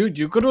 Like, dude,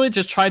 you literally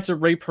just tried to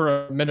rape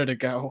her a minute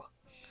ago.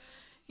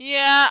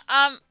 Yeah.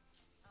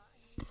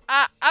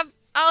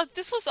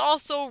 This was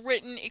also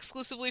written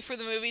exclusively for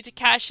the movie to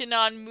cash in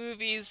on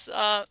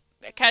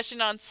cash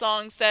in on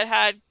songs that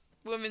had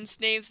women's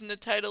names in the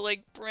title,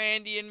 like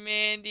Brandy and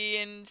Mandy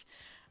and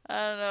I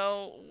don't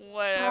know,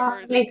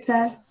 whatever. Makes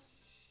sense.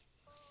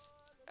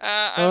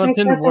 Well, it makes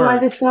didn't sense why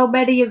work. there's so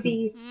many of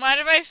these. Mind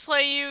if I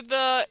play you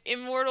the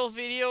immortal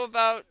video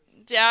about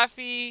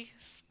Daffy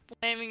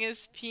slamming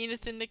his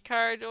penis in the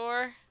car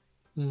door?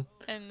 And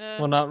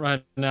Well, not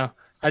right now.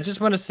 I just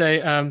want to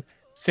say,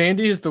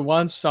 Sandy is the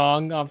one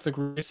song off the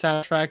Grease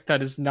soundtrack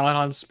that is not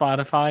on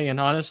Spotify, and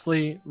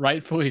honestly,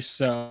 rightfully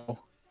so.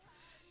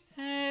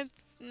 It's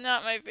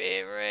not my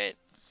favorite.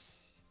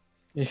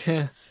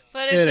 Yeah.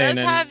 But it does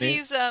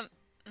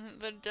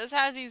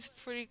have these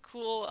pretty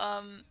cool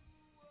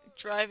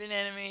drive-in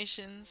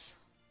animations.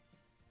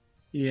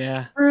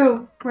 Yeah.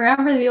 True.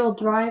 Remember the old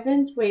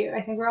drive-ins? Wait,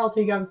 I think we're all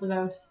too young for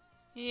those.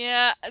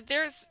 Yeah,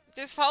 there's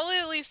probably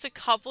at least a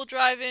couple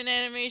drive-in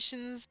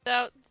animations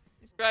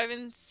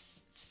drive-ins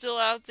still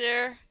out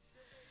there.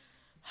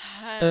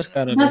 There's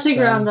gotta be Nothing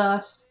some. around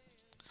us.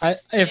 I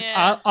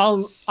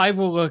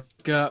will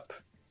look up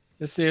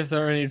to see if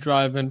there are any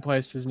drive-in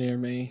places near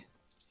me.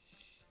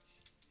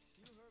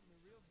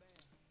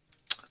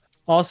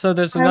 Also,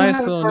 there's a nice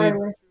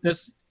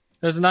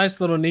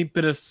little neat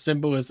bit of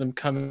symbolism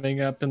coming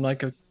up in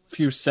like a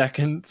few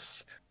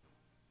seconds.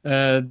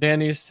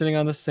 Danny's sitting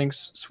on the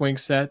swing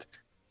set,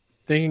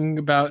 thinking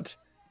about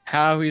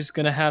how he's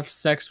gonna have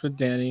sex with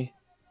Danny.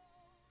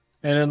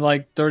 And in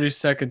like 30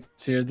 seconds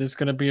here, there's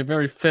gonna be a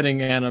very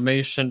fitting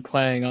animation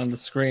playing on the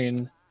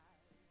screen.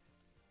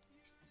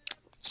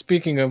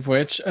 Speaking of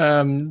which,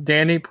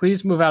 Danny,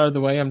 please move out of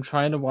the way. I'm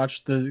trying to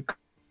watch the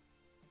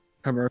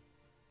commercial.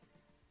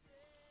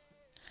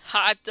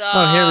 Hot dog.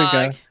 Oh, here we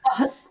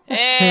go.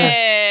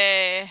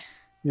 Hey.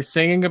 You're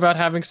singing about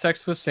having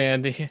sex with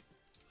Sandy,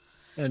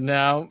 and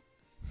now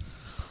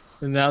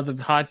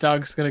the hot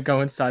dog's gonna go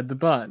inside the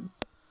bun.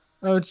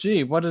 Oh,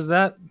 gee, what does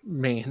that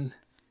mean?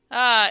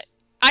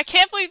 I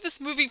can't believe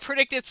this movie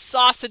predicted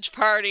Sausage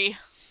Party.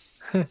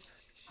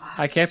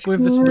 I can't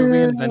believe this movie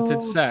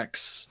invented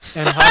sex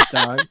and hot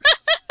dogs.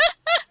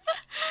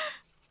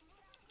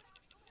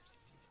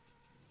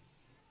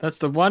 That's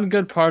the one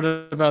good part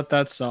about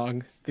that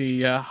song,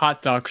 the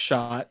hot dog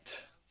shot.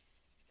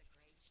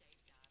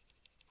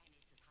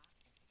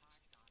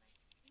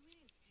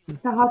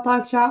 The hot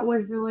dog shot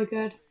was really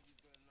good.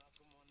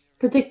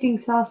 Predicting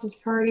Sausage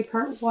Party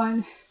Part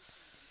 1.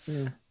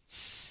 Yeah.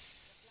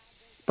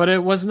 But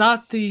it was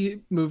not the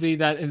movie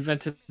that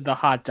invented the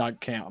hot dog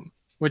cam,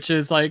 which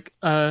is like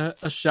a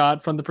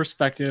shot from the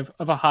perspective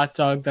of a hot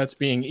dog that's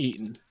being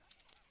eaten.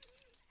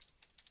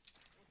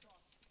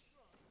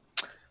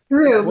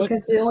 True, What?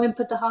 because they only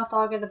put the hot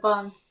dog in the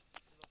bun.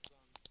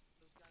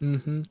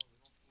 Mm-hmm.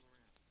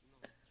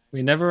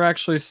 We never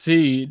actually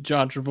see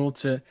John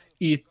Travolta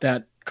eat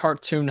that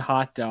cartoon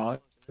hot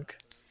dog.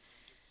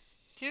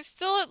 There's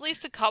still at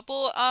least a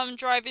couple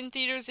drive-in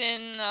theaters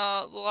in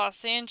the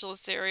Los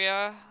Angeles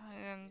area,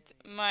 and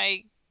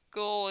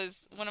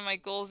one of my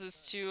goals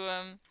is to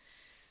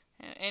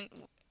and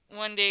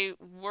one day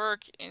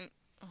work and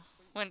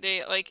one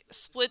day like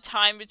split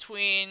time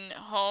between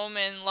home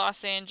and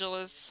Los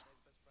Angeles.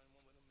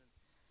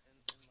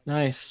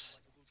 Nice.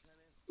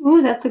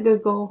 Ooh, that's a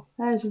good goal.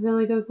 That is a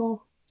really good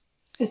goal.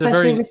 It's a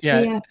Especially very with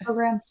the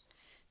programs.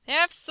 They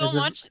have so it's a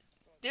much.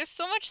 There's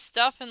so much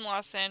stuff in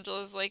Los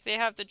Angeles. Like they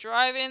have the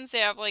drive-ins. They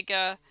have like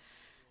a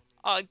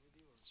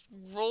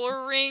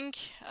roller rink.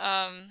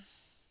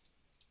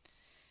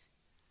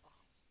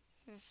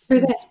 For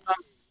this.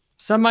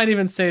 Some might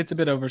even say it's a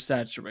bit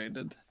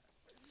oversaturated.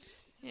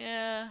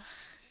 Yeah.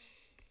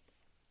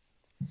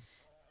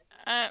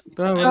 But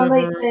Well,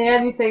 they whatever. say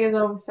anything is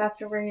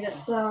oversaturated,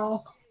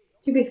 so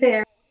to be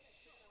fair.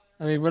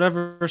 I mean,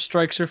 whatever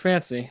strikes your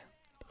fancy.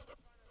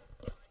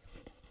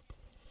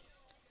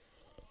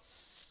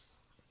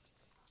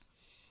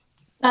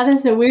 That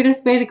is the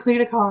weirdest way to clean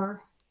a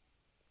car.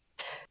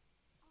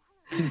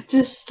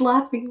 Just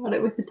slapping on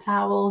it with a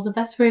towel is the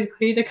best way to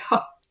clean a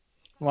car.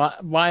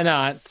 Why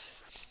not?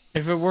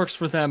 If it works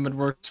for them, it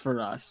works for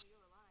us.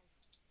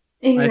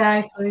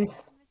 Exactly.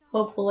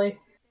 Hopefully.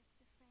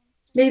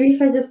 Maybe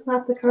if I just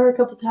slap the car a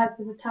couple times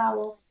with a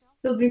towel,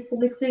 it'll be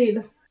fully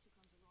clean.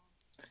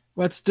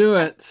 Let's do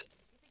it.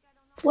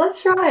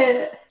 Let's try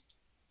it.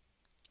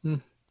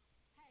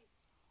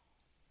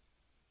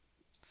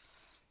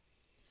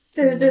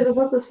 There's a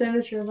bunch of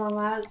signatures on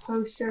that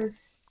poster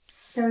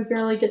that we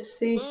barely get to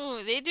see.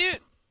 Ooh, they do.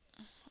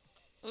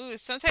 Ooh,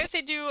 sometimes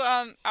they do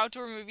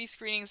outdoor movie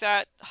screenings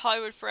at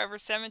Hollywood Forever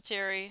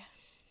Cemetery.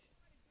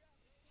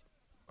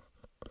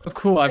 Oh,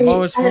 cool. I've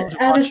always wanted to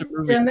watch a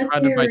movie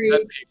surrounded by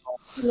dead people.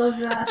 Love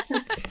that.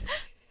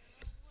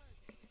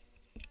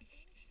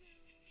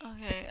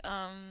 Okay,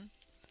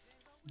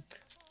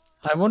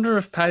 I wonder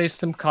if Patty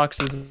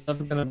Simcox is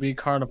ever going to be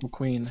Carnival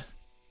Queen.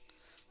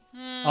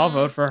 I'll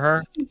vote for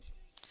her.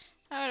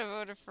 I would have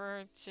voted for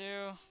her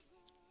too.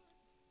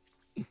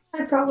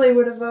 I probably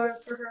would have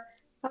voted for her.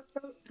 I'd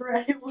vote for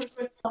anyone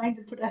who would find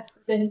to put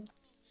effort in.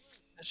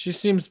 She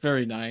seems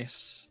very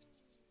nice.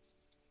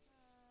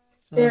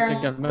 I Yeah, don't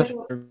think I've met her.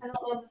 I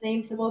don't know the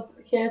names of most of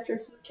the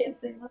characters, so I can't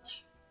say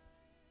much.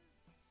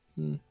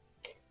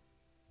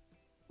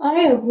 I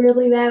am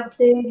really bad with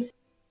names.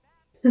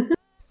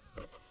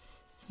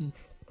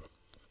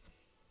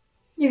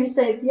 You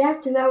say the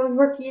actor that was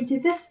working into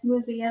this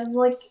movie, and I'm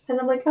like,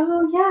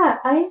 oh yeah,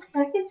 I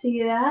can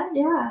see that,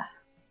 yeah.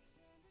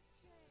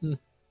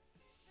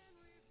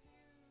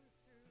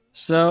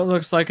 So it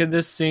looks like in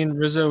this scene,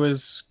 Rizzo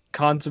is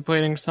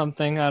contemplating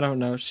something. I don't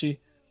know.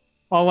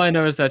 All I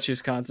know is that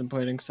she's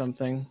contemplating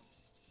something.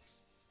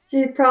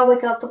 She probably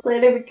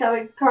contemplated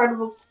becoming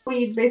Carnival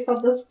Queen based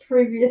on this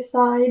previous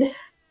side.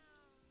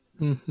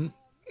 Mm-hmm.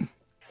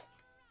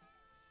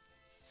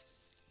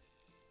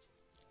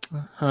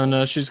 Oh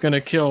no, she's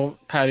gonna kill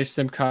Patty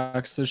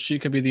Simcox so she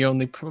can be the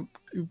only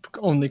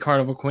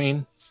Carnival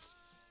Queen.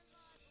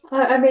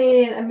 I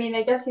mean,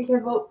 I guess you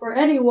can vote for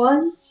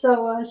anyone,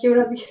 so she would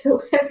have to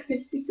kill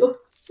every single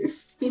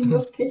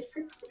female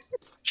character.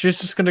 She's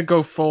just gonna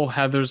go full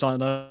Heathers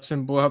on us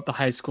and blow up the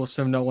high school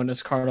so no one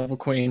is Carnival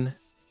Queen.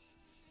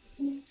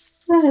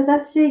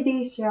 That's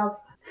JD's job.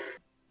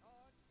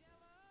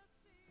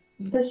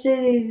 That's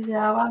JD's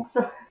job, I'm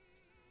sorry.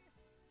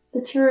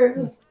 The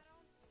truth.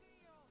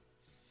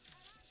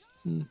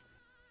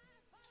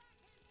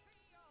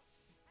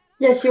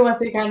 Yeah, she wants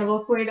to be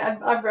Carnival Queen.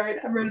 I'm right.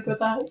 I'm right about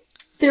that.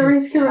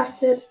 Theory's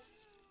corrected.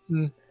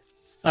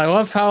 I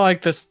love how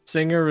like the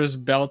singer is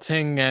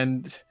belting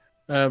and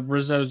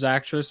Rizzo's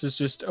actress is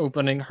just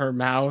opening her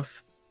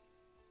mouth.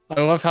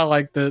 I love how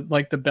like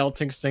the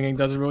belting singing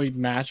doesn't really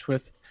match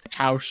with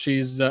how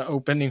she's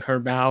opening her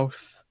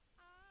mouth.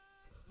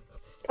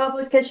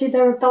 Probably because she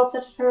never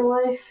belted in her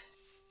life.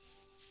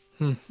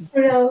 Who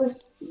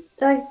knows?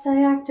 The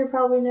actor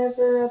probably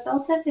never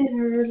belted in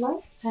her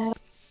life.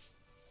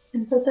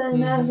 But then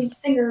the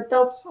singer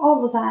belts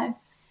all the time.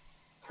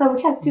 So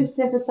we have two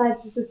different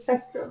sides of the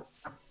spectrum.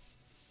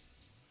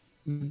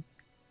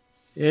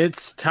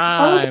 It's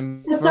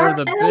time for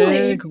the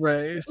big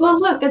race. Well,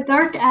 look, a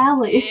dark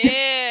alley.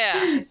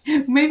 Yeah.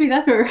 Maybe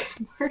that's where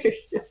murder's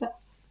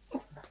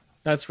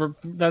That's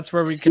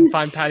where we can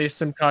find Patty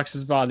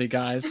Simcox's body,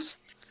 guys.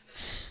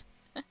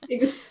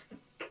 That's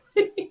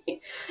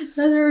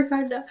where we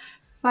find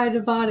the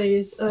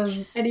bodies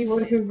of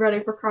anyone who's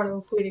running for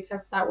Carnival Queen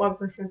except that one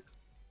person.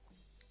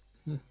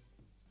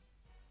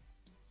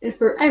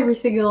 for every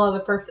single other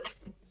person.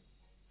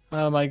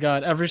 Oh my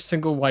god, every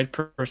single white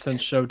person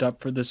showed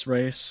up for this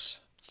race.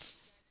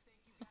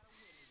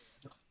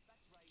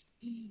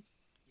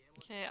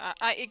 Okay,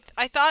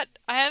 I thought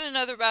I had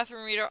another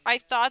bathroom reader. I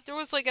thought there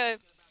was like a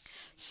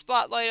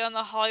spotlight on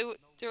the Hollywood.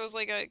 There was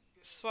like a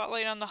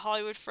spotlight on the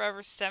Hollywood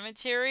Forever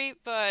Cemetery,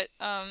 but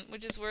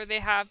which is where they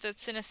have the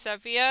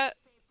Cinesepia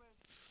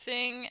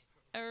thing,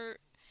 or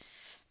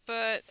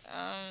but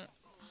I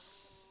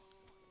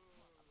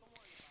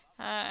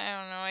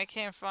don't know. I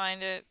can't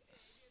find it.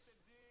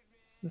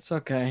 It's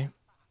okay.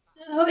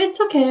 Oh, it's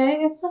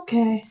okay. It's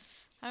okay.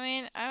 I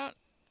mean, I don't.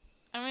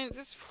 I mean,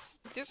 there's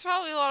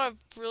probably a lot of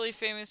really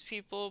famous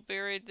people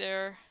buried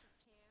there.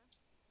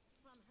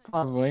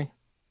 Probably.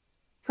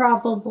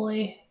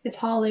 Probably. It's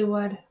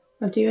Hollywood.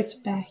 What do you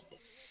expect?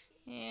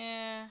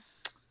 Yeah.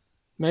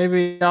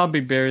 Maybe I'll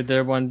be buried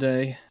there one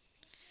day.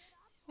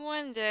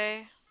 One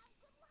day.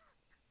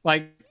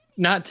 Like,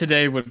 not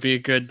today would be a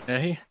good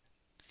day.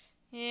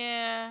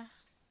 Yeah.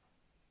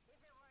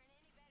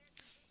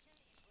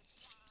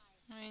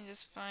 Let me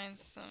just find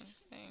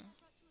something.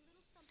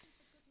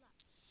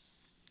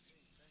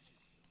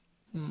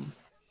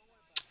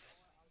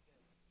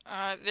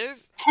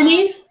 There's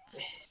Penny?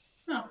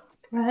 Oh,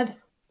 go ahead.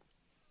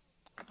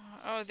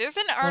 there's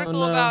an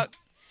article about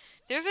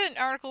there's an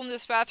article in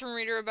this bathroom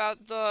reader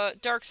about the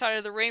dark side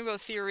of the rainbow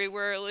theory,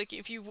 where like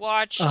if you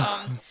watch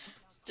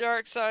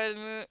Dark Side of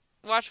the Moon,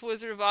 watch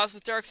Wizard of Oz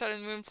with Dark Side of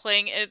the Moon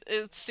playing,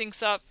 it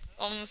syncs up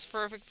almost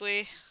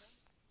perfectly.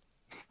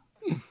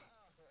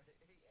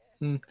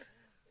 Frick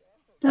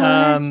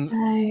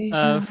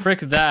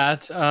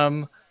that.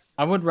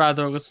 I would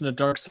rather listen to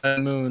Dark Side of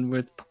the Moon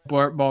with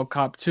Bart Ball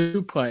Cop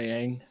 2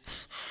 playing.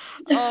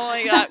 Oh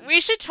my god,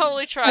 we should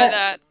totally try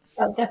that.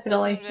 Oh,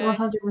 definitely.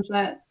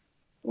 100%.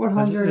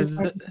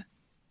 100%.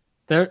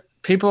 There,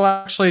 people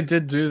actually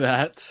did do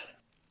that.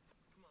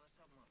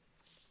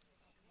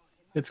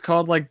 It's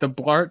called like the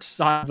Blart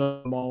Side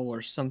of the Mall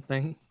or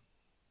something.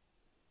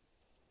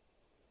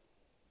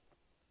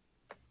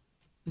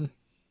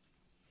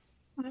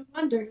 I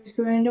wonder who's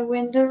going to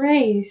win the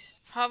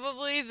race.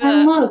 Probably the.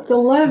 And look, the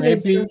love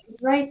Maybe- interest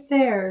is right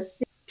there.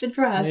 The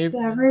dress. Maybe-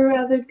 Every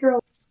other girl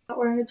is not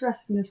wearing a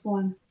dress in this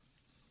one.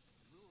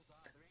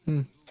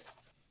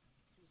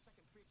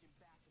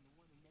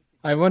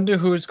 I wonder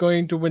who's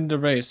going to win the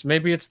race.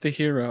 Maybe it's the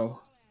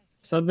hero.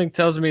 Something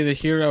tells me the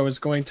hero is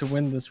going to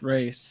win this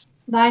race.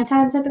 9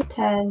 times out of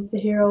 10, the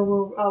hero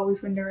will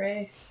always win the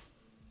race.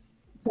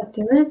 But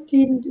there is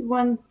the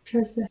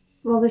 1%.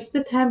 Well, there's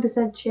the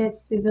 10%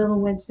 chance the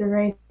villain wins the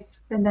race,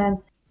 and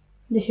then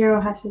the hero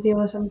has to deal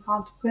with some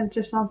consequence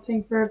or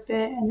something for a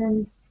bit, and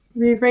then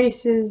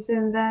re-races,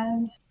 and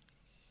then,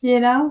 you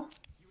know?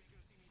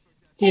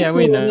 Yeah,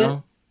 we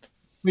know.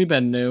 We've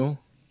been new.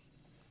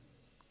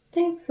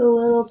 Takes a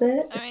little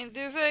bit. I mean,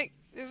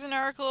 there's an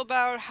article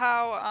about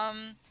how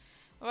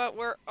about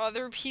where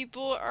other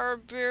people are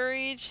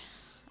buried,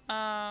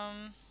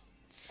 or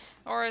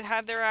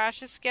had their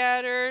ashes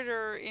scattered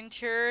or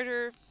interred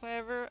or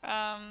whatever.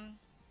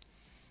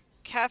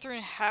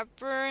 Katharine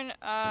Hepburn,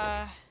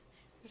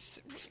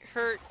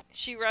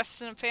 she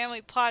rests in a family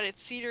plot at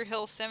Cedar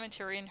Hill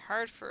Cemetery in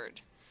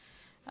Hartford.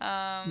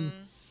 Oh,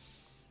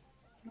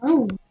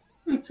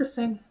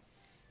 interesting.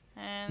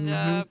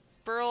 And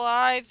Burl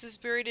Ives is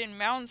buried in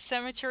Mountain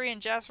Cemetery in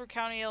Jasper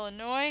County,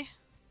 Illinois.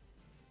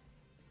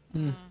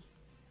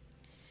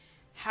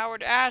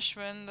 Howard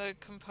Ashman, the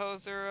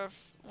composer of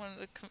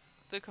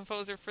the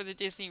composer for the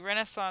Disney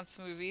Renaissance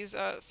movies,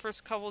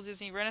 first couple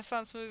Disney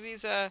Renaissance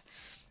movies,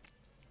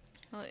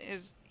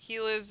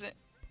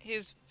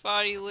 his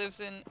body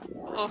lives in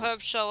Ohab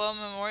Shalom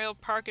Memorial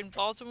Park in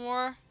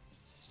Baltimore.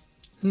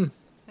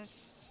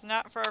 It's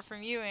not far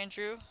from you,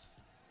 Andrew.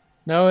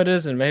 No, it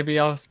isn't. Maybe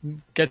I'll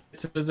get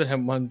to visit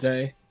him one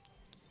day.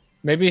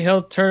 Maybe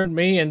he'll turn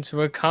me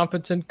into a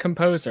competent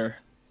composer.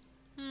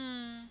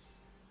 Maybe,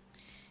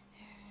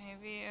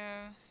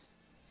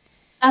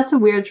 That's a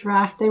weird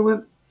track. They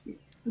went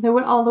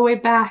all the way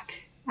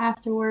back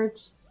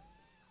afterwards.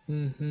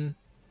 Danny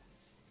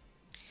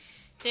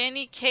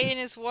Kaye and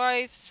his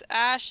wife's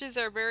ashes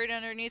are buried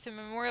underneath a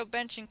memorial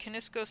bench in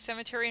Konisko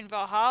Cemetery in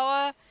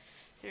Valhalla.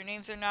 Their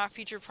names are not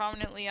featured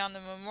prominently on the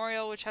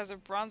memorial, which has a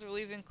bronze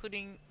relief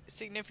including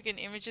significant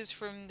images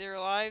from their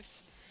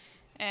lives.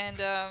 And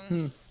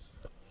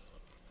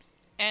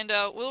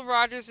Will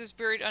Rogers is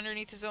buried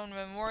underneath his own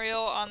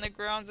memorial on the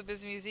grounds of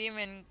his museum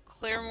in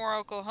Claremore,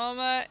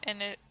 Oklahoma.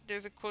 And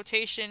there's a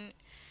quotation,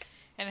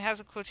 and it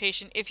has a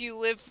quotation: "If you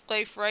live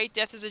life right,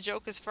 death is a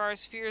joke as far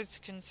as fear is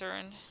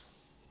concerned."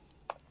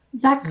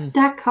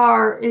 That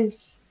car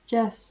is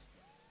just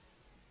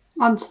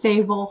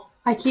unstable.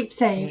 I keep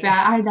saying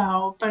that, I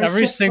know, but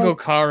every it's just single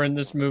car in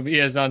this movie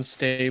is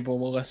unstable,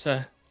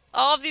 Melissa.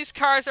 All of these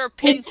cars are It's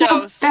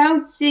Pintos. so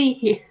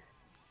bouncy.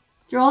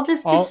 They're all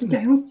just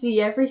bouncy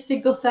every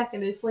single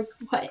second. It's like,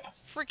 what?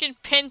 Freaking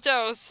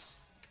Pintos.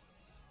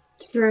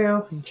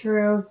 True.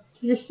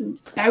 Just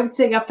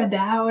bouncing up and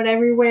down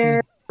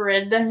everywhere.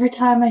 And every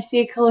time I see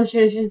a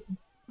collision, it's just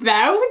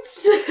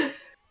bounce.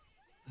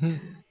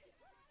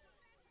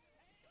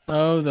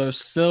 Oh, those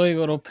silly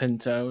little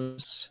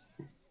pintos.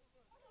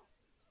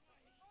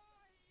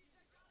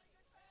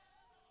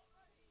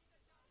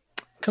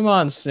 Come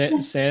on,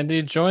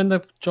 Sandy, join the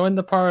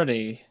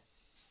party.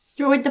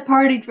 Join the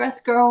party,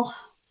 dress girl.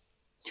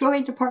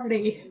 Join the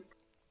party.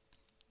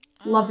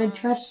 Love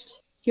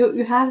interest.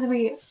 You have to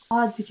be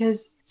odd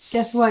because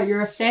guess what?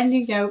 You're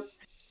standing out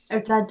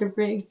outside the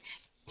ring.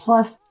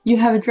 Plus, you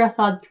have a dress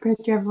on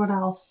compared to everyone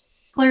else.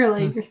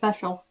 Clearly, you're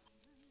special.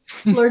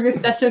 Learn your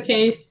special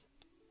case.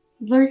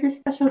 Learn your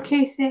special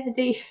case,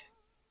 Sandy.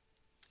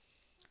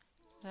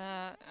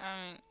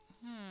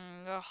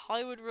 The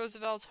Hollywood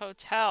Roosevelt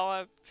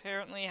Hotel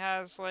apparently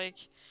has like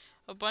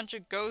a bunch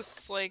of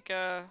ghosts, like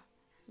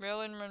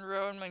Marilyn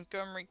Monroe and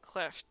Montgomery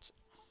Clift.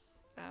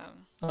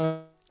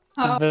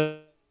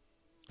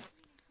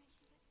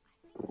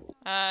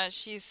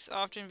 She's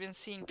often been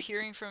seen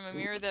peering from a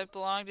mirror that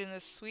belonged in the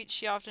suite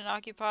she often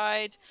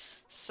occupied.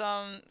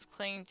 Some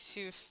claim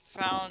to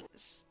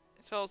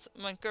felt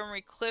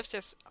Montgomery Clift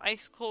as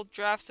ice-cold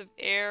drafts of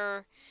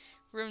air.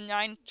 Room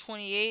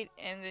 928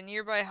 and the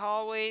nearby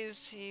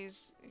hallways. He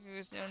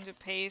was known to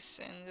pace,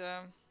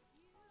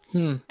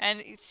 and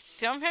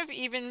some have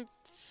even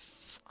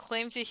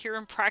claimed to hear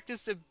him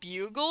practice the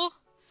bugle,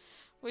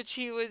 which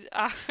he would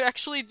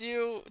actually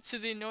do to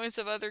the annoyance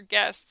of other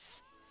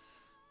guests.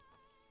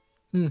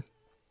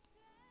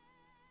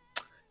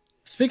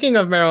 Speaking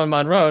of Marilyn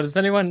Monroe, does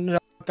anyone know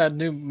that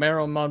new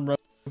Marilyn Monroe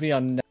movie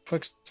on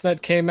Netflix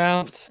that came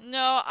out?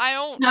 No, I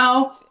don't.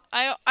 No.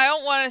 I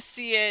don't want to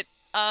see it.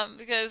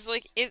 Because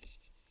like it.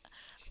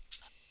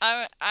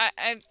 I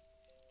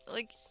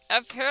like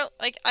apparently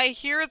like I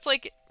hear it's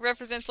like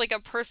represents like a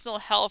personal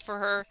hell for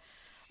her.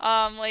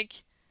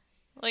 Like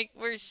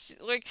where she,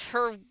 like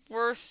her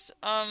worst.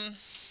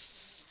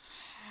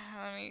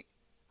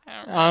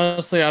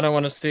 Honestly, I don't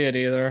want to see it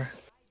either.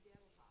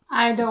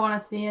 I don't want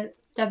to see it.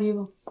 Dead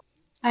people.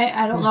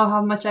 I don't know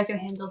how much I can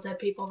handle dead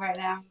people right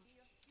now.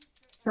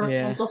 Her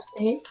mental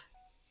state.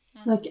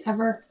 Like,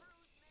 ever.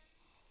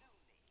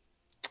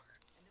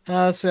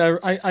 So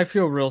I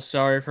feel real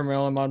sorry for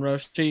Marilyn Monroe.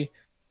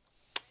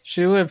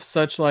 She lived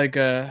such like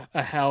a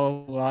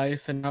hell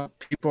life, and now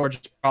people are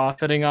just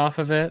profiting off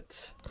of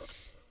it.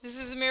 This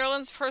is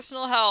Marilyn's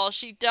personal hell.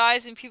 She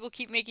dies and people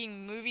keep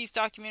making movies,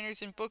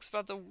 documentaries, and books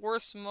about the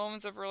worst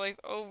moments of her life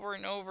over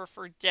and over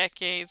for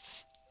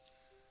decades.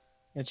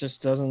 It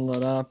just doesn't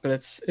let up, but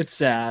it's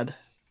sad.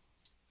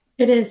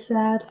 It is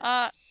sad.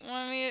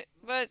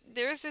 But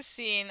there's a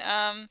scene.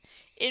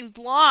 In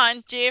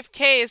Blonde,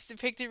 JFK is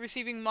depicted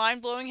receiving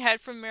mind-blowing head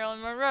from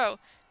Marilyn Monroe.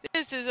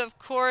 This is, of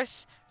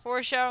course,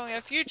 foreshadowing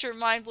a future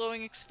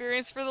mind-blowing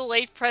experience for the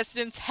late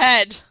president's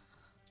head.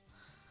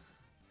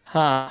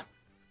 Huh.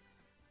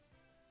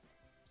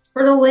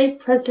 For the late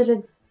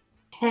president's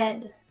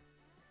head.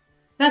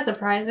 That's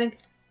surprising.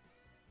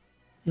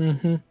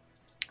 Mm-hmm.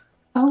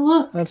 Oh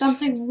look, that's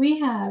something we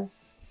have.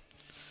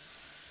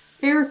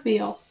 Ferris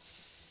wheel.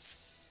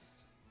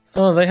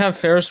 Oh, they have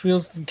Ferris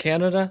wheels in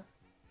Canada?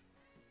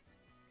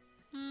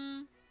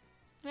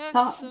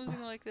 Yeah,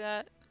 something like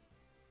that.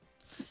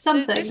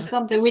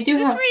 Something. We do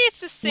this have.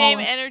 radiates the same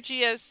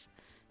energy as,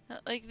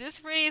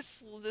 this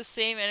radiates the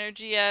same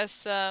energy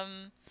as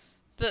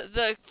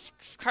the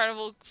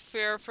carnival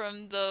fair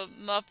from the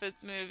Muppet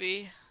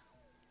movie.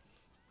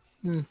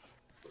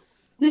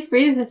 This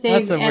radiates the same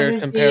That's a weird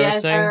energy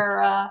comparison.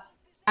 as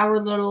our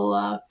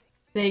little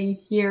thing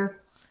here.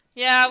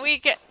 Yeah, we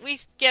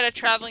get a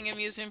traveling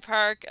amusement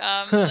park.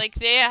 Like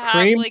they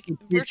have like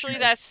virtually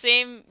that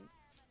same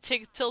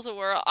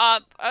tilt-a-whirl.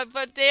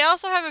 But they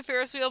also have a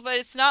Ferris wheel, but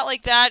it's not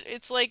like that.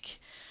 It's like,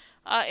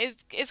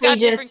 it's got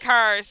different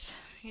cars.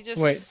 You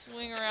just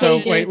swing around.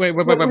 So wait.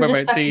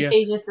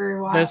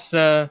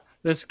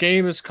 This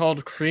game is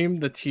called Cream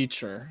the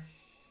Teacher.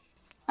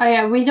 Oh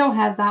yeah, we don't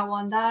have that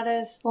one. That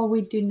is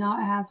we do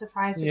not have,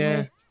 surprisingly.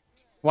 Yeah.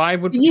 Why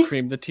would we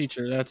cream the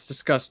teacher? That's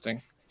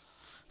disgusting.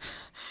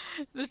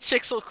 The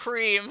chicks will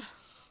cream.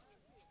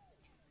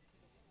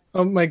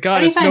 Oh my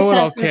god, it's no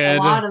one kid. A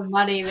lot of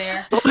money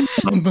there.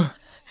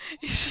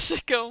 He's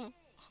sicko.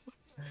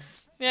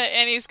 Yeah,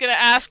 and he's gonna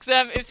ask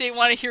them if they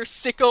want to hear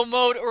Sicko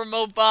Mode or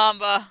Mo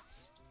Bamba.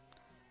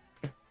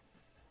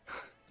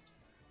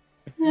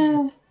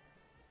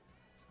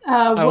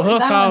 I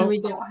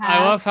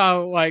love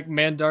how like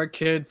Mandar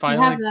Kid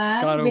finally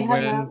got a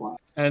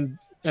win,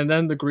 and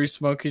then the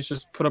Grease Monkeys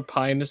just put a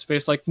pie in his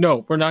face, like,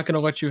 no, we're not gonna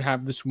let you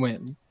have this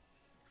win.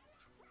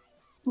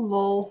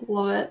 Lol,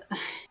 love it.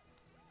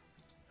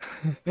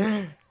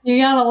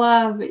 You gotta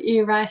love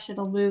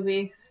irrational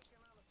movies.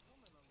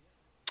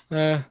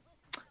 So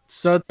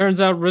it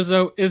turns out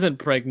Rizzo isn't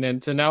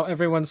pregnant, and now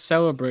everyone's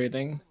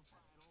celebrating.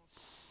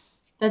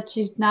 That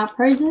she's not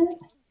pregnant?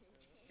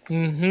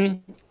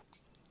 Mm-hmm.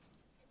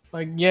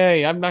 Like,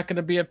 yay, I'm not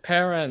gonna be a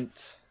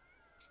parent.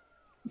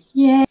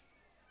 Yay.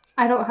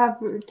 I don't have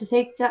to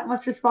take that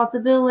much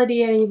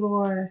responsibility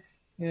anymore.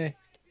 Yeah.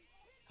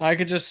 I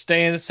could just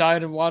stay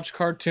inside and watch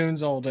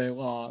cartoons all day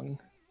long.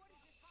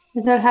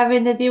 Without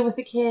having to deal with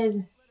a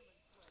kid.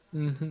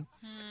 Mm-hmm.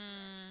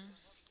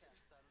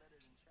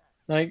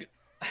 Like,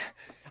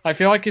 I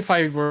feel like if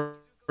I were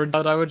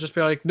that, I would just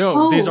be like,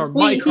 no, these are Oh,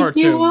 my wait,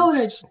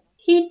 cartoons.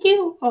 he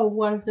do own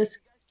one of the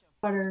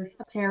sweaters,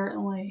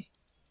 apparently.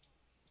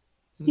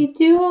 Hmm. He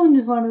do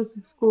own one of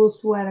the school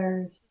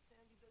sweaters.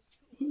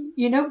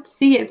 You don't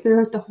see it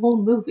throughout the whole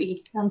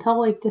movie until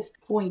like this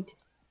point.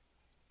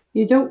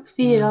 You don't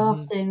see it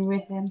Mm-hmm. often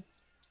with him.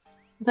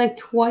 It's like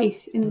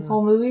twice in this Mm.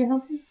 whole movie or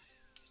something.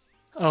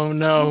 Oh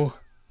no,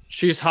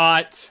 she's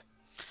hot.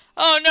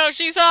 Oh no,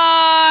 she's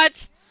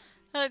hot.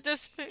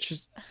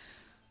 She's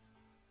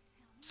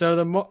so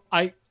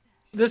the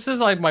this is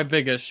like my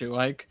big issue.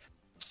 Like,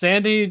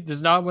 Sandy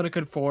does not want to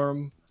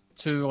conform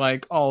to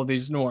like all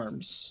these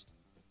norms,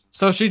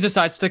 so she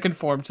decides to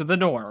conform to the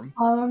norm.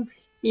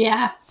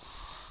 Yeah.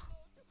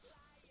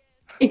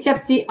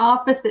 Except the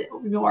opposite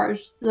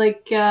norms.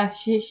 Like,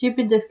 she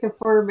would just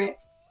confirm it.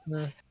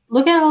 Yeah.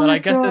 Look at all But the I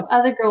guess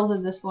other girls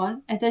in this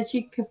one, and then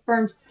she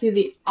confirms to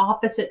the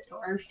opposite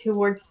norms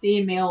towards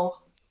the male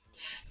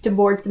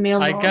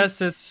I norms.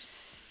 guess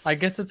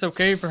it's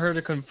okay for her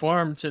to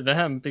conform to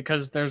them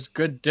because there's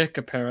good dick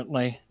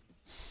apparently.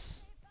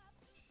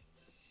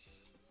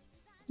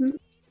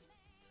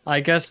 I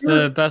guess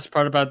the best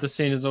part about the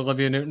scene is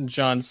Olivia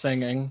Newton-John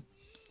singing.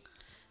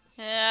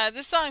 Yeah,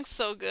 this song's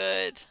so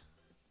good.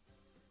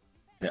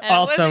 And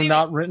Also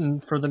not written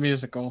for the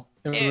musical.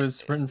 It It-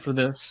 was written for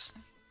this.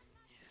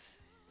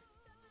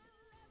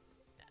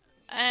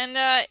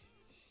 And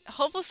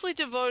Hopelessly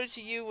Devoted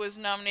to You was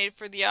nominated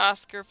for the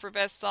Oscar for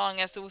Best Song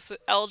as it was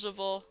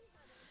eligible.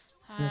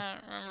 I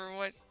don't remember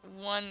what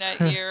won that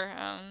year.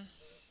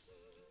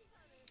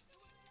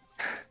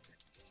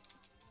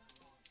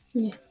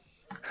 Yeah.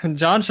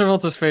 John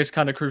Travolta's face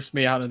kind of creeps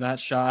me out in that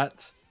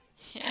shot.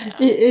 Yeah.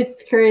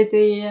 It's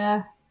crazy,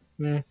 yeah.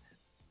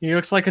 He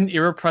looks like an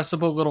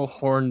irrepressible little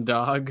horn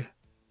dog.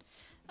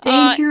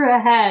 Danger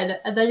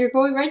ahead, and then you're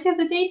going right to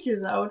the danger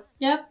zone.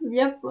 Yep.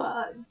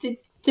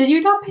 Did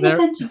you not pay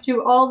attention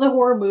to all the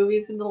horror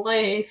movies in the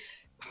life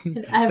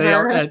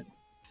ever?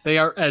 They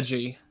are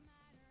edgy.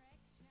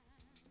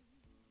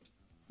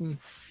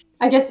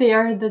 I guess they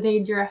are in the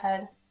danger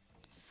ahead.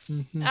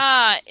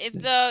 Mm-hmm.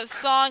 The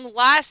song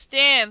Last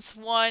Dance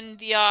won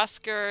the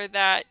Oscar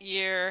that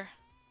year.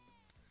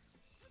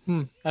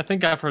 I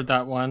think I've heard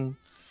that one.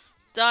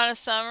 Donna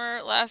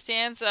Summer, Last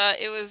Dance.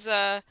 It was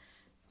the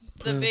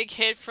big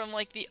hit from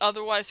like the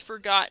otherwise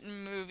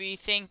forgotten movie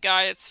Thank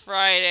God It's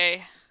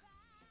Friday.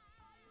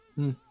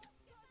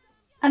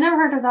 I never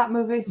heard of that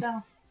movie,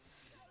 so.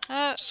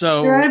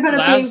 So you're right about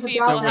most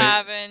people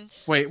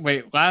haven't.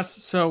 Wait.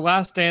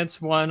 Last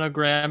Dance won a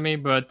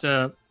Grammy, but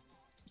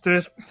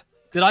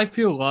did I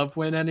Feel Love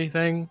win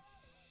anything?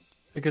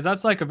 Because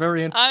that's like a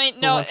very interesting. I mean,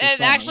 no,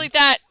 and actually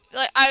that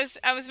like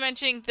I was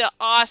mentioning the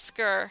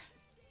Oscar.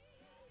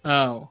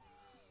 Oh,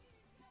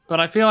 but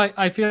I feel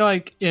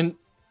like in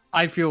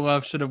I Feel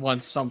Love should have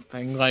won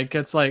something. Like,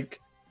 it's like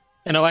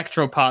an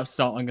electropop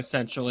song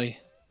essentially.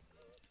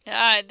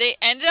 They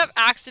ended up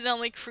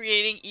accidentally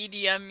creating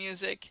EDM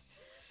music.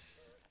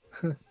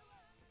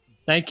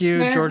 Thank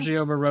you,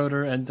 Giorgio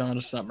Moroder and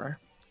Donna Summer.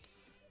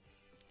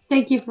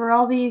 Thank you for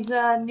all these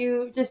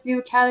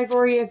new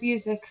category of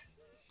music.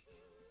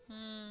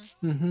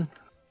 Mm-hmm.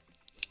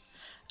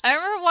 I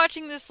remember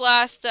watching this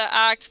last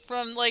act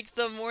from like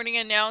the morning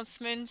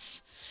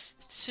announcements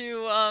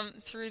to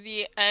through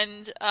the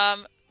end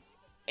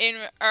in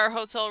our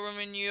hotel room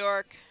in New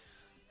York.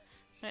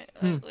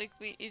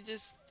 It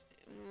just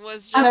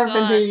was just I've never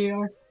been on. to New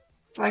York,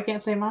 so I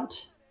can't say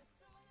much.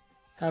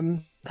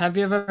 Have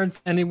you ever been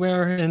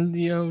anywhere in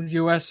the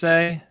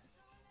USA?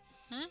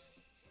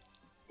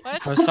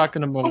 What? I was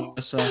talking to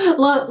Melissa.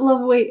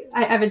 Wait,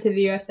 I've been to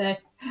the USA.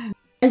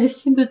 I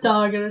just seen the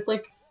dog and it's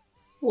like,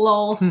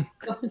 lol.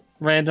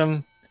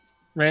 Random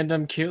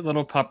cute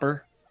little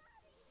pupper.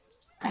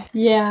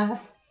 Yeah.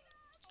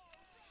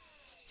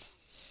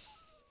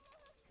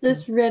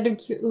 This random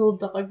cute little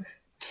dog.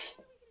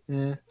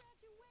 Yeah.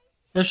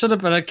 There should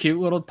have been a cute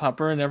little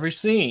pupper in every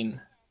scene.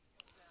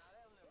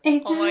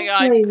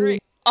 Exactly.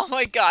 Oh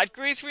my god,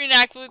 Grease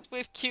reenact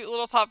with cute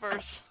little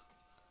puppers.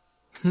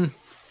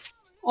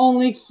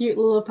 Only cute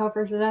little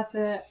puppers, and that's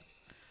it.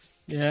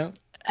 Yeah.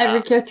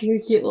 Every character's a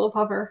cute little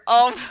pupper.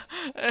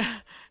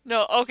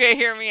 No, okay,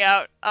 hear me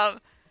out.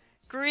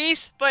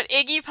 Grease, but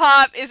Iggy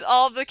Pop is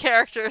all the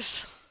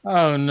characters.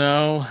 Oh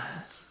no.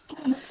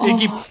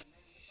 Iggy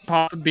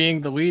Pop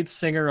being the lead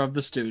singer of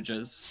the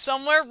Stooges.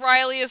 Somewhere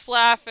Riley is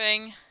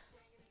laughing.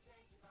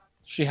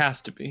 She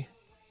has to be.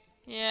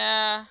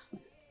 Yeah.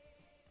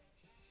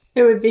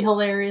 It would be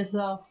hilarious,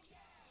 though.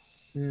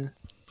 Yeah.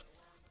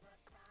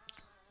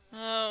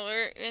 Oh,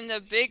 we're in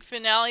the big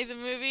finale of the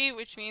movie,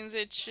 which means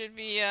it should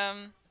be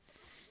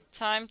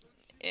time.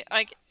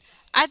 Like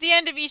at the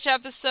end of each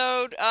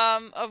episode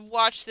of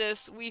Watch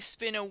This, we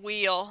spin a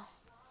wheel.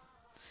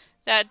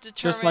 That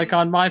determines, just like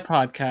on my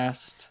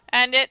podcast.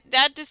 And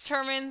that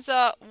determines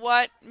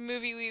what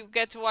movie we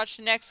get to watch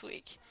next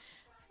week.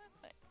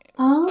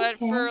 Oh, but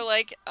for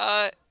like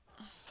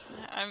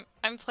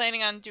I'm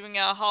planning on doing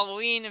a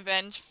Halloween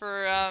event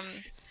for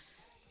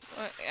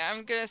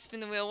I'm gonna spin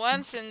the wheel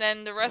once, and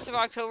then the rest of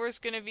October is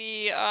gonna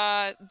be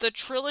the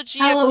Trilogy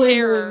of Halloween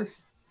Terror. movies.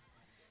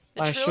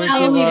 The I sure Trilogy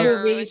do of love-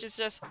 Terror, movies. which is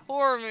just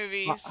horror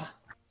movies.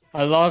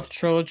 I love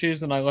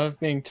trilogies and I love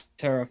being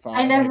terrified.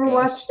 I never guess.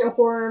 watched a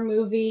horror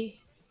movie.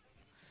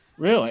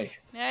 Really?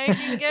 Now you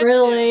can get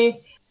Really,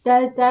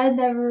 Dad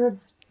never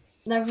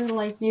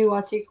liked me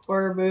watching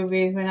horror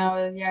movies when I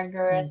was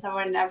younger, and so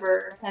I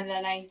never, and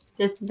then I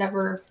just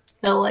never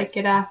felt like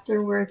it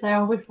afterwards. I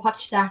always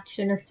watched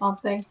action or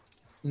something,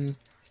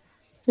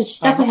 which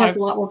definitely has a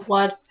lot more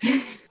blood.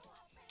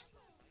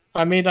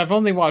 I mean, I've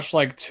only watched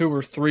like 2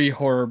 or 3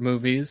 horror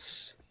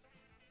movies.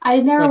 I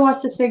never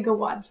watched a single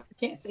one, so I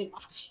can't say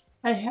much.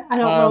 I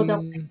don't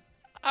know them.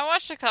 I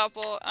watched a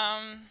couple.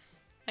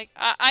 Like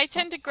I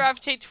tend to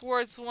gravitate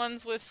towards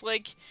ones with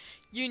like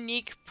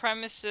unique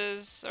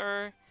premises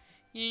or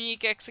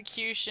unique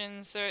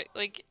executions, or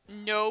like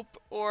Nope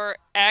or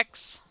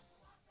X.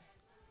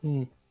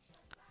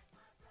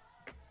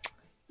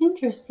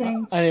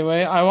 Interesting.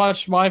 Anyway, I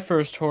watched my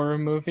first horror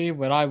movie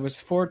when I was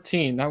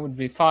 14. That would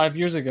be 5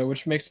 years ago,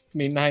 which makes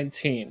me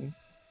 19.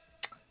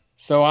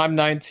 So I'm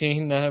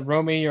 19.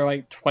 Romy, you're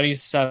like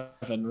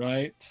 27,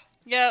 right?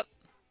 Yep.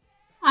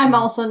 I'm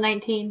also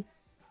 19.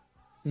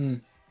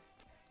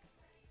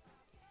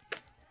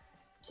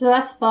 So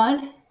that's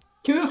fun.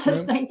 2 of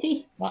us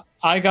 19.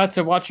 I got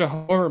to watch a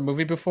horror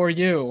movie before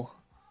you.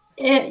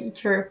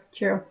 True.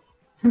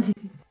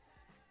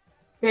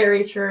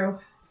 Very true.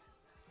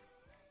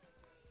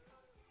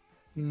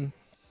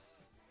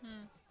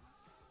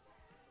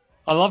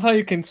 I love how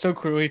you can so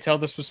clearly tell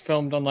this was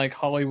filmed on like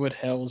Hollywood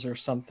Hills or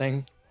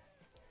something.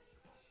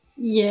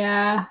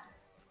 Yeah.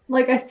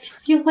 Like, I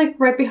feel like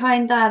right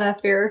behind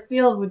that Ferris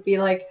wheel would be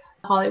like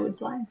a Hollywood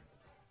sign.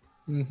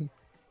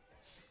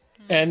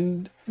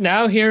 And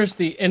now here's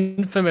the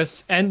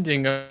infamous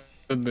ending of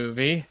the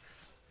movie.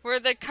 Where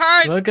the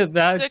car, Look at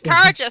that. the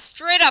car just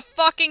straight up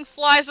fucking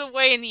flies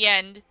away in the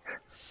end.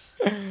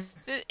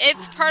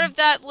 It's part of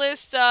that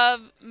list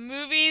of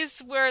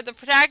movies where the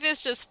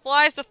protagonist just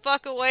flies the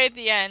fuck away at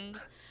the end.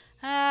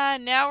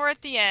 Now we're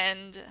at the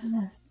end.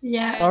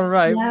 Yeah. All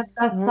right. Yeah,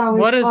 that's always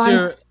what is fun.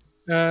 your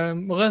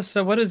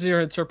Melissa, what is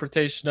your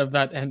interpretation of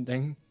that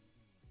ending?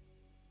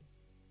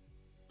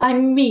 I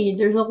mean,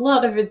 there's a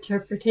lot of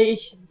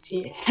interpretations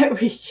here that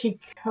we can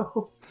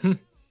go.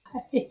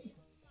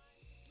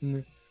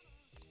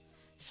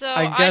 So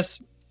I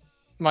guess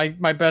my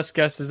best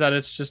guess is that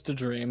it's just a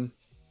dream.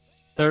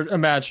 They're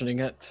imagining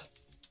it.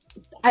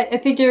 I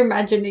think you're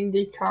imagining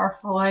the car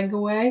flying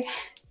away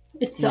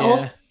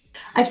itself. Yeah.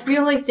 I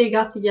feel like they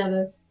got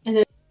together and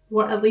then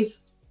at least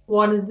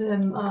one of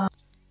them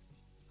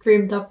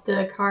dreamed up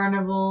the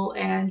carnival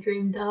and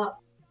dreamed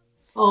up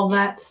all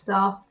that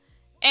stuff.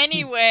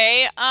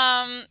 Anyway,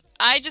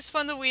 I just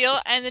spun the wheel,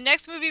 and the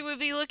next movie we'll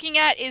be looking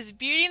at is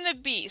Beauty and the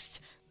Beast,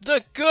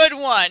 the good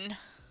one.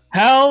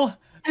 Hell,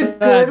 The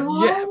good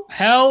one? yeah,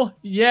 hell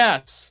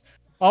yes.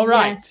 All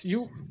right, Yes.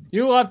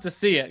 you love to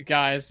see it,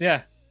 guys.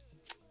 Yeah.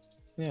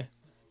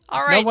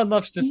 All right. No one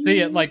loves to see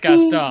it like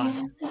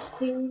Gaston.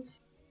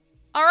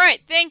 All right.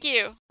 Thank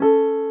you.